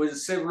discussing with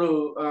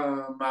several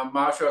my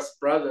martial arts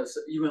brothers,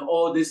 even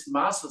all these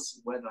masters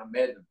when I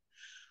met them.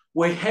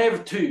 We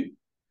have to.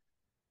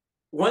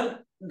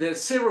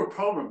 There's several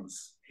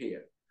problems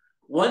here.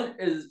 One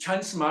is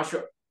Chinese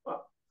martial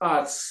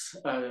arts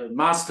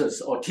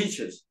masters or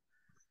teachers.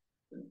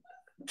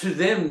 To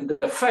them,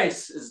 the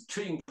face is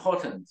too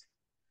important,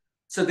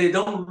 so they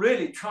don't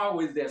really try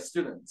with their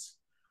students.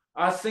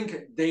 I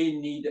think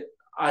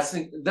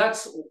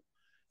that's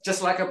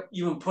just like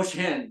even push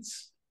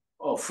hands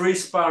or free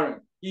sparring.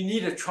 You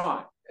need to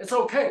try. It's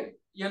okay.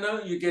 You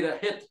know, you get a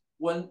hit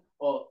one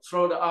or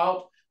throw it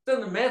out.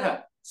 Doesn't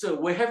matter. So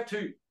we have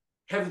to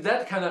have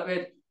that kind of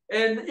it.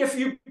 And if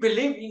you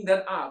believe in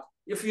that art,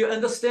 if you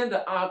understand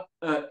the art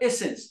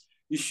essence,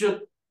 you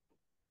should,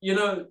 you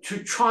know,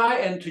 to try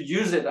and to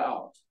use it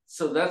out.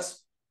 So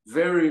that's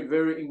very,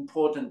 very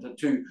important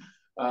to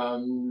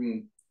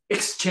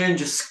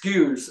exchange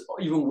skills,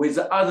 even with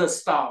other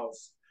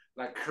styles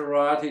like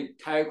karate,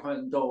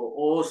 taekwondo,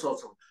 all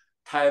sorts of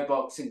Thai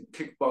boxing,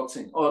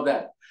 kickboxing, all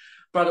that.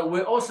 But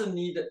we also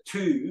need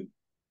to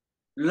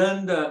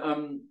learn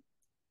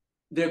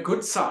their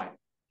good side,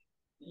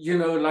 you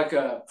know, like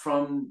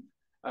from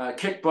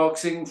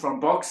kickboxing,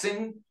 from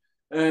boxing,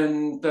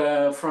 and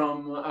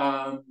from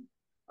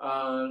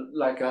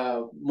like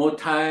Muay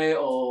Thai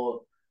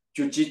or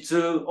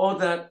Jiu-Jitsu, all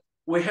that.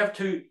 We have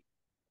to,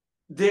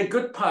 their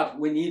good part,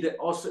 we need to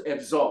also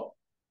absorb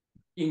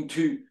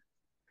into.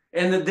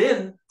 And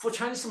then for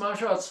Chinese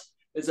martial arts,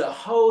 it's a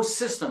whole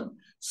system.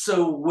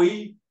 So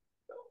we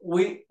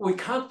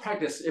can't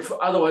practice if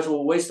otherwise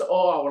we'll waste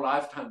all our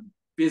lifetime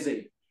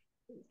busy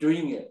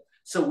doing it.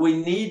 So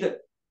we need to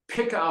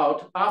pick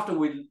out after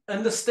we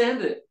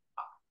understand it.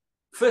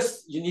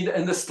 First, you need to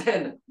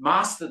understand,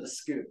 master the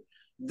skill.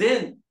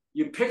 Then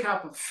you pick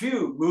up a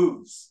few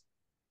moves,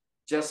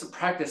 just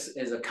practice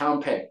as a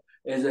compact,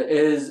 as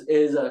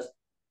a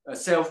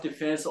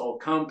self-defense or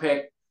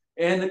compact,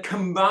 and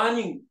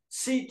combining,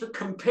 see to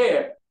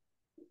compare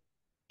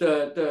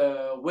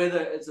the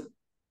whether it's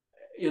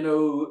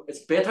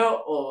it's better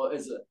or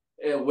is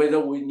whether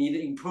we need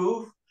to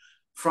improve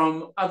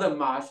from other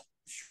martial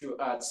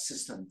arts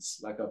systems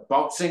like a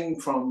boxing,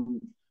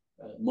 from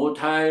Muay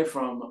Thai,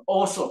 from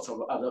all sorts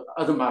of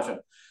other martial.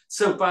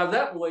 So by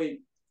that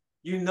way,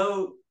 you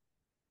know,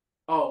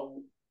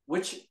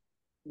 which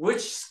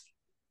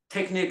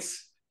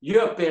techniques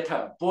you're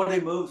better, body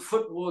move,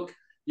 footwork,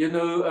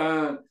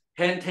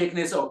 hand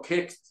techniques or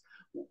kicks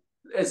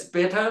is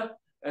better.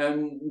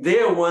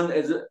 Their one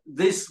is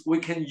this, we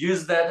can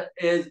use that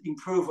as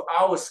improve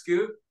our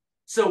skill.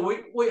 So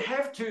we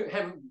have to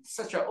have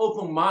such an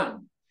open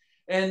mind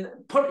and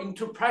put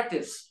into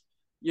practice,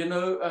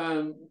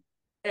 and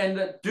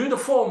do the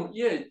form,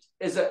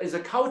 as a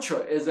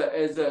culture, as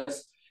a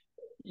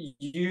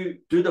you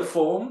do the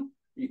form,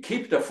 you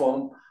keep the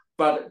form,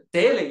 but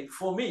daily,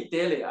 for me,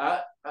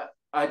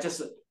 I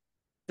just,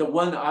 the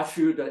one I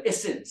feel the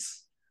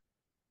essence,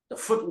 the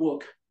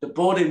footwork, the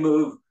body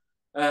move,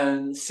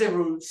 and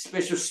several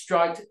special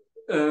strike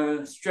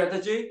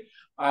strategy,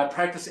 I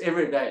practice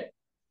every day.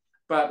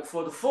 But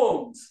for the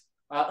forms,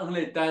 I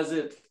only does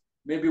it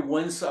maybe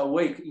once a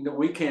week in the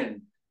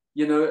weekend,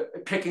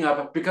 picking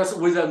up, because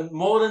with a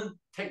modern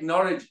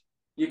technology,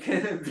 you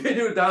can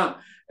video down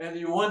and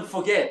you won't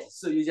forget.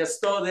 So you just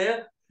store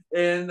there,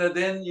 and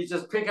then you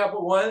just pick up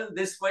one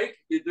this week,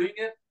 you're doing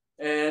it,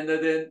 and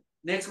then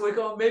next week,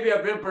 or maybe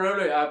a bit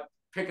earlier, I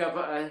pick up,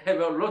 I have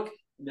a look,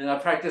 and then I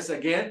practice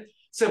again.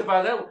 So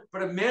by that,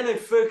 but mainly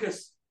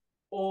focus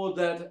all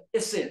that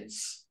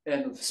essence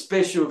and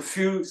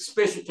few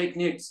special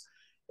techniques,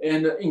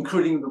 and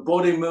including the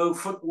body move,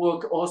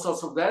 footwork, all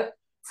sorts of that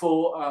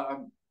for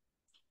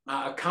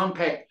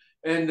compact.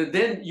 And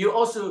then you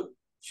also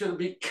should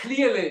be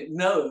clearly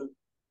know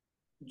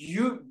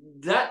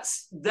that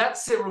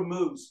several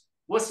moves,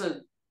 what's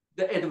the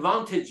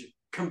advantage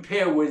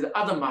compared with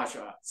other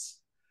martial arts.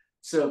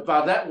 So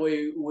by that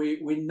way,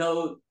 we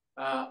know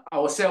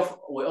ourselves,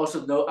 we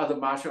also know other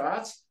martial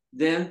arts.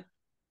 Then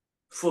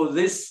for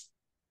this,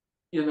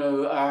 you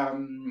know,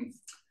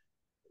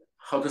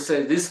 how to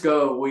say, this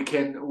goal,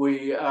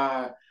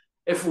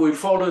 if we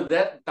follow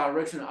that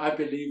direction, I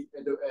believe,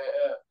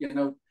 you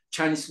know,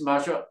 Chinese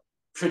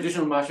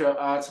traditional martial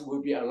arts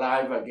will be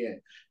alive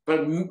again.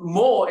 But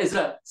more is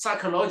a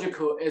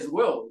psychological as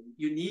well.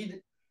 You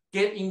need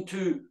get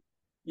into,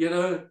 you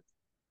know,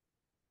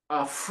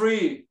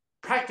 free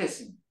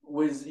practicing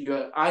with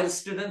your either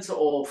students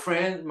or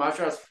friends,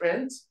 martial arts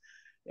friends.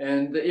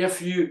 And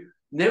if you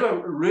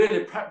never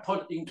really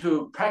put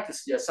into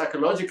practice,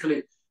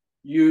 psychologically,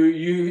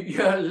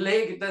 your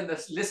leg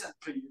doesn't listen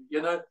to you,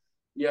 you know,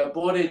 your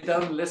body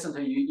doesn't listen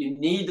to you. You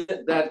need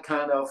that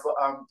kind of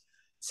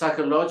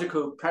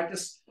psychological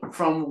practice,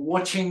 from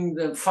watching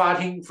the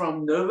fighting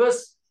from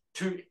nervous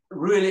to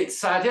really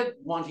excited,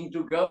 wanting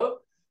to go.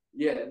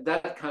 Yeah,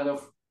 that kind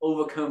of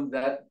overcome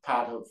that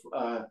part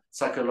of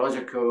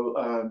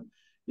psychological,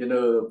 you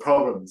know,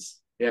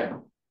 problems. Yeah.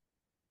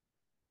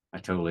 I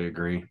totally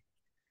agree.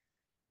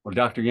 Well,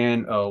 Dr.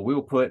 Yan,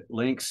 we'll put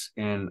links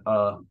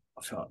to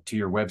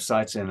your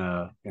websites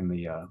in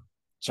the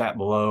chat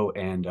below.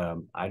 And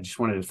I just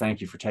wanted to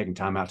thank you for taking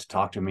time out to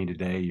talk to me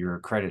today. You're a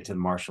credit to the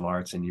martial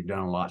arts, and you've done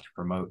a lot to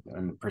promote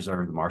and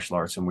preserve the martial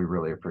arts, and we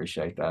really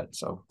appreciate that.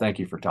 So thank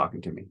you for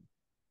talking to me.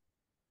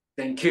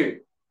 Thank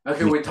you.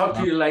 Okay, we'll talk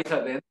to you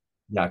later then.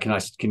 Yeah,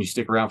 can you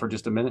stick around for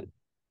just a minute?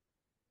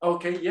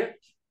 Okay, yeah.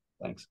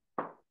 Thanks.